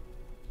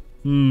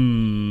 I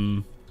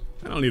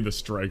don't need the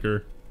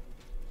striker.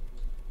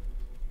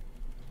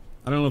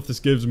 I don't know if this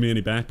gives me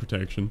any back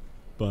protection,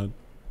 but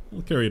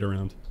I'll carry it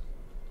around.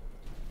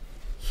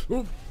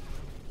 Ooh.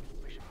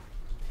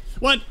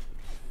 What?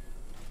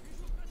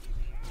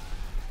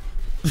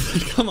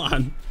 Come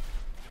on.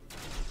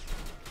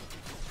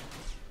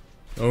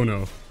 Oh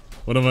no.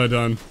 What have I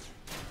done?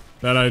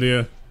 Bad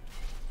idea.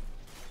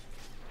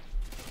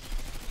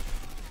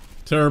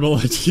 Terrible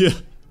idea.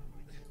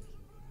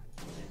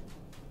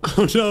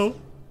 Oh no.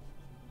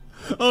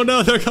 Oh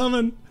no, they're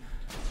coming.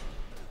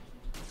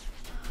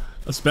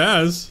 A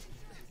spaz?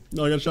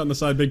 No, I got shot in the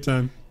side big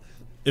time.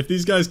 If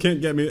these guys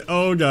can't get me,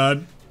 oh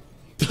god.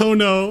 Oh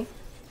no.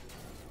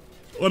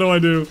 What do I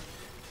do?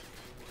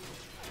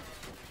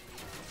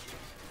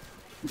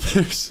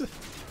 There's...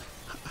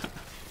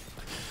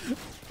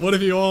 What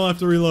if you all have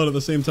to reload at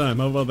the same time?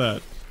 How about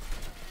that?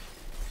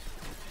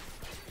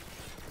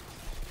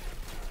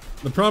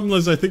 The problem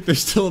is I think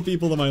there's still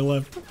people to my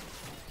left.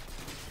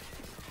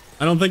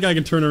 I don't think I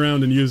can turn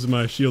around and use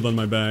my shield on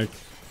my back.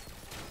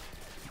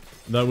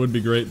 That would be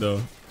great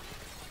though.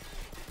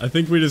 I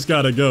think we just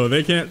gotta go.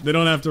 They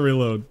don't have to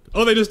reload.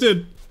 Oh, they just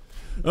did.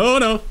 Oh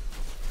no.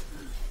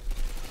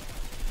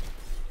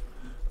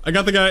 I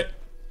got the guy.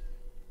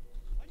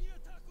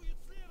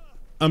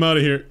 I'm out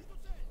of here.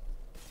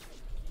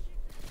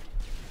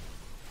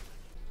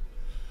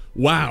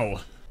 Wow.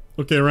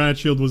 Okay, Riot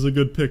Shield was a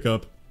good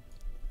pickup.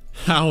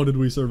 How did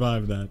we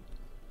survive that?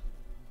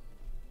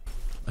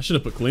 I should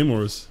have put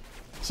claymores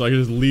so I could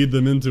just lead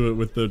them into it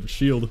with the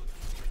shield.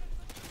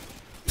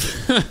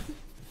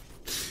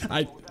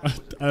 I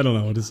don't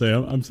know what to say.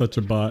 I'm such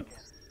a bot.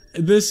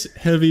 This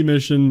heavy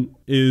mission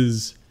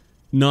is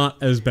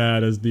not as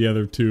bad as the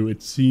other two,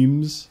 it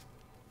seems.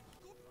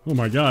 Oh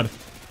my god.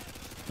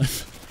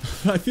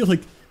 I feel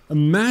like a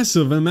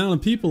massive amount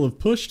of people have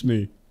pushed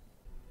me.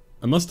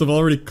 I must have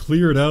already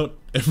cleared out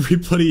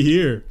everybody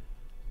here.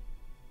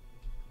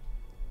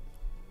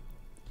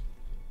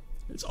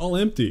 It's all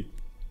empty.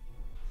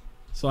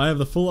 So I have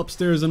the full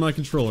upstairs in my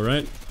controller,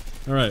 right?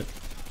 Alright.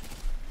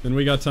 Then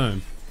we got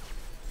time.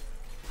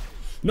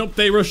 Nope,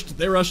 they rushed.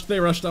 I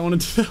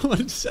wanted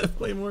to set up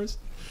claymores.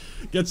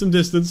 Get some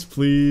distance,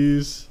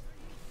 please.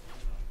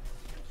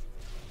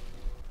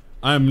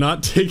 I'm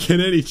not taking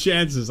any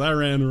chances. I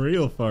ran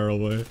real far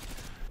away.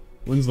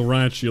 When's the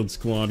Riot Shield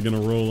squad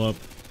gonna roll up?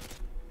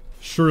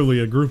 Surely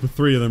a group of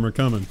 3 of them are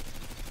coming.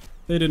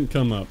 They didn't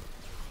come up.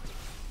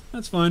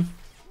 That's fine.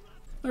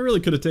 I really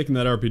could have taken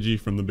that RPG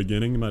from the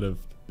beginning. It might have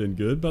been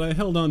good, but I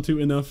held on to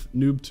enough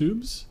noob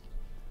tubes.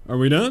 Are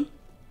we done?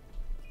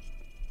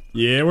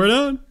 Yeah, we're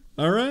done.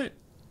 Alright.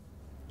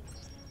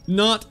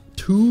 Not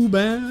too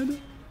bad.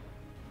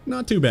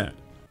 Not too bad.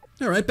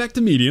 Alright, back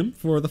to medium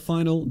for the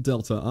final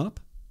delta up.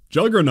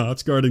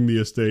 Juggernauts guarding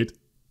the estate.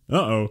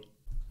 Uh-oh.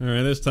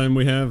 Alright, this time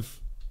we have...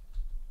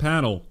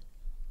 paddle.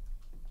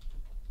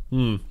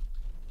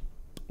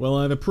 Well,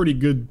 I have a pretty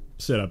good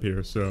setup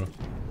here, so...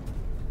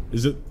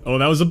 Is it... Oh,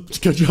 that was a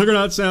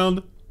Juggernaut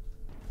sound!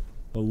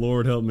 Oh,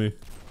 Lord help me.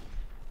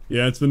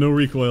 Yeah, it's the no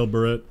recoil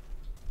Barrette.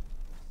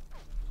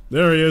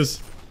 There he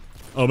is.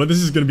 Oh, but this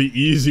is gonna be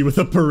easy with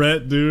a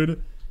Barrette,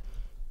 dude.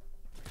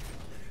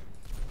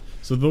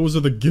 So those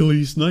are the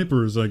ghillie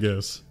snipers, I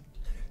guess.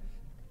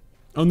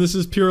 Oh, and this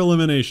is pure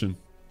elimination.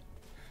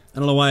 I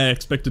don't know why I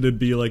expected it'd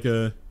be like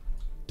a...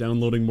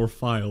 downloading more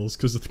files,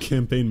 because of the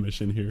campaign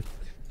mission here.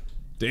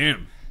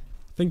 Damn.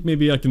 I think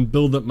maybe I can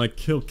build up my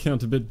kill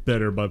count a bit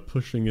better by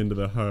pushing into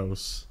the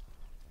house.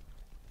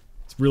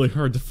 It's really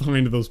hard to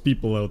find those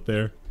people out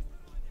there.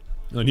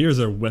 Oh, and here's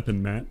our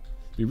weapon mat.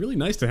 It'd be really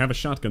nice to have a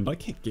shotgun, but I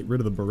can't get rid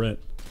of the Barrette.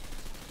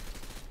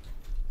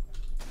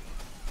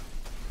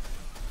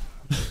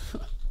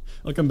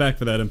 I'll come back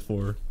for that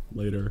M4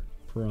 later,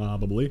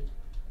 probably.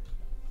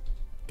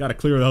 Gotta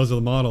clear those of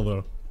the model,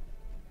 though.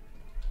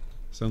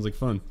 Sounds like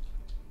fun.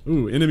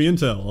 Ooh, enemy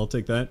intel. I'll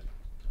take that.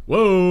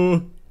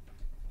 Whoa!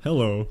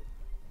 Hello.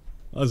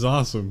 That's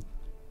awesome.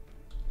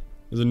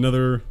 There's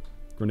another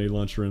grenade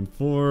launcher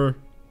M4.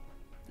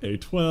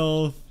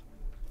 A12.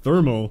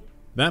 Thermal.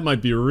 That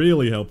might be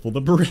really helpful.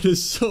 The Barrette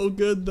is so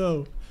good,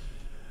 though.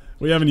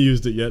 We haven't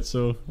used it yet,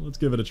 so let's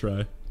give it a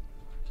try.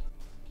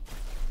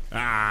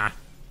 Ah!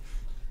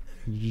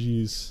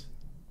 Jeez.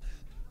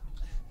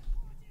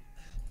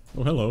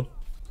 Oh, hello.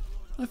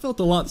 I felt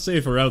a lot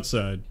safer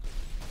outside.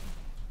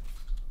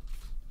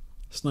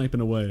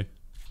 Sniping away.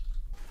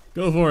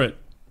 Go for it!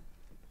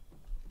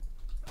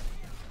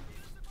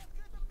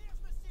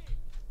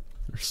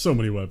 There's so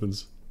many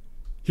weapons.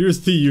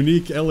 Here's the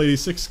unique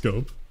L86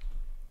 scope.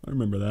 I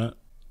remember that.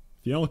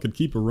 If y'all could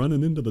keep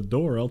running into the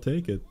door, I'll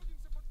take it.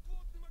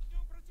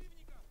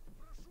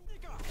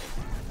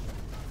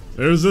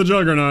 There's the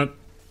Juggernaut.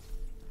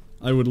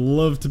 I would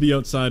love to be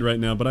outside right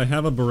now, but I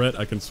have a barrette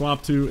I can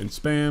swap to and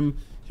spam.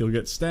 He'll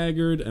get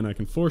staggered, and I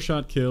can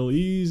 4-shot kill.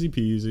 Easy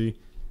peasy.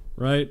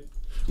 Right?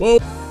 Whoa!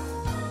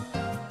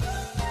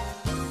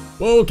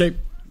 Whoa, okay.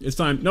 It's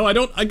time. No, I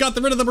don't. I got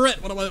rid of the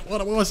barrette.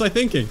 What was I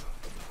thinking?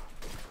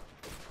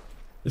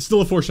 It's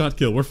still a 4-shot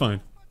kill. We're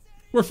fine.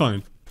 We're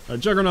fine. Alright,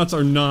 Juggernauts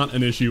are not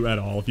an issue at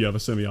all if you have a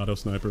semi-auto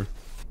sniper.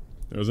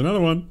 There's another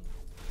one.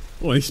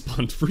 Oh, he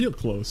spawned real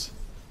close.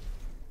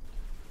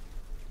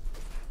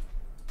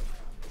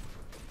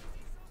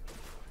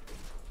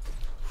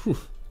 Whew.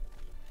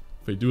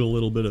 If I do a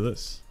little bit of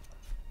this.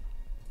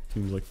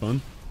 Seems like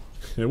fun.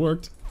 It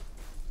worked.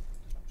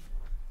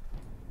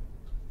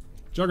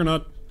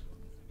 Juggernaut.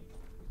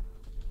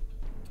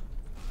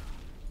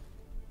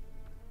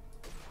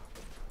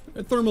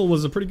 That thermal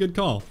was a pretty good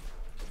call.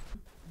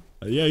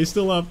 Yeah, he's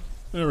still up.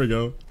 There we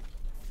go.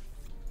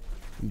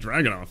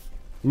 Dragunov.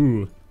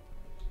 Ooh.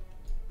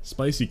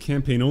 Spicy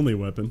campaign-only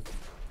weapon.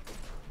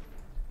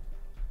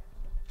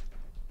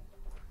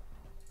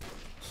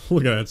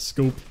 Look at that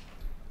scope.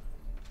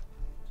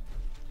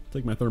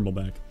 Take my thermal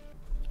back.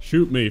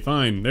 Shoot me,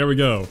 fine. There we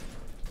go.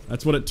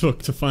 That's what it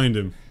took to find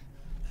him.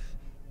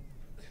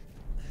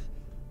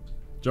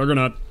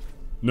 Juggernaut.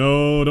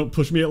 No, don't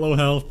push me at low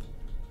health.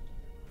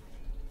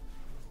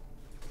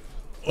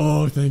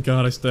 Oh, thank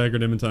God I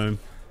staggered him in time.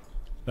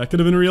 That could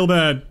have been real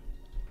bad.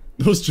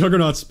 Those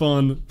Juggernauts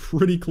spawn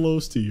pretty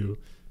close to you.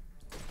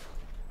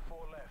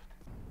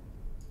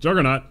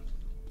 Juggernaut.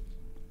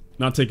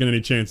 Not taking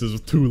any chances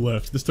with 2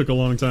 left. This took a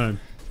long time.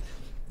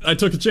 I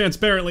took a chance,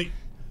 apparently.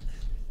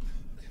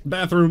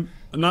 Bathroom.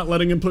 I'm not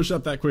letting him push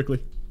up that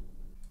quickly.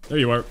 There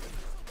you are.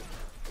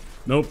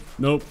 Nope,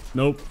 nope,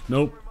 nope,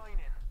 nope.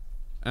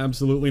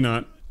 Absolutely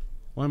not.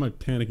 Why am I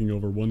panicking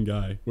over one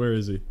guy? Where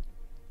is he?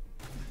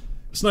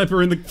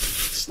 Sniper in the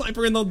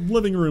sniper in the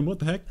living room. What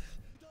the heck?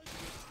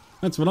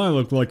 That's what I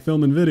look like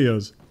filming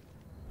videos.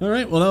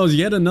 Alright, well that was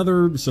yet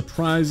another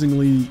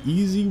surprisingly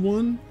easy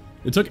one.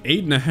 It took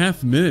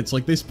 8.5 minutes.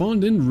 Like, they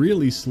spawned in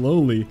really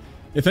slowly.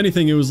 If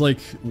anything, it was like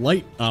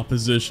light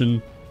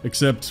opposition,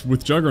 except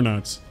with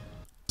Juggernauts.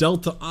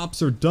 Delta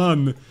ops are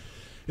done.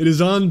 It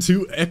is on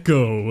to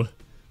Echo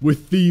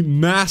with the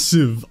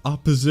massive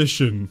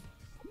opposition.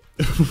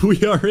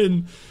 We are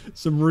in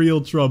some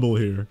real trouble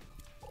here.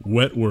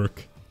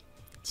 Wetwork.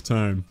 It's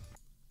time.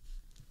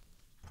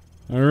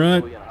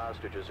 Alright.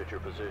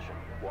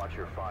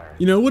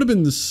 You know, it would have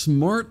been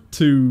smart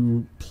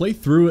to play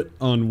through it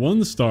on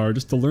 1 star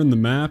just to learn the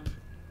map,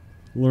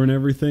 learn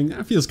everything.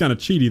 That feels kind of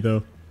cheaty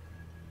though.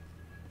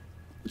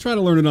 I'll try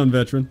to learn it on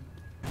veteran.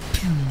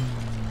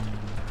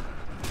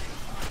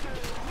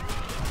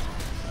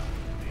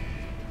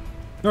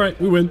 Alright,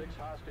 we win.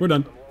 We're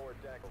done.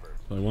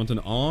 Do I want an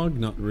AUG?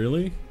 Not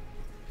really.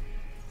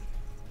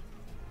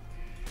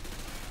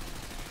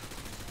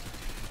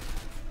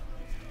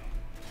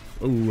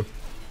 Oh.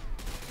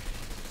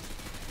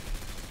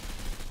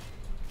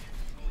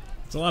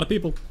 It's a lot of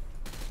people.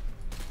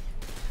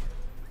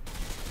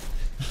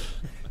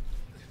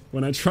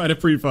 When I try to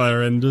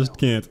pre-fire and just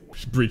can't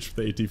breach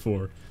the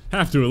AT4.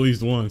 Have to at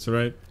least once,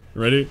 right?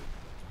 Ready?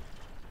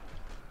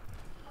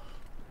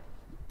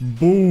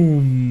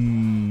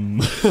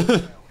 Boom.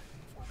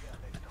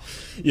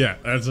 Yeah,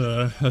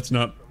 that's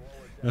not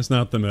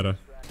the meta.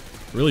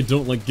 I really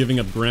don't like giving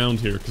up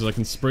ground here because I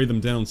can spray them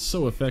down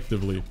so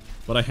effectively,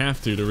 but I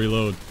have to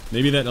reload.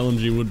 Maybe that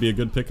LMG would be a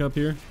good pickup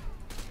here.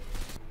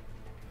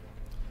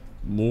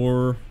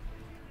 More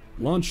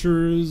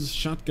launchers,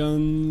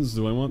 shotguns.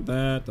 Do I want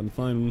that? I'm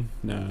fine.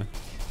 Nah.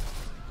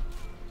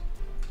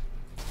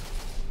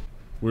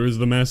 Where's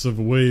the massive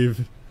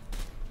wave?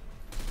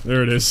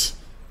 There it is.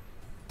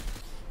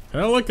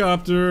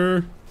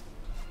 Helicopter!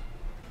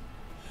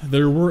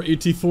 There were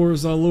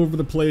AT4s all over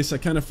the place. I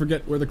kind of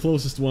forget where the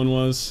closest one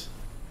was.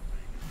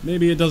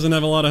 Maybe it doesn't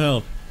have a lot of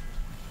health.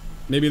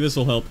 Maybe this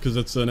will help because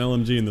it's an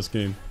LMG in this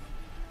game.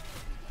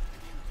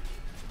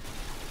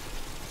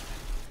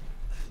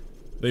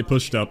 They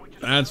pushed up.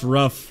 That's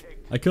rough.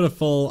 I could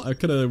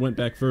have went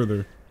back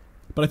further.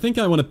 But I think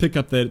I want to pick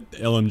up that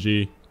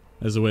LMG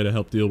as a way to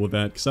help deal with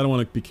that because I don't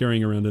want to be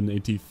carrying around an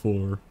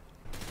AT4.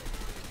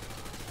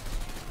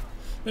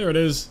 There it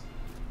is.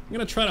 I'm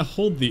gonna try to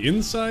hold the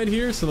inside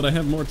here so that I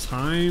have more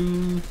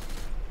time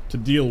to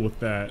deal with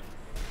that.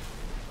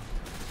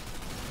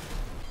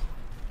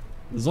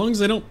 As long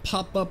as I don't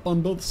pop up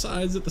on both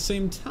sides at the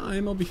same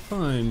time, I'll be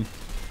fine.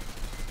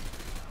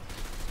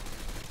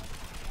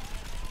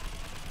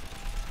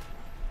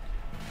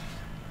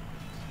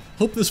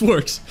 Hope this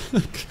works.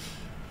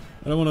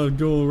 I don't want to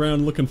go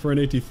around looking for an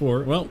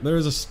AT4. Well,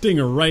 there's a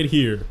stinger right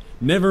here.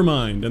 Never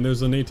mind. And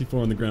there's an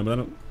AT4 on the ground, but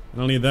I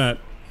don't need that.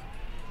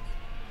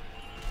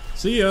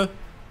 See ya.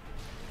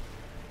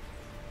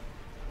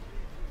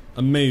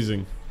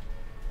 Amazing.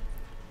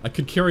 I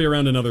could carry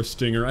around another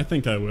stinger. I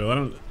think I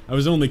will. I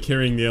was only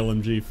carrying the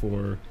LMG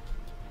for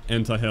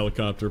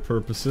anti-helicopter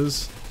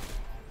purposes.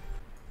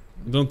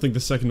 I don't think the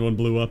second one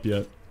blew up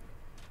yet.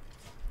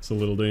 It's a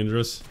little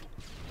dangerous.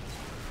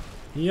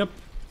 Yep.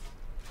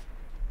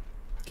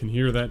 Can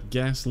hear that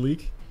gas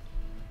leak.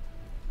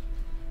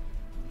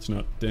 It's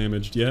not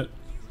damaged yet.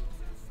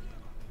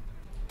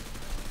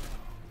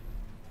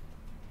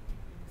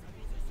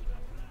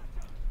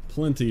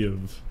 Plenty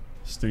of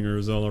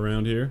stingers all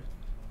around here.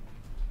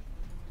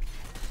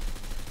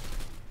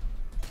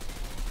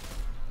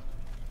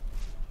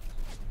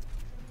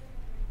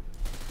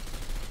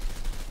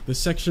 This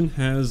section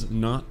has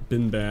not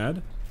been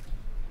bad.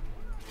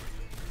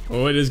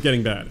 Oh, it is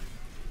getting bad.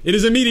 It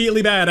is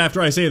immediately bad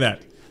after I say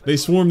that. They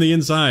swarm the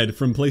inside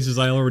from places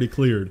I already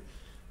cleared.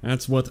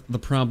 That's what the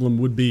problem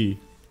would be.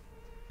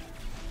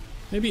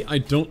 Maybe I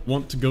don't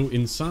want to go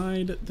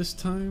inside this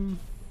time.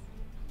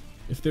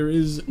 If there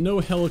is no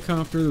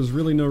helicopter, there's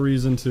really no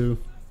reason to.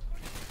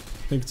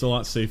 I think it's a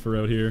lot safer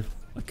out here.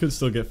 I could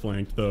still get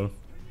flanked though,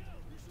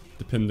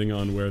 depending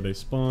on where they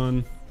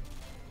spawn.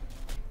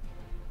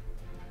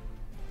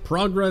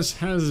 Progress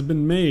has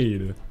been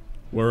made.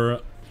 We're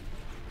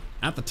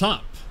at the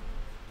top.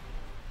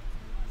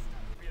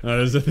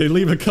 As if they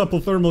leave a couple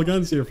thermal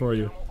guns here for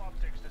you.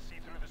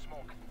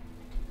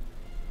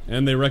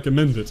 And they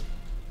recommend it.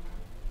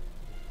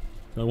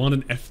 I want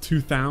an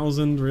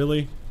F2000,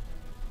 really?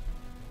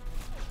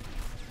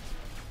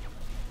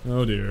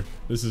 Oh dear,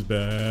 this is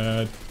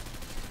bad.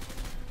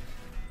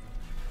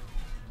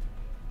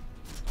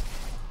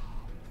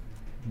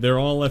 They're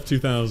all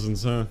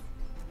F2000s, huh?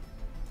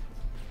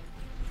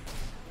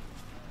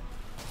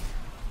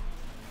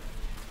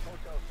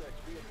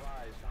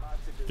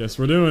 Guess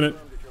we're doing it.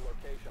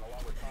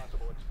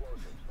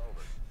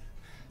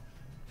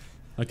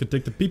 I could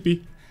take the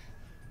PP.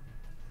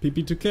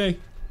 PP2K.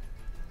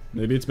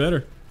 Maybe it's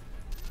better.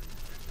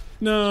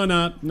 No,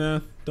 not. Nah,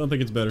 don't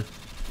think it's better.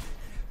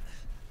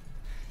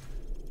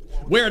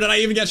 Where did I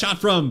even get shot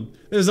from?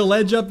 There's a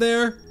ledge up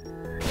there?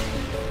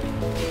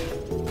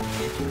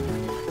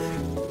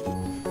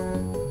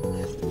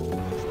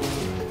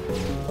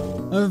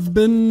 I've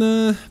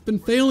been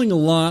failing a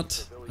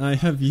lot. I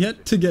have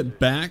yet to get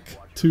back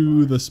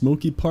to the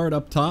smoky part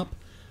up top,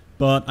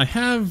 but I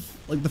have,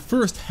 like, the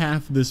first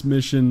half of this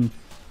mission,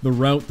 the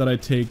route that I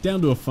take,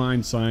 down to a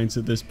fine science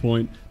at this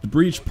point. The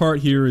breach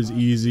part here is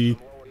easy.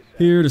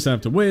 Here, just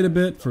have to wait a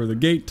bit for the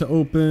gate to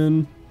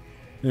open.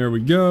 There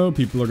we go.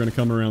 People are going to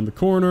come around the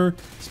corner,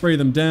 spray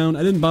them down.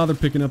 I didn't bother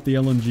picking up the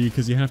LMG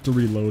because you have to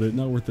reload it.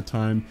 Not worth the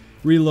time.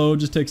 Reload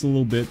just takes a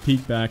little bit.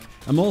 Peek back.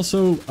 I'm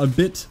also a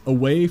bit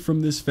away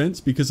from this fence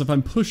because if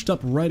I'm pushed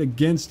up right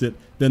against it,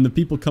 then the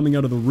people coming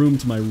out of the room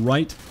to my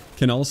right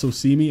can also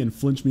see me and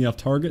flinch me off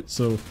target.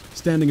 So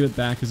standing a bit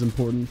back is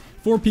important.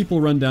 4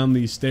 people run down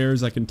these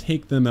stairs. I can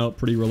take them out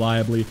pretty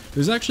reliably.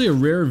 There's actually a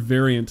rare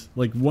variant,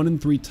 like 1 in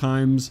 3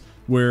 times,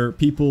 where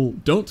people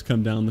don't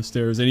come down the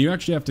stairs and you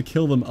actually have to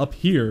kill them up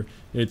here.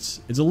 It's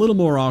a little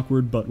more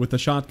awkward, but with the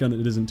shotgun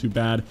it isn't too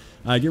bad.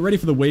 Get ready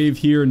for the wave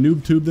here,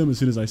 noob tube them as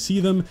soon as I see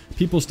them.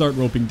 People start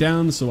roping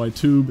down, so I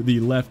tube the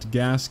left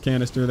gas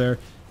canister there,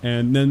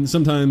 and then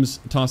sometimes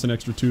toss an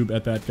extra tube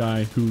at that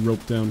guy who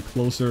roped down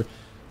closer.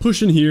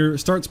 Push in here,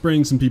 start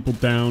spraying some people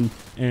down,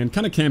 and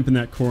kind of camp in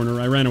that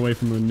corner. I ran away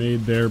from a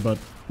nade there, but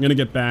I'm gonna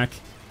get back,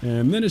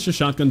 and then it's just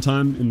shotgun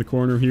time in the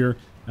corner here.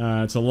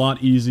 It's a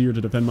lot easier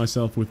to defend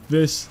myself with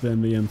this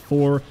than the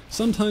M4.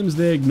 Sometimes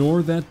they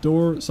ignore that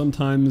door,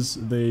 sometimes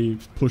they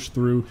push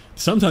through.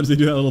 Sometimes they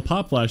do that little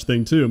pop flash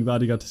thing too. I'm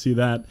glad you got to see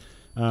that.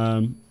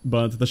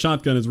 But the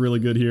shotgun is really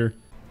good here.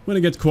 When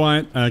it gets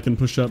quiet, I can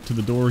push up to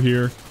the door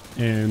here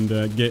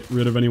and get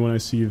rid of anyone I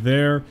see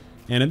there.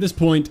 And at this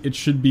point, it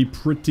should be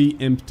pretty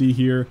empty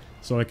here.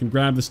 So I can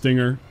grab the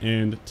stinger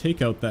and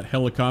take out that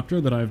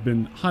helicopter that I've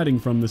been hiding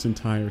from this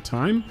entire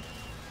time.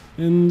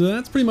 And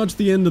that's pretty much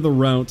the end of the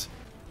route.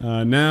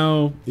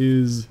 Now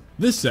is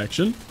this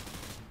section,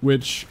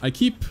 which I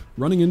keep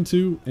running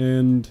into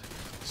and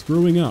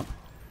screwing up.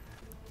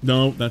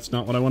 No, that's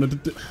not what I wanted to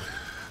do.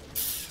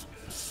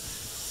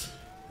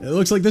 It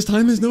looks like this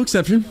time is no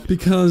exception,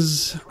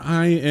 because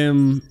I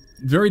am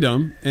very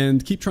dumb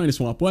and keep trying to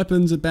swap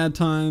weapons at bad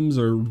times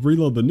or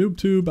reload the noob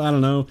tube, I don't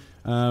know.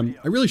 I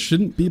really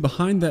shouldn't be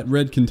behind that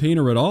red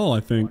container at all, I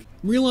think.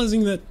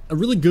 Realizing that a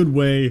really good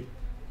way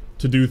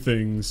to do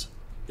things,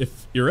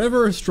 if you're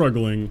ever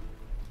struggling,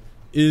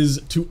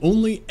 is to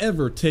only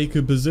ever take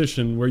a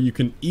position where you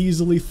can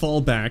easily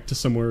fall back to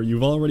somewhere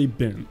you've already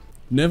been.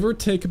 Never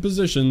take a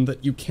position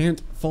that you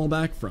can't fall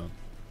back from.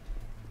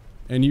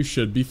 And you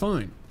should be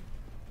fine.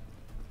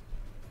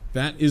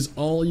 That is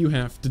all you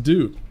have to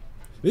do.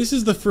 This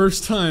is the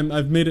first time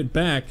I've made it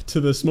back to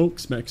the smoke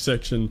spec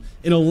section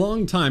in a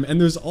long time,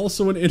 and there's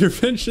also an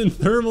intervention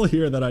thermal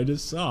here that I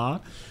just saw.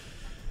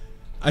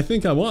 I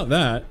think I want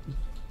that.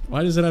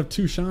 Why does it have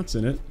 2 shots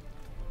in it?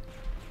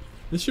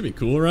 This should be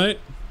cool, right?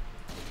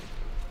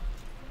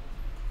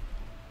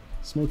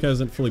 Smoke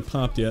hasn't fully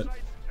popped yet.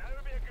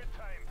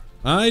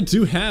 I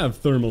do have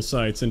thermal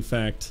sights, in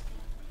fact.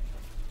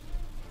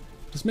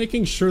 Just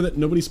making sure that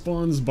nobody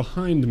spawns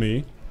behind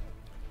me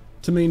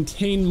to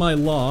maintain my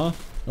law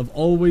of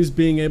always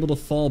being able to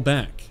fall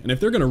back. And if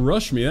they're gonna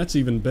rush me, that's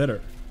even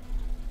better.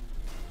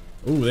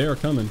 Oh, they are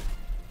coming.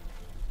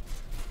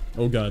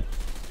 Oh god.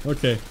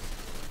 Okay.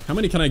 How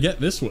many can I get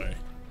this way?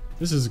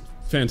 This is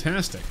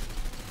fantastic.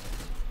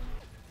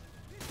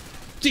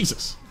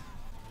 Jesus!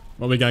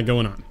 What we got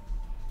going on?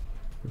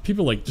 Are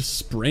people like just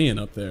spraying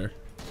up there?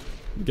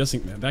 I'm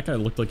guessing that guy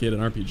looked like he had an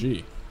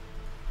RPG.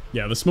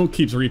 Yeah, the smoke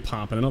keeps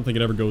re-popping. I don't think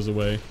it ever goes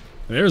away.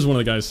 There's one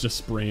of the guys just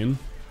spraying.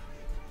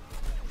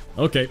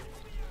 Okay.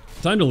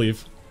 Time to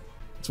leave.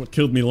 That's what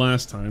killed me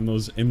last time.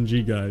 Those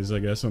MG guys, I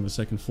guess, on the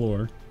second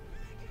floor.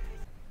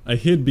 I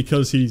hid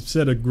because he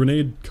said a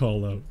grenade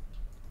call out.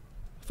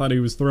 I thought he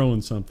was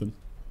throwing something.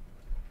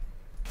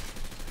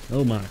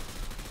 Oh my.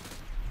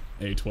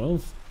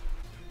 A12?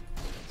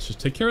 Let's just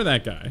take care of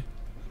that guy.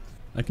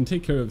 I can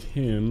take care of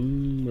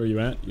him. Where are you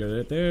at? You're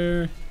right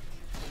there.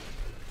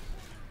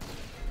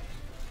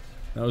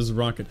 That was the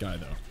rocket guy,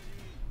 though.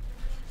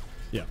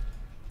 Yeah.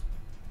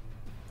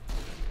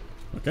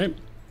 Okay.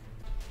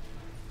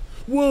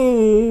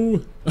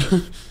 Whoa!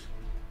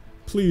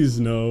 Please,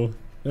 no.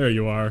 There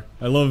you are.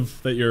 I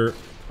love that your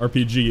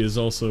RPG is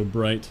also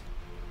bright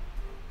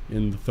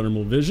in the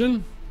thermal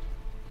vision.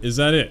 Is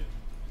that it?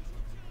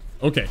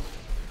 Okay.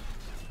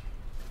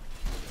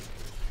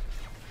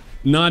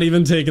 Not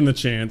even taking the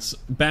chance.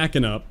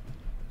 Backing up.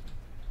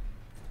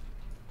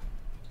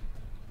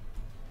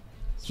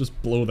 Let's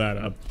just blow that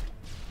up.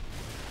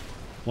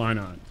 Why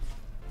not?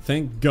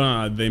 Thank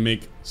God they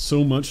make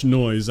so much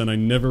noise and I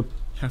never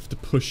have to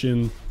push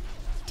in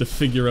to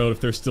figure out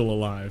if they're still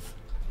alive.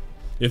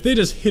 If they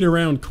just hit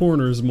around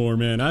corners more,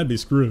 man, I'd be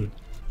screwed.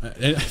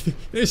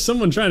 There's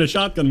someone trying to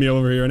shotgun me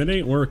over here and it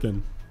ain't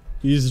working.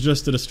 He's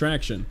just a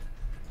distraction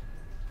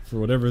for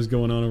whatever is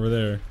going on over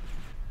there.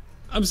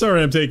 I'm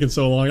sorry I'm taking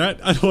so long. I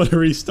don't want to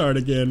restart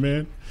again,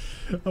 man.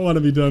 I want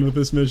to be done with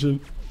this mission.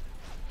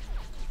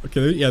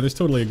 Okay, yeah, there's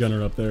totally a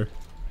gunner up there.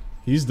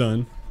 He's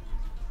done.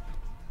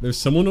 There's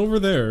someone over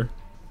there.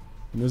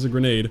 And there's a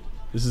grenade.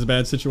 This is a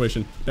bad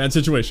situation. Bad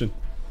situation.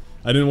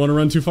 I didn't want to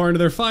run too far into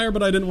their fire,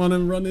 but I didn't want to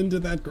run into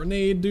that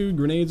grenade, dude.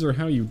 Grenades are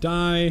how you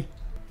die.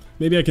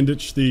 Maybe I can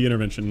ditch the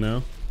intervention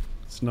now.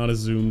 It's not as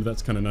zoomed.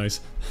 That's kind of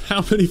nice.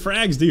 How many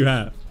frags do you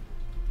have?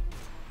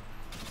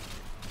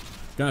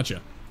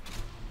 Gotcha.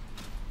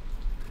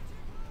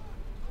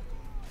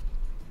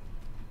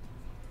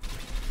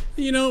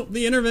 You know,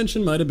 the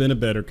intervention might have been a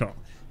better call.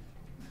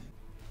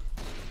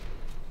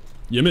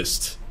 You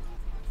missed.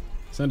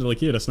 Sounded like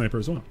he had a sniper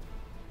as well.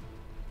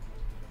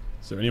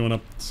 Is there anyone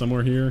up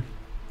somewhere here?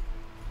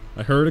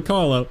 I heard a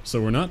call out,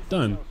 so we're not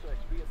done.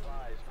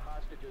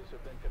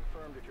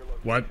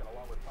 What?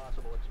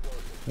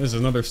 There's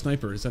another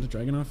sniper. Is that a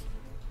Dragunov?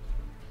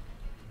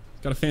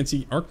 It's got a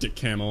fancy Arctic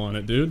camo on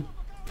it, dude.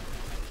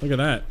 Look at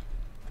that.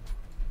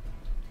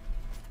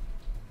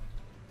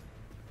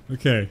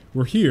 Okay,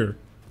 we're here.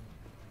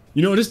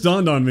 You know, it just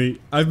dawned on me.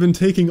 I've been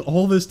taking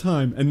all this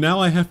time, and now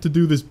I have to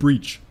do this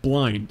breach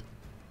blind.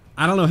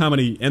 I don't know how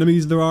many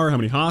enemies there are, how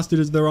many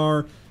hostages there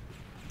are,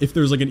 if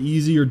there's like an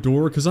easier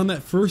door, because on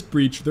that first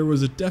breach, there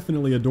was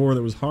definitely a door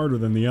that was harder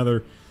than the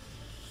other.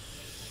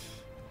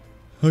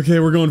 Okay,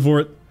 we're going for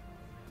it.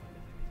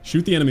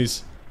 Shoot the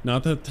enemies,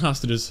 not the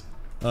hostages.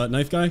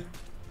 Knife guy?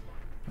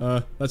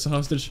 That's a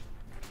hostage.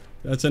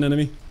 That's an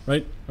enemy,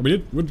 right? Are we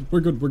good? We're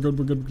good, we're good,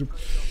 we're good, we're good.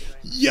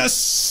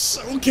 Yes!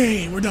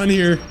 Okay, we're done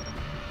here.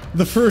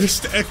 The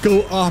first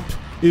Echo Op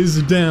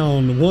is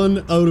down. 1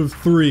 out of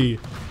 3.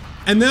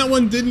 And that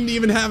one didn't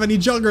even have any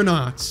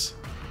juggernauts.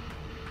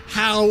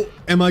 How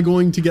am I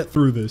going to get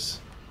through this?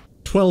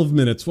 12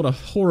 minutes, what a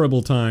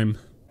horrible time.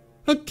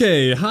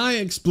 Okay, high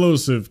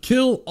explosive.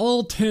 Kill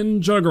all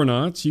 10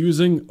 juggernauts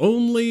using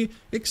only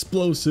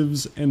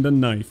explosives and a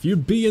knife.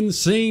 You'd be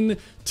insane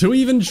to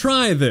even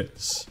try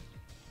this.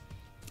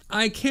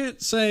 I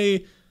can't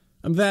say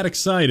I'm that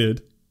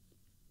excited.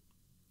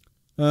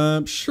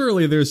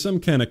 Surely there's some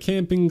kind of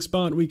camping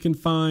spot we can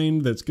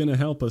find that's gonna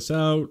help us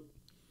out.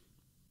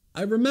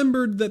 I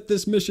remembered that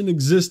this mission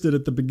existed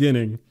at the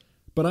beginning,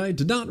 but I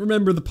did not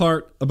remember the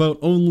part about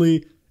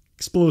only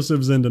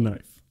explosives and a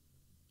knife.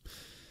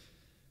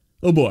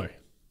 Oh boy.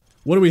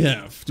 What do we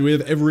have? Do we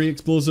have every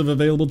explosive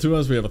available to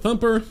us? We have a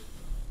thumper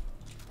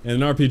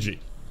and an RPG.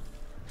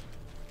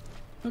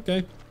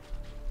 Okay.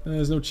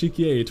 There's no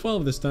cheeky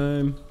A12 this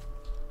time.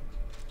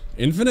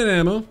 Infinite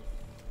ammo.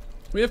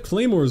 We have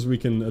claymores we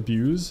can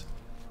abuse,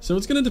 so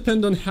it's gonna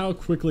depend on how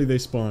quickly they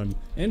spawn.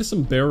 And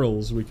some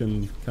barrels we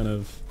can kind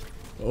of...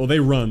 Oh, they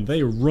run,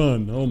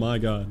 oh my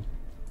god.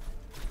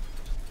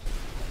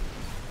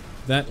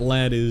 That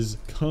lad is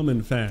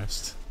coming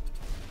fast.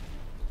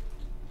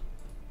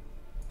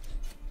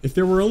 If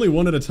there were only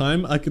one at a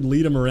time, I could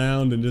lead him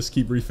around and just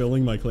keep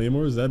refilling my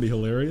claymores, that'd be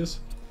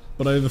hilarious.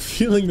 But I have a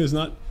feeling there's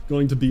not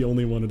going to be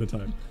only one at a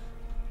time.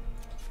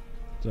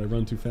 Did I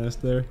run too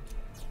fast there?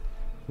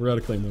 We're out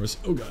of claymores.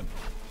 Oh god.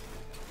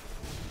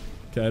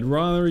 Okay, I'd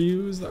rather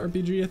use the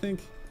RPG, I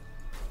think.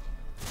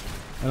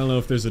 I don't know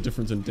if there's a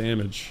difference in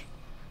damage.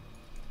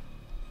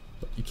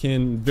 But you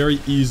can very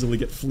easily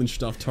get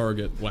flinched off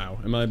target. Wow,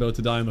 am I about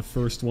to die on the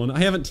first one? I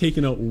haven't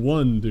taken out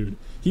one, dude.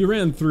 He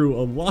ran through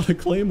a lot of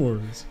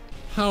claymores.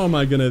 How am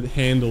I gonna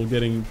handle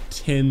getting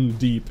 10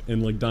 deep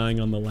and like dying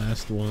on the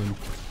last one?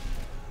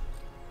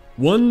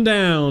 One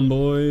down,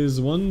 boys.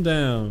 One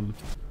down.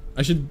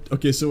 I should...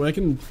 Okay, so I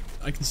can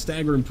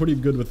stagger him pretty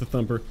good with the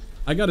thumper.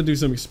 I gotta do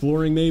some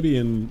exploring maybe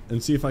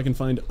and see if I can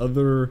find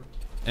other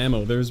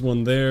ammo. There's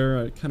one there.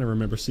 I kind of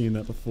remember seeing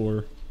that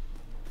before.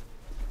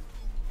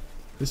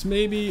 This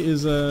maybe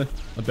is a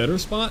better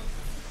spot.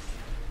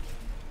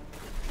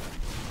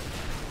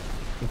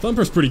 The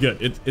thumper's pretty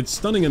good. It's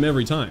stunning him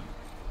every time.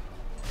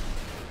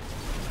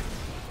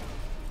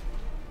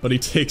 But he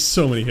takes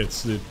so many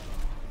hits, dude.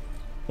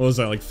 What was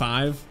that, like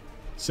 5?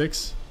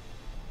 6?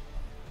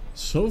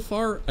 So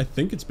far, I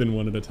think it's been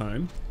one at a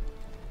time.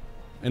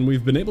 And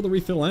we've been able to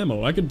refill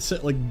ammo. I could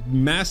set like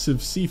massive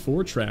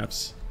C4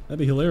 traps. That'd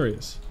be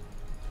hilarious.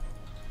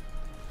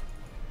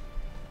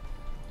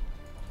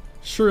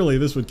 Surely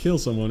this would kill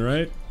someone,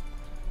 right?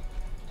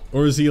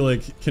 Or is he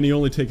like, can he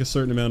only take a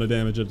certain amount of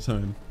damage at a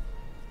time?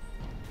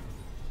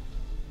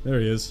 There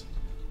he is.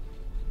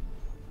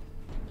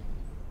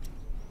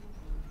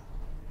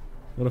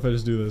 What if I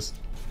just do this?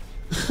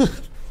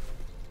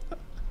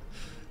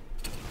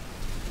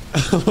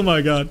 Oh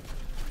my god.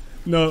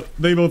 No,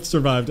 they both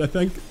survived. I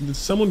think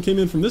someone came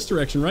in from this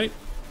direction, right?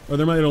 Or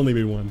there might only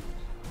be one.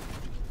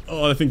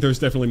 Oh, I think there's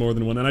definitely more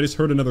than one. And I just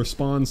heard another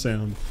spawn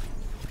sound.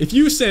 If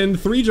you send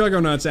 3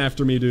 juggernauts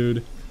after me,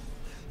 dude.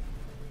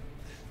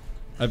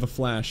 I have a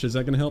flash. Is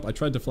that gonna help? I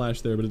tried to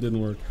flash there, but it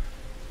didn't work.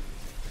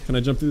 Can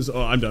I jump through this?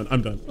 Oh, I'm done.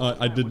 I'm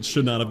done.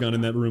 Should not have gone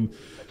in that room.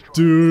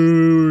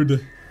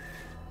 Dude.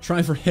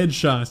 Try for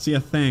headshots. Yeah,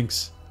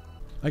 thanks.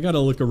 I gotta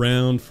look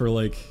around for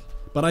like...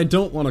 But I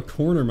don't want to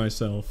corner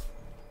myself.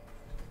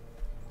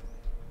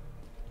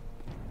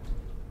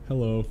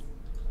 Hello.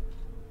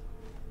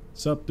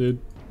 Sup, dude?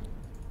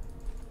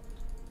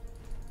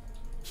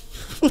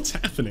 What's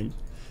happening?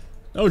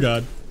 Oh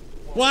god.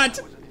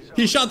 What?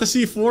 He shot the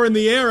C4 in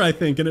the air, I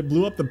think, and it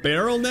blew up the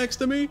barrel next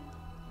to me?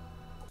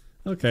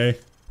 Okay.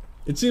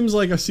 It seems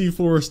like a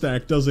C4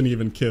 stack doesn't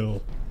even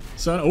kill.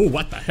 So, oh,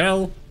 what the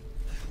hell?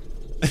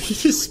 He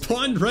just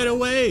spawned right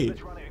away!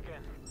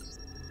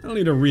 I don't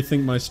need to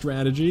rethink my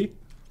strategy.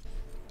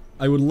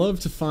 I would love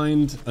to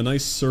find a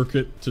nice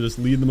circuit to just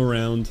lead them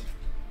around.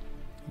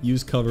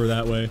 Use cover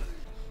that way.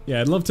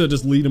 Yeah, I'd love to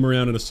just lead them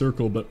around in a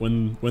circle, but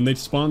when they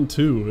spawn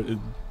too, it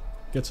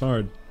gets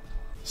hard.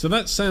 So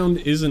that sound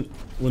isn't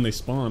when they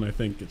spawn, I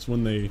think. It's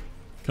when they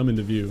come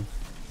into view.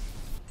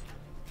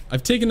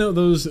 I've taken out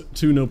those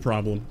two, no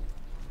problem.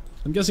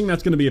 I'm guessing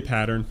that's going to be a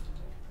pattern.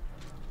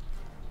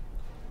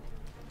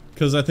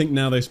 Because I think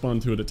now they spawn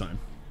 2 at a time.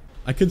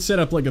 I could set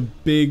up like a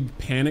big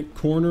panic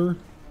corner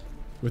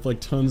with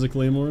like tons of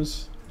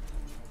claymores.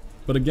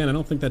 But again, I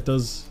don't think that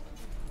does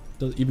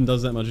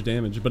that much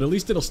damage. But at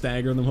least it'll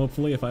stagger them,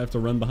 hopefully, if I have to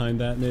run behind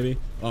that, maybe.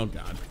 Oh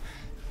god.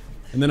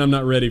 And then I'm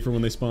not ready for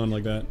when they spawn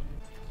like that.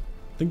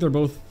 I think they're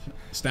both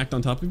stacked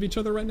on top of each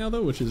other right now,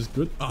 though, which is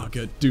good. Oh,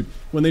 good. Dude,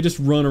 when they just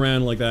run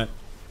around like that.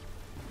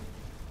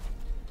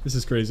 This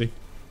is crazy.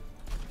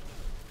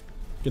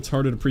 Gets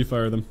harder to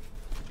pre-fire them.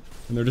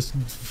 And they're just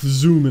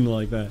zooming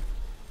like that.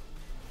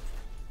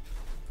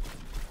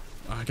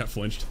 Oh, I got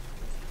flinched.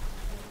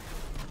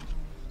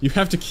 You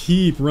have to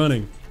keep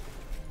running.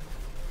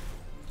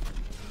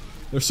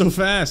 They're so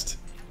fast.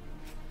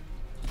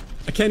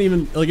 I can't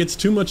even, like, it's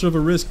too much of a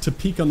risk to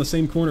peek on the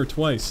same corner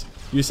twice.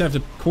 You just have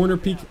to corner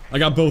peek. I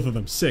got both of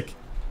them. Sick.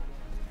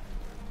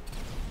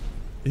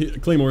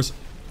 Claymores.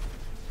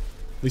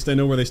 At least I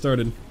know where they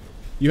started.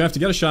 You have to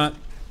get a shot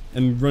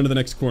and run to the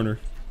next corner.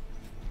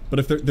 But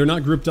if they're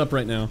not grouped up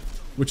right now,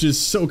 which is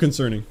so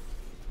concerning.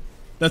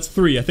 That's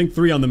 3. I think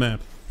 3 on the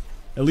map.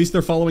 At least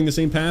they're following the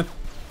same path.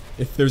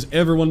 If there's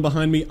ever one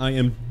behind me, I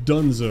am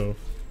donezo.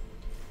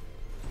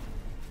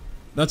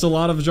 That's a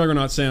lot of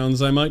juggernaut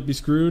sounds. I might be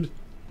screwed.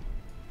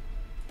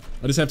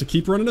 I just have to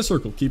keep running a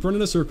circle. Keep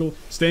running a circle.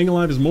 Staying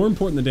alive is more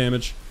important than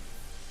damage.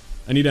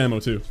 I need ammo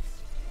too.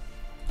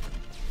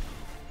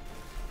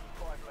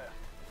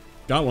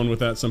 Got one with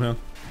that somehow.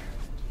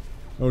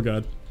 Oh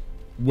god.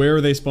 Where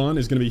they spawn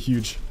is gonna be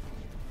huge.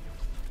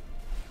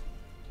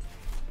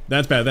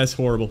 That's bad. That's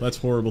horrible. That's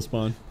horrible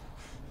spawn.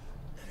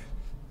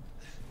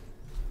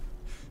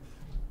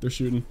 They're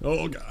shooting.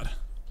 Oh god.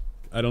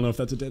 I don't know if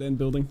that's a dead end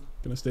building.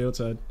 Gonna stay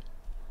outside.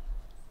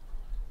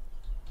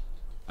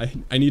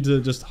 I need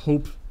to just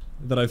hope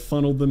that I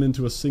funneled them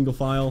into a single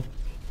file.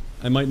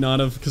 I might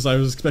not have, because I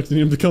was expecting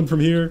him to come from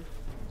here.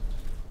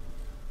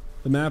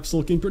 The map's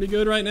looking pretty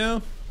good right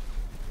now.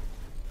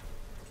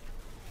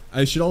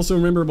 I should also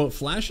remember about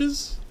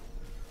flashes.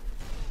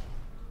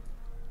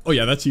 Oh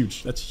yeah, that's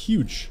huge. That's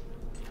huge.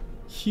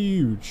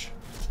 Huge.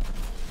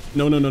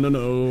 No, no, no, no,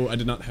 no. I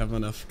did not have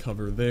enough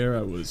cover there.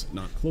 I was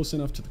not close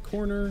enough to the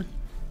corner.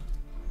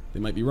 They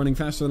might be running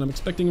faster than I'm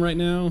expecting right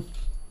now.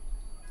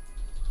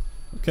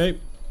 Okay.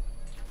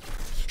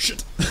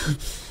 Shit.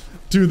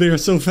 Dude, they are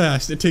so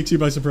fast. It takes you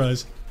by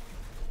surprise.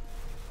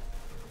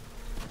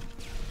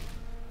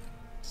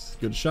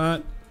 Good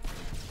shot.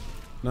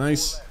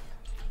 Nice.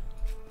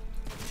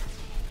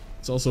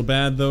 It's also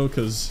bad, though,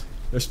 because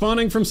they're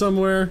spawning from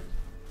somewhere.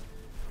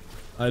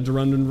 I had to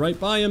run right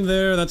by him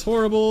there. That's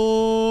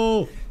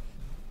horrible.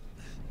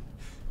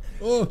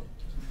 Oh.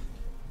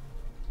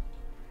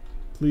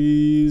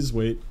 Please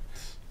wait.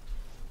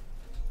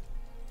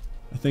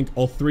 I think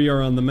all 3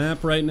 are on the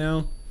map right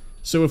now.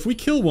 So if we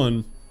kill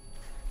one,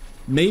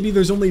 maybe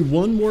there's only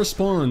one more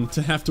spawn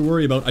to have to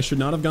worry about. I should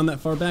not have gone that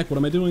far back. What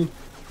am I doing?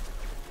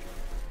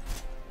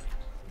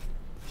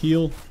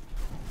 Heal.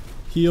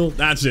 Heal.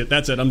 That's it.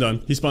 That's it. I'm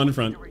done. He spawned in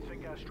front.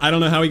 I don't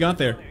know how he got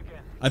there.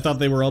 I thought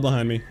they were all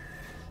behind me.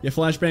 Yeah,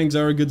 flashbangs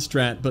are a good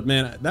strat, but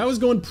man, that was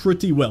going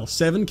pretty well.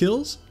 7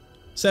 kills?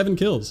 7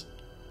 kills.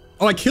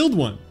 Oh, I killed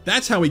one.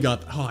 That's how he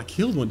got... Oh, I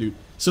killed one, dude.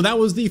 So that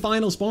was the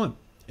final spawn.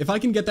 If I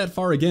can get that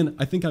far again,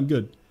 I think I'm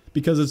good.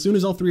 Because as soon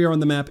as all 3 are on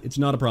the map, it's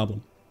not a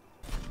problem.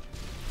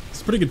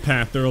 It's a pretty good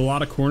path. There are a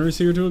lot of corners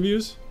here to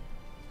abuse.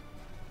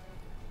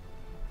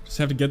 Just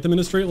have to get them in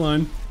a straight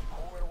line.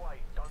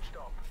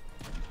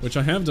 Which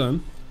I have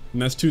done.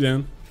 And that's 2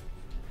 down.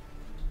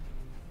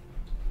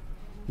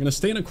 I'm gonna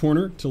stay in a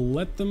corner to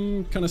let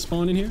them kind of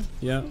spawn in here.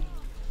 Yeah.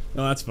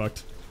 Oh, that's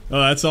fucked.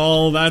 Oh, that's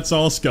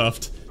all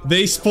scuffed.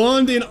 They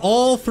spawned in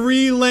all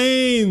 3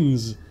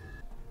 lanes!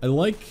 I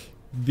like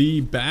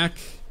the back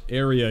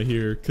area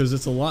here, because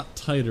it's a lot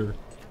tighter.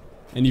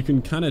 And you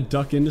can kind of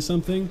duck into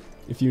something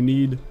if you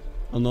need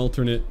an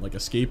alternate, like,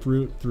 escape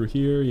route through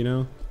here, you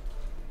know?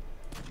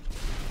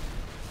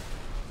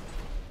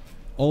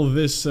 All of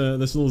this,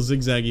 this little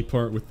zigzaggy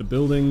part with the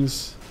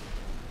buildings,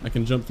 I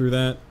can jump through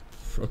that.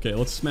 Okay,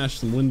 let's smash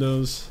some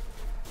windows.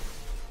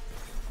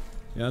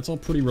 Yeah, that's all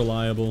pretty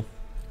reliable.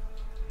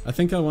 I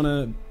think I want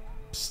to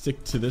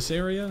stick to this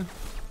area.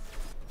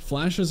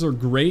 Flashes are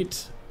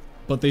great,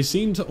 but they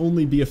seem to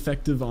only be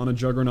effective on a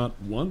Juggernaut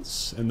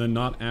once, and then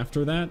not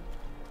after that.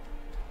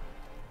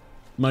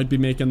 Might be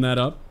making that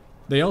up.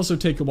 They also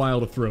take a while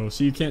to throw,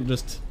 so you can't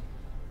just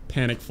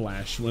panic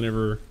flash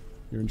whenever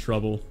you're in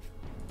trouble.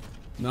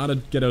 Not a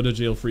get out of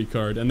jail free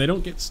card, and they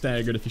don't get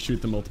staggered if you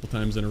shoot them multiple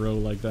times in a row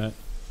like that.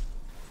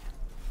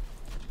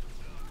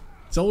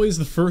 It's always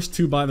the first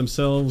 2 by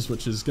themselves,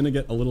 which is gonna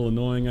get a little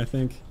annoying, I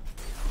think.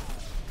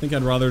 I think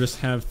I'd rather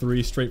just have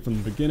 3 straight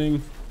from the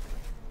beginning.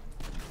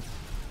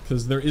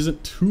 Because there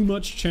isn't too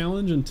much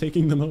challenge in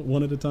taking them out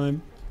one at a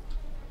time.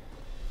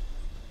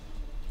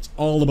 It's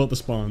all about the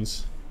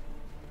spawns.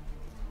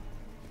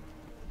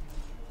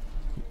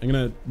 I'm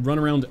gonna run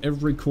around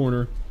every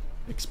corner,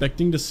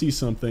 expecting to see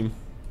something.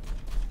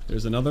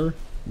 There's another.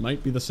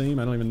 Might be the same,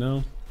 I don't even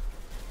know.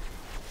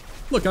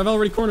 Look, I've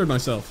already cornered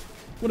myself.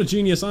 What a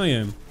genius I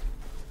am.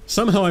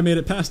 Somehow I made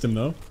it past him,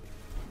 though.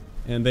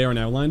 And they are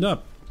now lined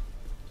up.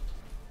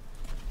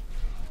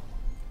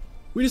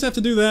 We just have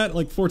to do that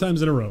like 4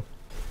 times in a row.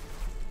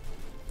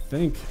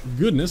 Thank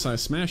goodness I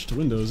smashed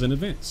windows in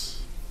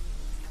advance.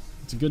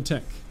 It's a good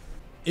tech.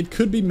 It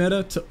could be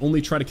meta to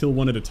only try to kill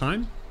 1 at a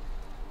time,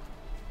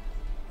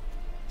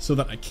 so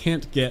that I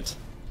can't get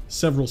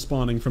several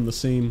spawning from the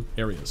same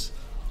areas.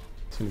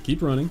 So I'm gonna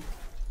keep running.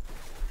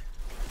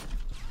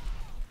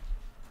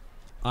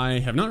 I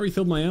have not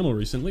refilled my ammo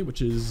recently,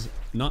 which is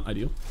not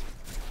ideal.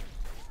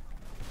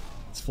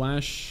 Let's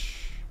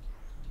flash.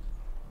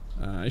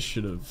 I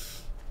should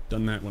have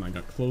done that when I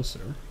got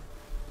closer.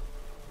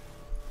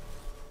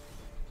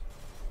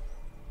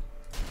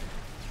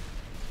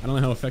 I don't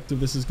know how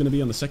effective this is going to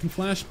be on the second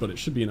flash, but it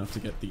should be enough to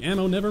get the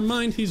ammo. Never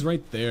mind, he's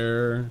right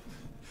there.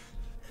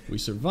 We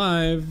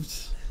survived.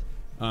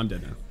 Oh, I'm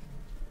dead now.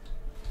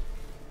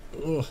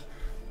 Ugh.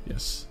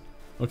 Yes.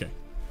 Okay.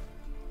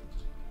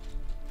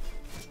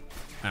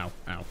 Ow,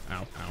 ow,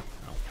 ow, ow,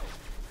 ow.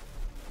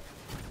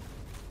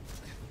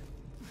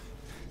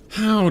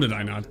 How did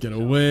I not get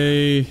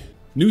away?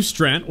 New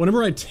strat,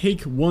 whenever I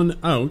take one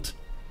out,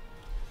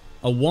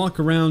 I'll walk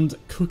around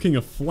cooking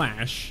a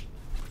flash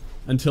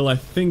until I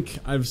think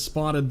I've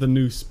spotted the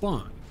new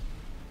spawn.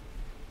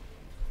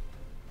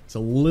 It's a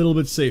little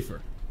bit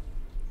safer.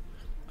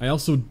 I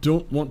also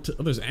don't want to...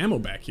 Oh, there's ammo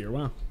back here,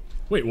 wow.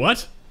 Wait,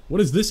 what?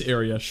 What is this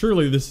area?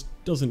 Surely this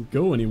doesn't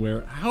go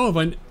anywhere. How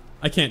have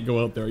I can't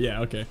go out there,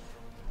 yeah, okay.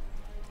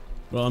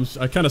 Well,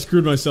 I kind of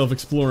screwed myself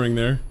exploring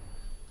there,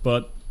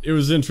 but it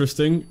was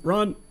interesting.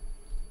 Run!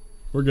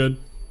 We're good.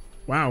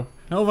 Wow,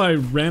 how have I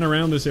ran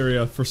around this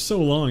area for so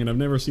long and I've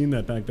never seen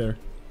that back there?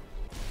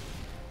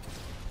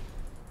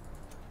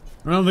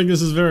 I don't think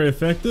this is very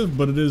effective,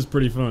 but it is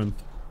pretty fun.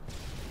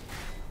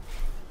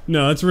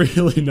 No, it's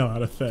really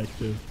not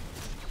effective.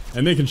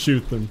 And they can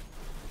shoot them.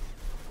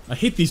 I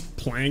hate these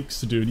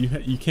planks, dude.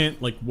 You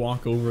can't, like,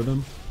 walk over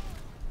them.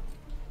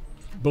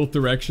 Both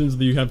directions,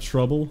 you have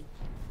trouble.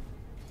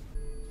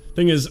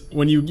 Thing is,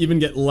 when you even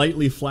get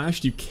lightly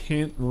flashed, you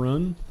can't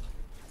run,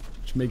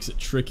 which makes it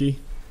tricky.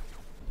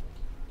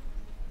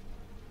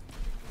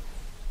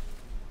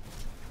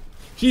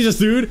 Jesus,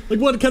 dude! Like,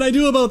 what can I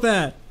do about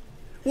that?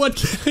 What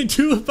can I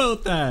do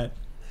about that?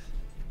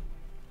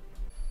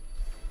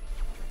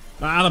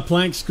 Ah, the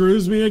plank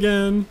screws me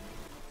again.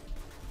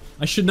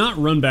 I should not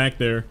run back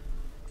there,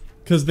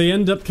 because they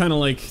end up kind of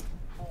like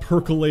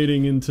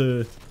percolating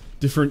into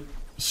different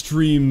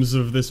streams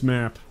of this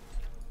map.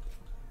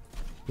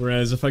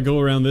 Whereas if I go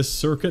around this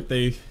circuit,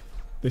 they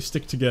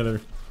stick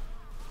together.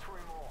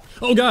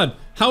 Oh god,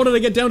 how did I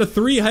get down to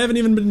 3? I haven't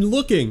even been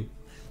looking.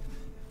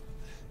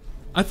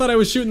 I thought I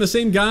was shooting the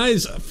same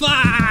guys.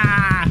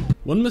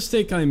 One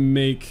mistake I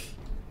make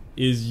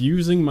is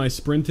using my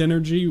sprint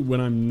energy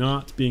when I'm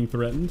not being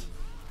threatened.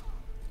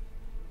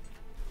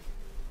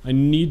 I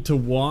need to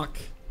walk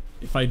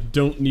if I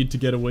don't need to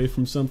get away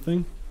from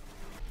something.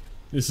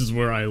 This is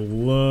where I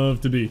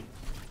love to be.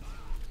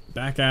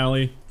 Back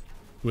alley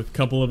with a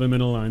couple of them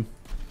in a line.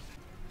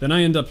 Then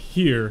I end up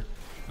here,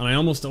 and I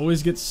almost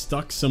always get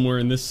stuck somewhere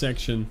in this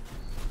section,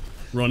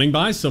 running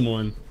by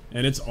someone,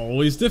 and it's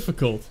always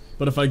difficult.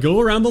 But if I go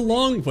around the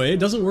long way, it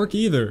doesn't work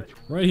either.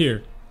 Right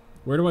here.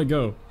 Where do I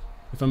go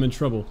if I'm in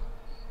trouble?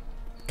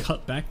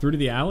 Cut back through to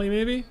the alley,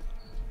 maybe?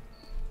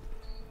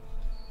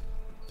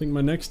 I think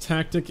my next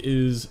tactic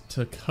is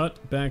to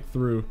cut back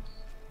through.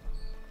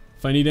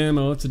 If I need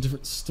ammo, that's a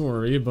different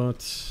story,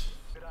 but...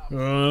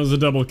 Oh, that was a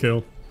double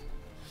kill.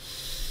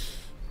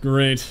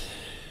 Great.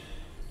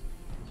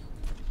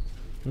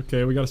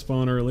 Okay, we gotta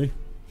spawn early.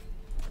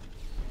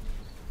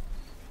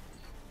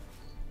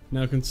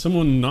 Now, can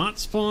someone not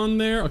spawn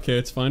there? Okay,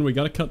 it's fine. We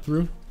gotta cut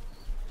through.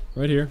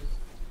 Right here.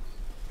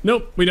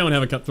 Nope, we don't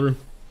have a cut through.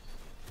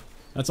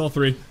 That's all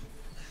 3.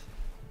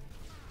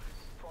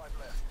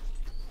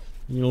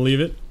 I'm gonna leave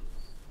it.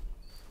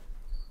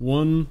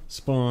 1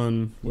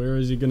 spawn. Where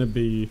is he gonna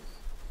be?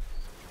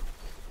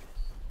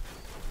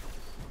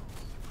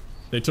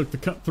 They took the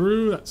cut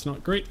through. That's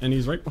not great. And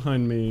he's right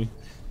behind me.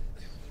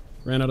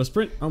 Ran out of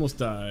sprint. Almost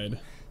died.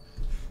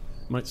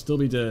 Might still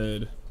be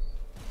dead.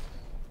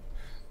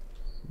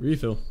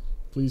 Refill,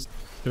 please.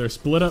 Okay, they're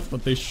split up,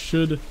 but they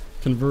should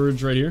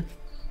converge right here.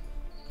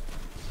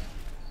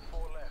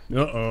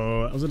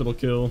 Uh-oh, that was a double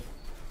kill.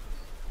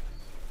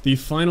 The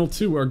final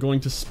 2 are going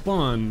to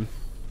spawn.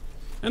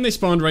 And they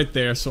spawned right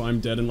there, so I'm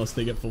dead unless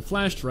they get full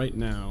flashed right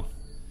now.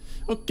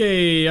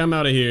 Okay, I'm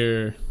out of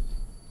here.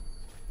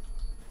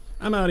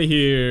 I'm out of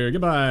here.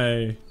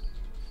 Goodbye.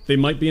 They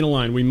might be in a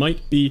line. We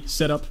might be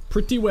set up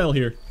pretty well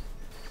here.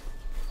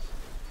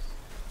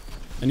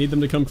 I need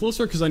them to come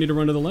closer because I need to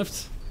run to the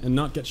left and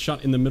not get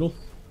shot in the middle.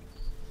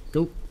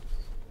 Go.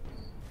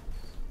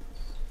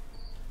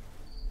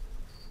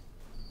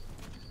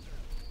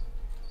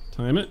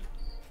 Time it.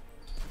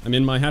 I'm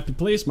in my happy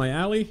place, my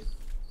alley.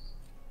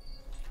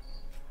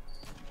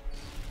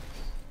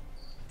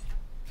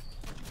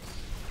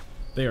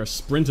 They are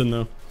sprinting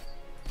though.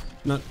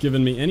 Not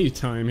giving me any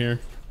time here.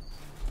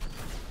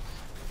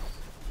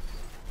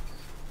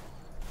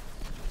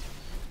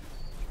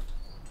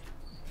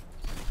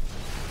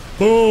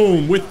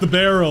 Boom! With the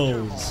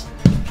barrels!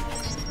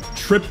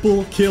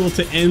 Triple kill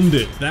to end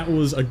it. That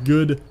was a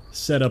good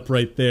setup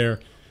right there.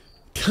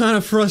 Kind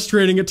of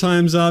frustrating at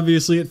times,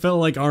 obviously. It felt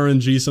like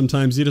RNG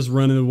sometimes. You just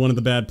run into one of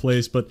the bad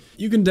plays, but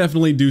you can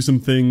definitely do some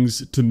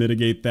things to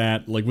mitigate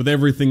that. Like with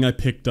everything I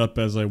picked up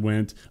as I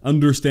went,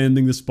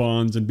 understanding the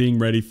spawns and being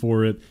ready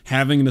for it,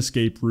 having an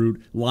escape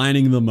route,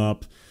 lining them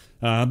up.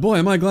 Boy,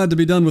 am I glad to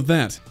be done with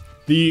that.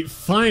 The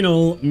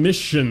final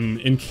mission,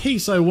 in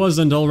case I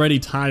wasn't already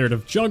tired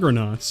of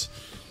juggernauts.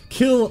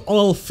 Kill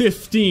all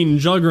 15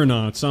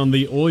 juggernauts on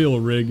the oil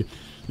rig.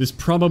 This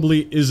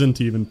probably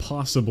isn't even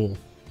possible.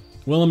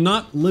 Well, I'm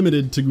not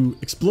limited to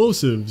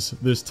explosives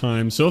this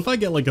time, so if I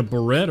get like a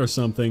barrette or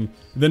something,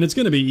 then it's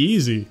gonna be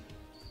easy.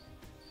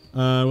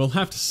 We'll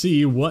have to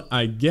see what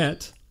I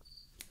get,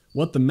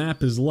 what the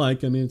map is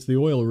like. I mean, it's the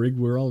oil rig,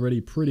 we're already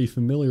pretty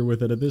familiar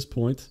with it at this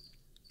point.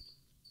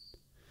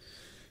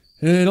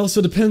 And it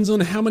also depends on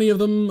how many of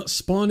them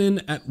spawn in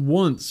at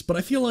once, but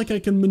I feel like I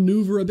can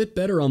maneuver a bit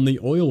better on the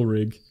oil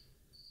rig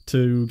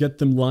to get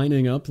them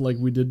lining up like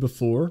we did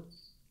before.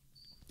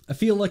 I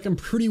feel like I'm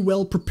pretty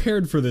well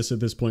prepared for this at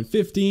this point.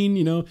 15,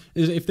 you know,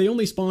 if they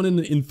only spawn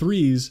in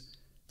threes,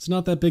 it's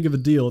not that big of a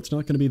deal. It's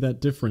not going to be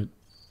that different.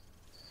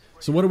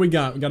 So what do we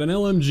got? We got an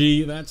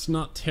LMG. That's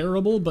not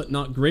terrible, but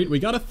not great. We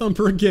got a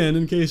thumper again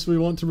in case we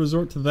want to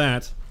resort to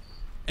that.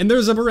 And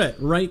there's a barrette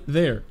right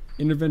there.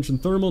 Intervention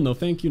thermal, no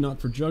thank you,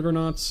 not for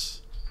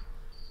juggernauts.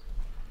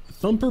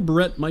 Thumper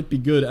barrette might be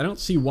good. I don't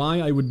see why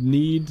I would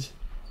need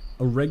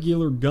a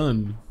regular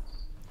gun.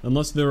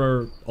 Unless there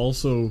are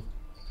also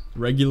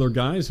regular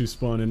guys who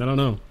spawn in, I don't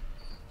know.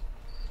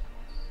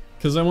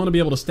 Because I want to be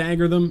able to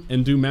stagger them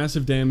and do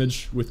massive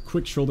damage with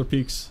quick shoulder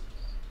peeks.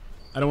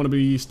 I don't want to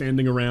be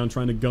standing around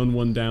trying to gun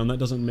one down, that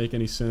doesn't make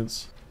any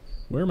sense.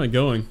 Where am I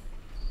going?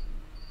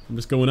 I'm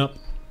just going up.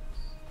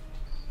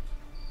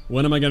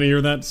 When am I going to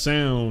hear that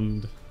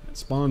sound? That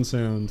spawn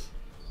sound.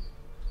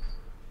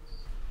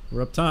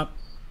 We're up top.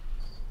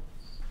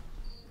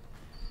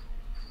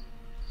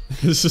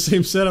 It's the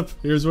same setup.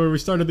 Here's where we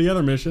started the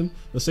other mission.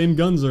 The same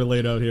guns are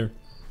laid out here.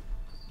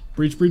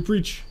 Breach, breach,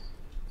 breach.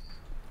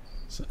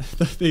 So,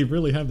 they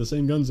really have the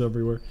same guns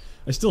everywhere.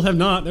 I still have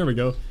not. There we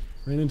go.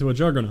 Ran into a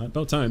juggernaut.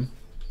 About time.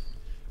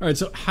 Alright,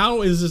 so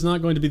how is this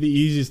not going to be the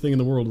easiest thing in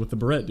the world with the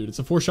barrette, dude? It's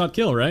a 4-shot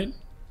kill, right?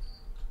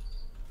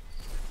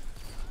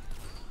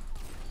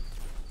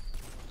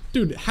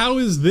 Dude, how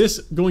is this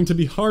going to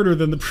be harder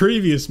than the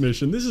previous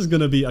mission? This is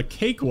going to be a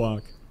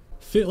cakewalk.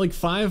 Fit like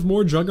 5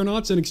 more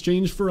juggernauts in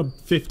exchange for a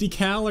 50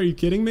 cal? Are you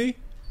kidding me?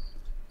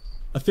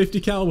 A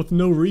 50 cal with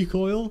no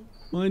recoil,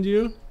 mind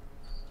you.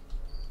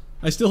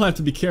 I still have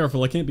to be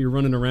careful. I can't be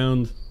running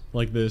around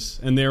like this.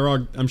 And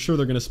I'm sure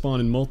they're gonna spawn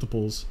in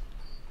multiples.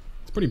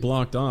 It's pretty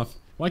blocked off.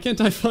 Why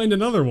can't I find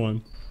another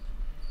one?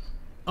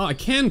 Oh, I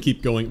can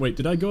keep going. Wait,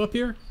 did I go up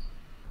here?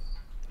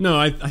 No,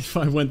 I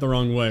went the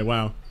wrong way.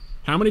 Wow.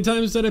 How many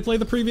times did I play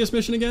the previous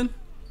mission again?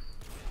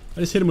 I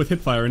just hit him with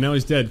hipfire and now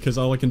he's dead because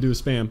all I can do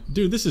is spam.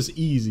 Dude, this is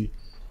easy.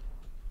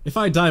 If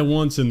I die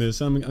once in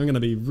this, I'm gonna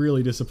be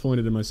really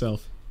disappointed in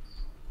myself.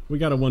 We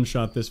gotta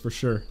one-shot this for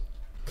sure.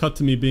 Cut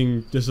to me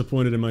being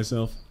disappointed in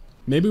myself.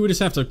 Maybe we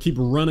just have to keep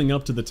running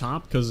up to the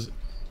top because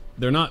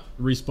they're not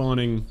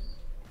respawning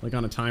like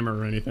on a timer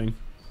or anything.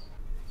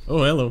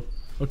 Oh, hello.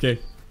 Okay,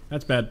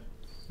 that's bad.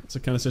 That's the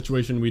kind of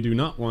situation we do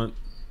not want.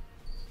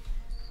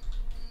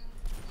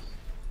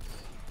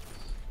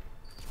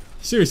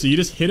 Seriously, you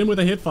just hit him with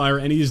a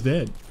hipfire and he's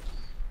dead.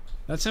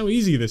 That's how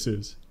easy this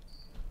is.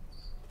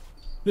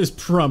 This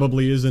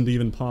probably isn't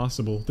even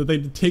possible. Did they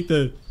take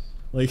the...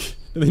 like,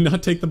 did they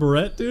not take the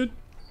barrette, dude?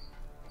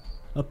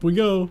 Up we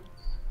go.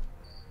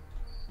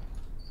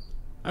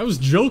 I was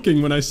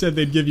joking when I said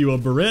they'd give you a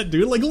barrette,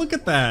 dude. Like, look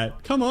at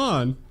that. Come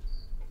on.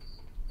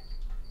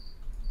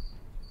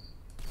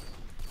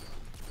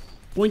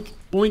 Boink,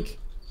 boink.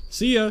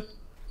 See ya.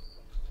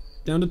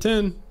 Down to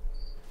 10.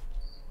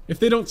 If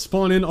they don't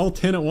spawn in all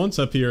 10 at once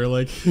up here,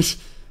 like...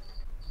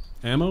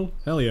 ammo?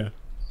 Hell yeah.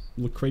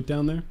 Little crate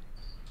down there.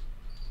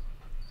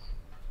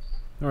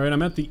 Alright,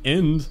 I'm at the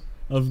end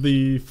of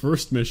the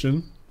first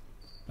mission.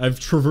 I've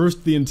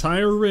traversed the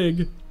entire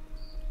rig,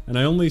 and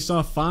I only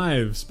saw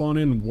 5 spawn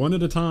in one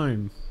at a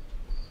time.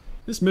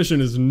 This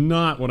mission is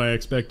not what I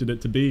expected it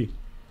to be.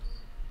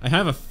 I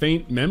have a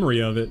faint memory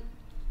of it,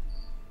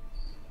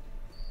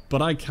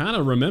 but I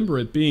kinda remember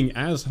it being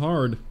as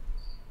hard,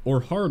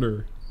 or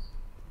harder,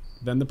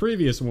 than the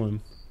previous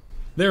one.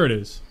 There it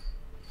is.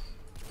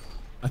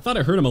 I thought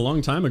I heard him a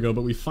long time ago,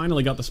 but we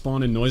finally got the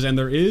spawn in noise, and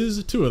there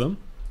is 2 of them.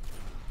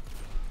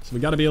 So we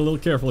gotta be a little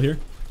careful here.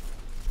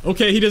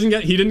 Okay, he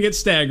didn't get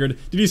staggered.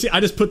 Did you see? I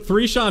just put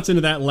 3 shots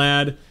into that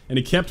lad, and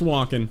he kept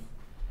walking.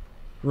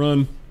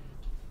 Run.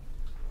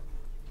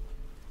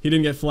 He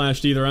didn't get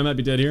flashed either. I might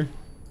be dead here.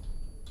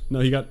 No,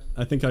 he got...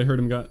 I think I heard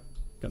him got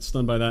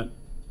stunned by that.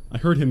 I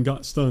heard him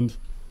got stunned.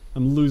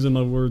 I'm losing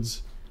my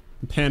words.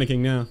 I'm panicking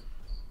now.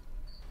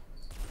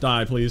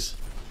 Die, please.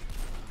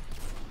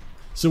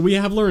 So we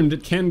have learned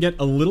it can get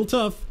a little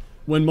tough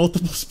when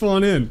multiple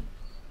spawn in.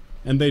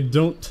 And they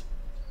don't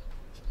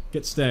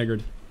get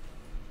staggered.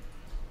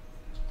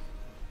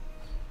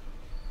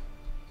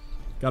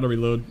 Gotta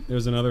reload.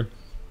 There's another.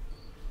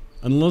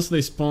 Unless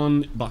they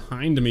spawn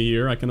behind me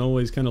here, I can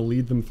always kind of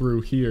lead them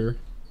through here.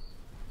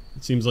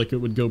 It seems like it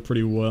would go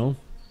pretty well.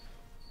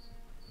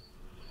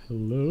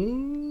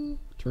 Hello?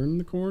 Turn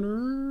the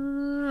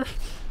corner.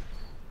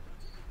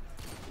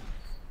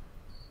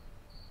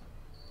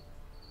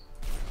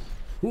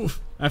 Oof.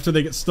 After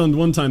they get stunned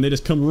one time, they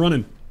just come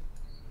running.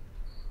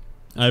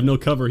 I have no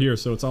cover here,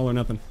 so it's all or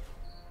nothing.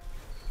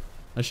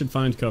 I should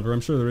find cover.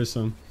 I'm sure there is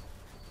some.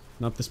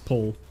 Not this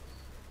pole.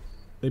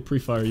 They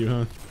pre-fire you,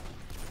 huh?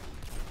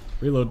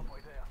 Reload.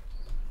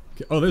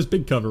 Okay. Oh, there's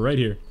big cover right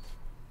here.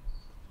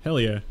 Hell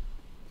yeah.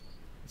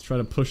 Let's try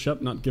to push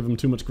up, not give them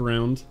too much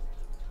ground.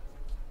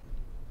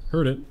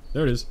 Heard it.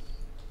 There it is.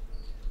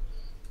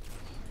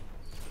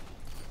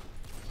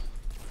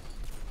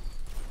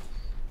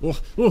 Oh,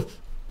 oh.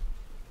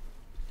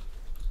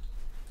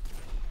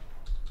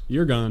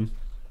 You're gone.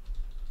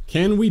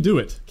 Can we do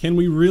it? Can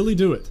we really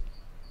do it?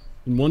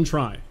 In one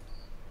try.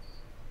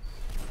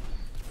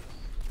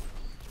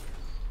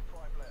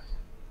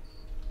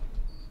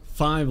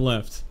 5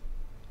 left.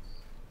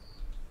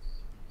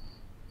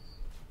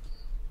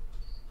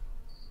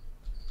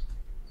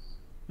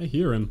 I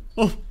hear him.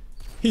 Oh!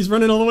 He's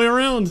running all the way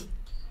around!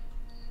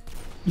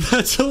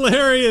 That's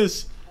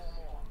hilarious!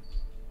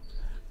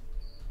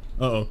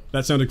 Uh-oh.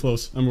 That sounded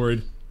close. I'm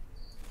worried.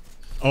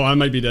 Oh, I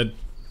might be dead.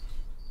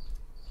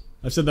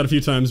 I've said that a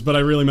few times, but I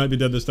really might be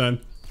dead this time.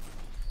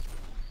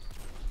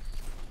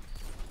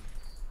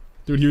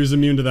 Dude, he was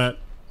immune to that.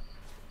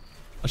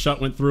 A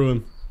shot went through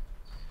him.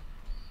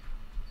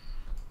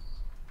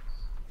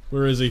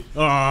 Where is he?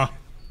 Ah!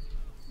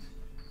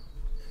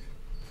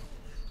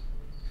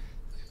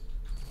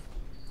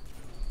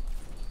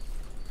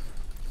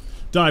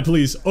 Die,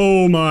 please.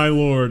 Oh my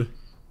lord.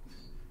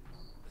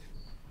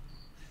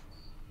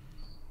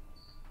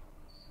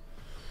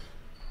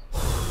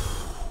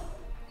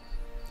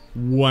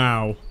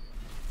 Wow.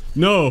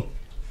 No.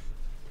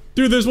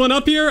 Dude, there's one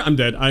up here? I'm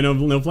dead. I know,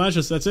 no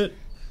flashes, that's it.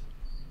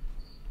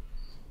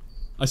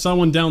 I saw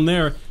one down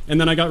there, and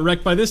then I got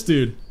wrecked by this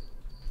dude.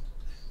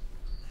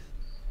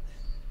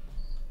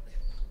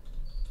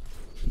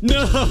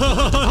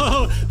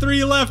 No!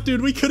 3 left,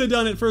 dude. We could have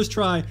done it first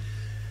try.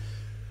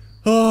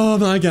 Oh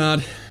my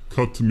god.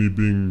 Cut to me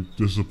being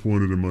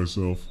disappointed in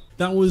myself.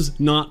 That was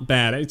not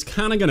bad. It's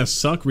kind of gonna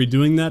suck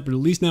redoing that, but at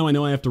least now I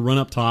know I have to run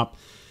up top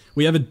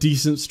We have a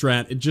decent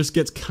strat. It just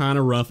gets kind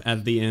of rough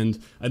at the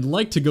end. I'd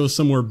like to go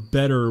somewhere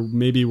better,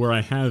 maybe where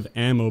I have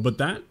ammo, but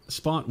that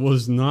spot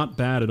was not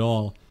bad at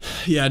all.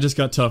 Yeah, it just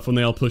got tough when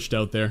they all pushed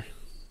out there.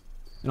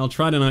 And I'll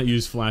try to not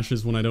use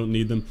flashes when I don't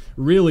need them.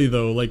 Really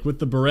though, like with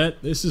the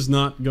Barrette, this is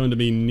not going to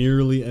be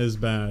nearly as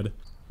bad.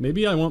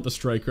 Maybe I want the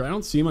Striker. I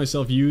don't see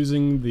myself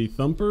using the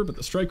Thumper, but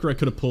the Striker I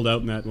could have pulled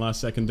out in that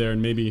last second there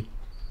and maybe...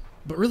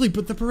 But really,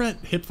 but the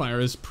Barrette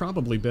hipfire is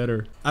probably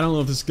better. I don't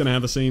know if this is going to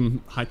have the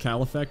same high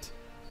cal effect.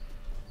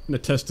 I'm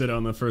going to test it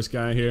on the first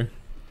guy here.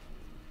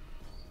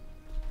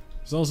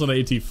 There's also the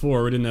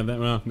AT4. We didn't have that.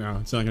 Well, no,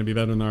 it's not going to be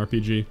better than the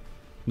RPG.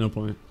 No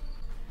point.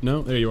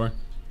 No, there you are.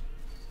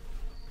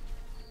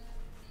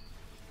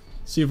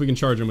 See if we can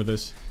charge him with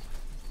this.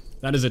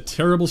 That is a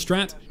terrible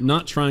strat.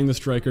 Not trying the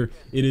Striker.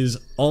 It is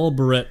all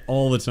Barrette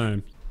all the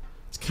time.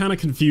 It's kind of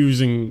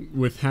confusing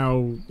with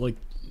how, like,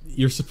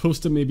 you're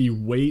supposed to maybe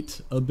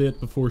wait a bit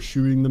before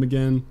shooting them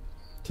again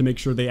to make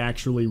sure they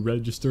actually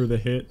register the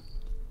hit.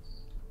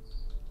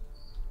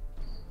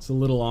 It's a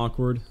little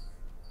awkward.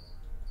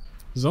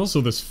 There's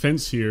also this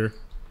fence here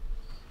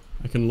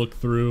I can look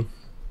through.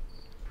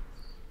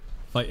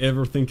 If I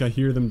ever think I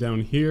hear them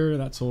down here,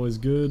 that's always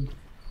good.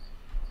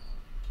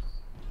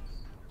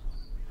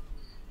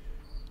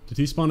 Did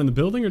he spawn in the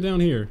building or down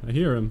here? I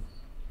hear him.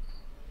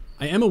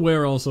 I am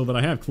aware also that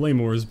I have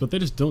claymores, but they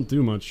just don't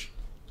do much.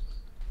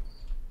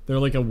 They're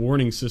like a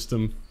warning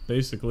system,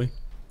 basically.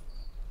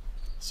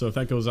 So if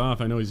that goes off,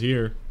 I know he's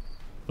here.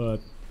 But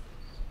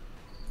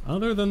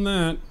other than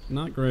that,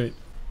 not great.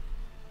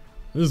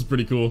 This is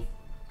pretty cool.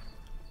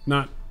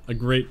 Not a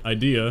great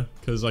idea,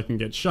 because I can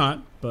get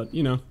shot, but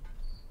you know.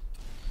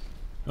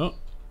 Oh.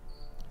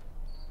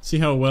 See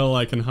how well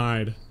I can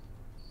hide.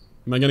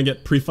 Am I gonna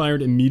get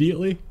pre-fired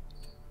immediately?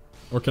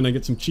 Or can I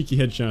get some cheeky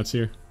headshots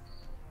here?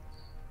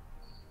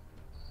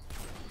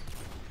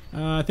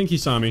 I think he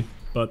saw me,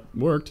 but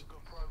worked.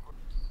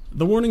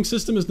 The warning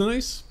system is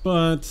nice,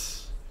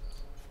 but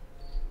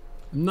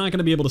I'm not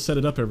gonna be able to set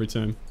it up every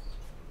time.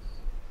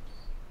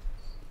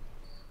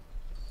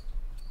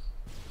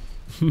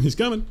 He's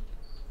coming.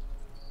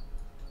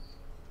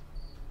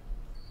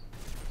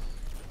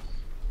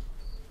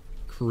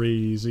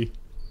 Crazy.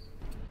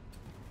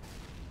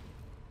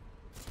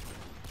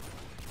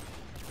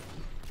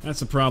 That's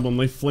the problem,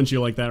 they flinch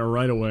you like that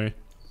right away.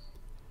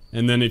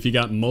 And then if you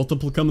got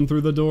multiple coming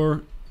through the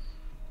door,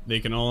 they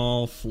can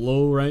all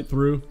flow right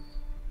through.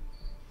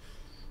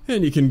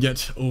 And you can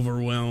get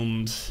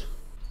overwhelmed.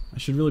 I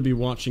should really be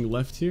watching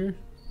left here.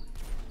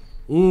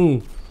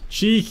 Ooh,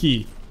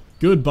 cheeky.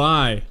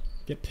 Goodbye.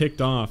 Get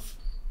picked off.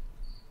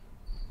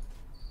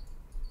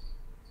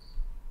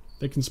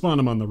 They can spawn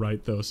them on the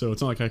right though, so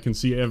it's not like I can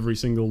see every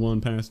single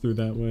one pass through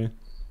that way.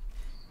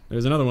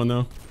 There's another one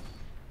though.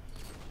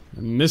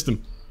 I missed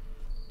him.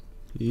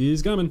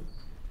 He's coming.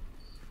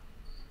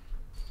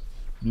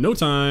 No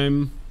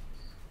time.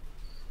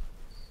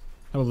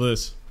 How about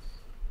this?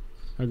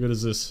 How good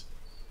is this?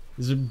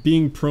 Is it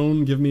being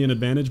prone give me an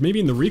advantage? Maybe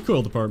in the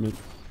recoil department.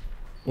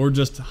 Or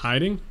just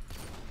hiding?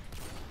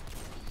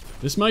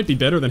 This might be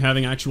better than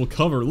having actual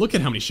cover. Look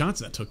at how many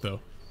shots that took though.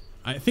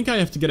 I think I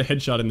have to get a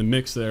headshot in the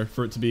mix there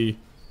for it to be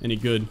any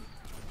good.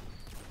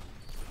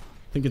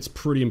 I think it's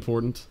pretty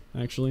important,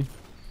 actually.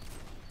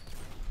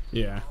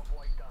 Yeah.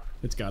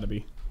 It's gotta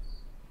be.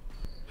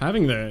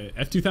 Having the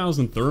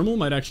F2000 thermal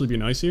might actually be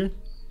nice here.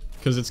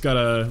 Because it's got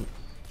a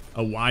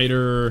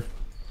wider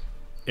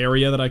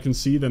area that I can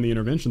see than the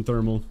intervention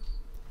thermal.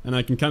 And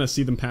I can kind of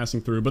see them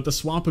passing through. But the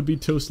swap would be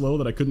too slow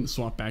that I couldn't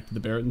swap back to the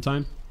Barrett in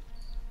time.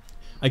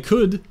 I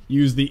could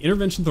use the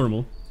intervention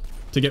thermal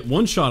to get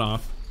one shot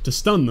off, to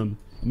stun them,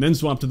 and then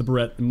swap to the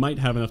Barrett and might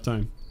have enough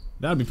time.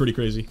 That would be pretty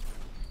crazy.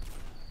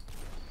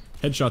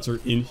 Headshots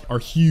are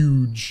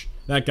huge.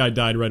 That guy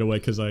died right away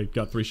because I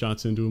got 3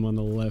 shots into him on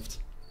the left.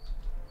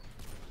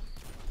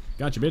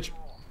 Gotcha, bitch.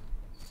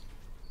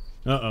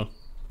 Uh-oh.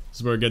 This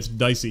is where it gets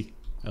dicey.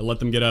 I let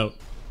them get out.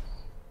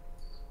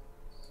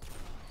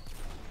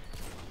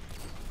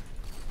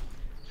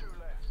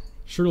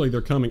 Surely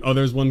they're coming. Oh,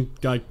 there's one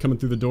guy coming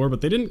through the door,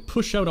 but they didn't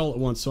push out all at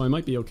once, so I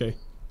might be okay.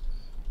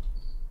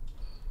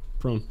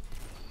 Prone.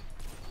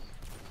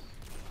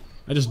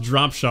 I just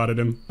drop shotted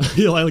him.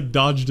 I like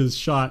dodged his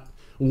shot.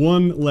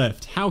 One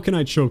left. How can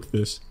I choke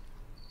this?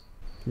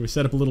 Can we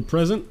set up a little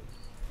present?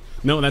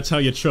 No, that's how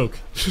you choke.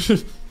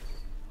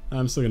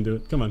 I'm still gonna do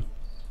it. Come on.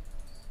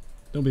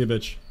 Don't be a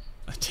bitch.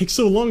 It takes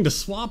so long to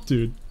swap,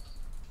 dude.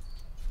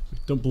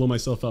 Don't blow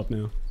myself up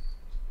now.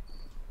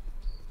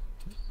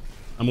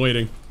 I'm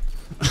waiting.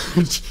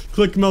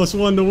 Click mouse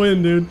 1 to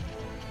win, dude.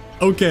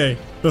 Okay,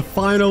 the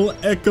final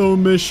Echo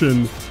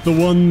mission, the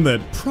one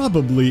that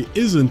probably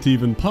isn't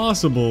even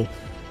possible,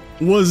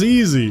 was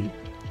easy.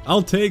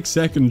 I'll take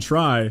second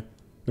try.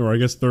 Or I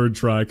guess third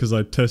try, because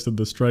I tested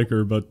the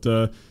Striker,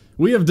 but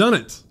we have done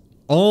it.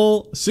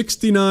 All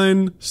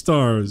 69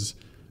 stars.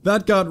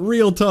 That got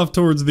real tough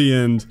towards the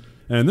end,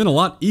 and then a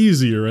lot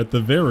easier at the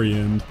very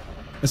end.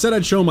 I said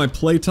I'd show my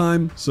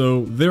playtime,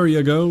 so there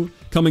you go.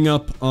 Coming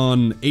up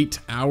on 8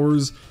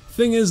 hours.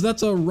 Thing is,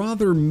 that's a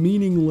rather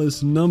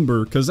meaningless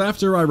number, because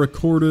after I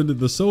recorded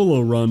the solo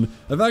run,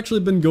 I've actually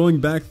been going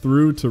back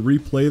through to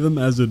replay them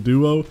as a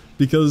duo,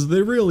 because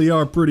they really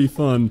are pretty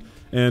fun,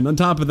 and on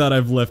top of that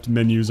I've left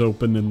menus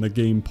open and the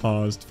game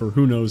paused for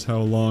who knows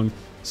how long,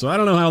 so I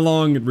don't know how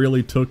long it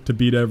really took to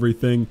beat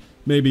everything.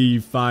 Maybe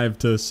 5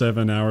 to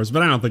 7 hours,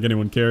 but I don't think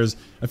anyone cares.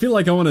 I feel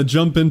like I want to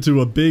jump into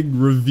a big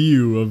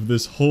review of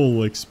this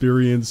whole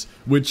experience,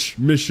 which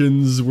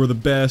missions were the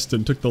best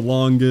and took the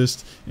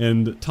longest,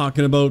 and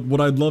talking about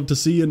what I'd love to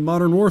see in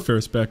Modern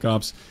Warfare Spec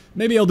Ops.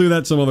 Maybe I'll do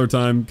that some other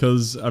time,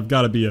 because I've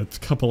got to be a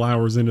couple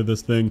hours into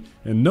this thing,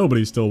 and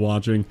nobody's still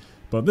watching.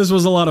 But this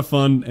was a lot of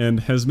fun,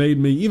 and has made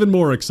me even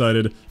more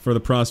excited for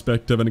the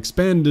prospect of an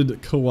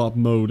expanded co-op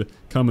mode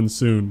coming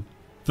soon.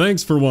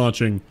 Thanks for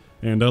watching,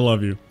 and I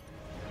love you.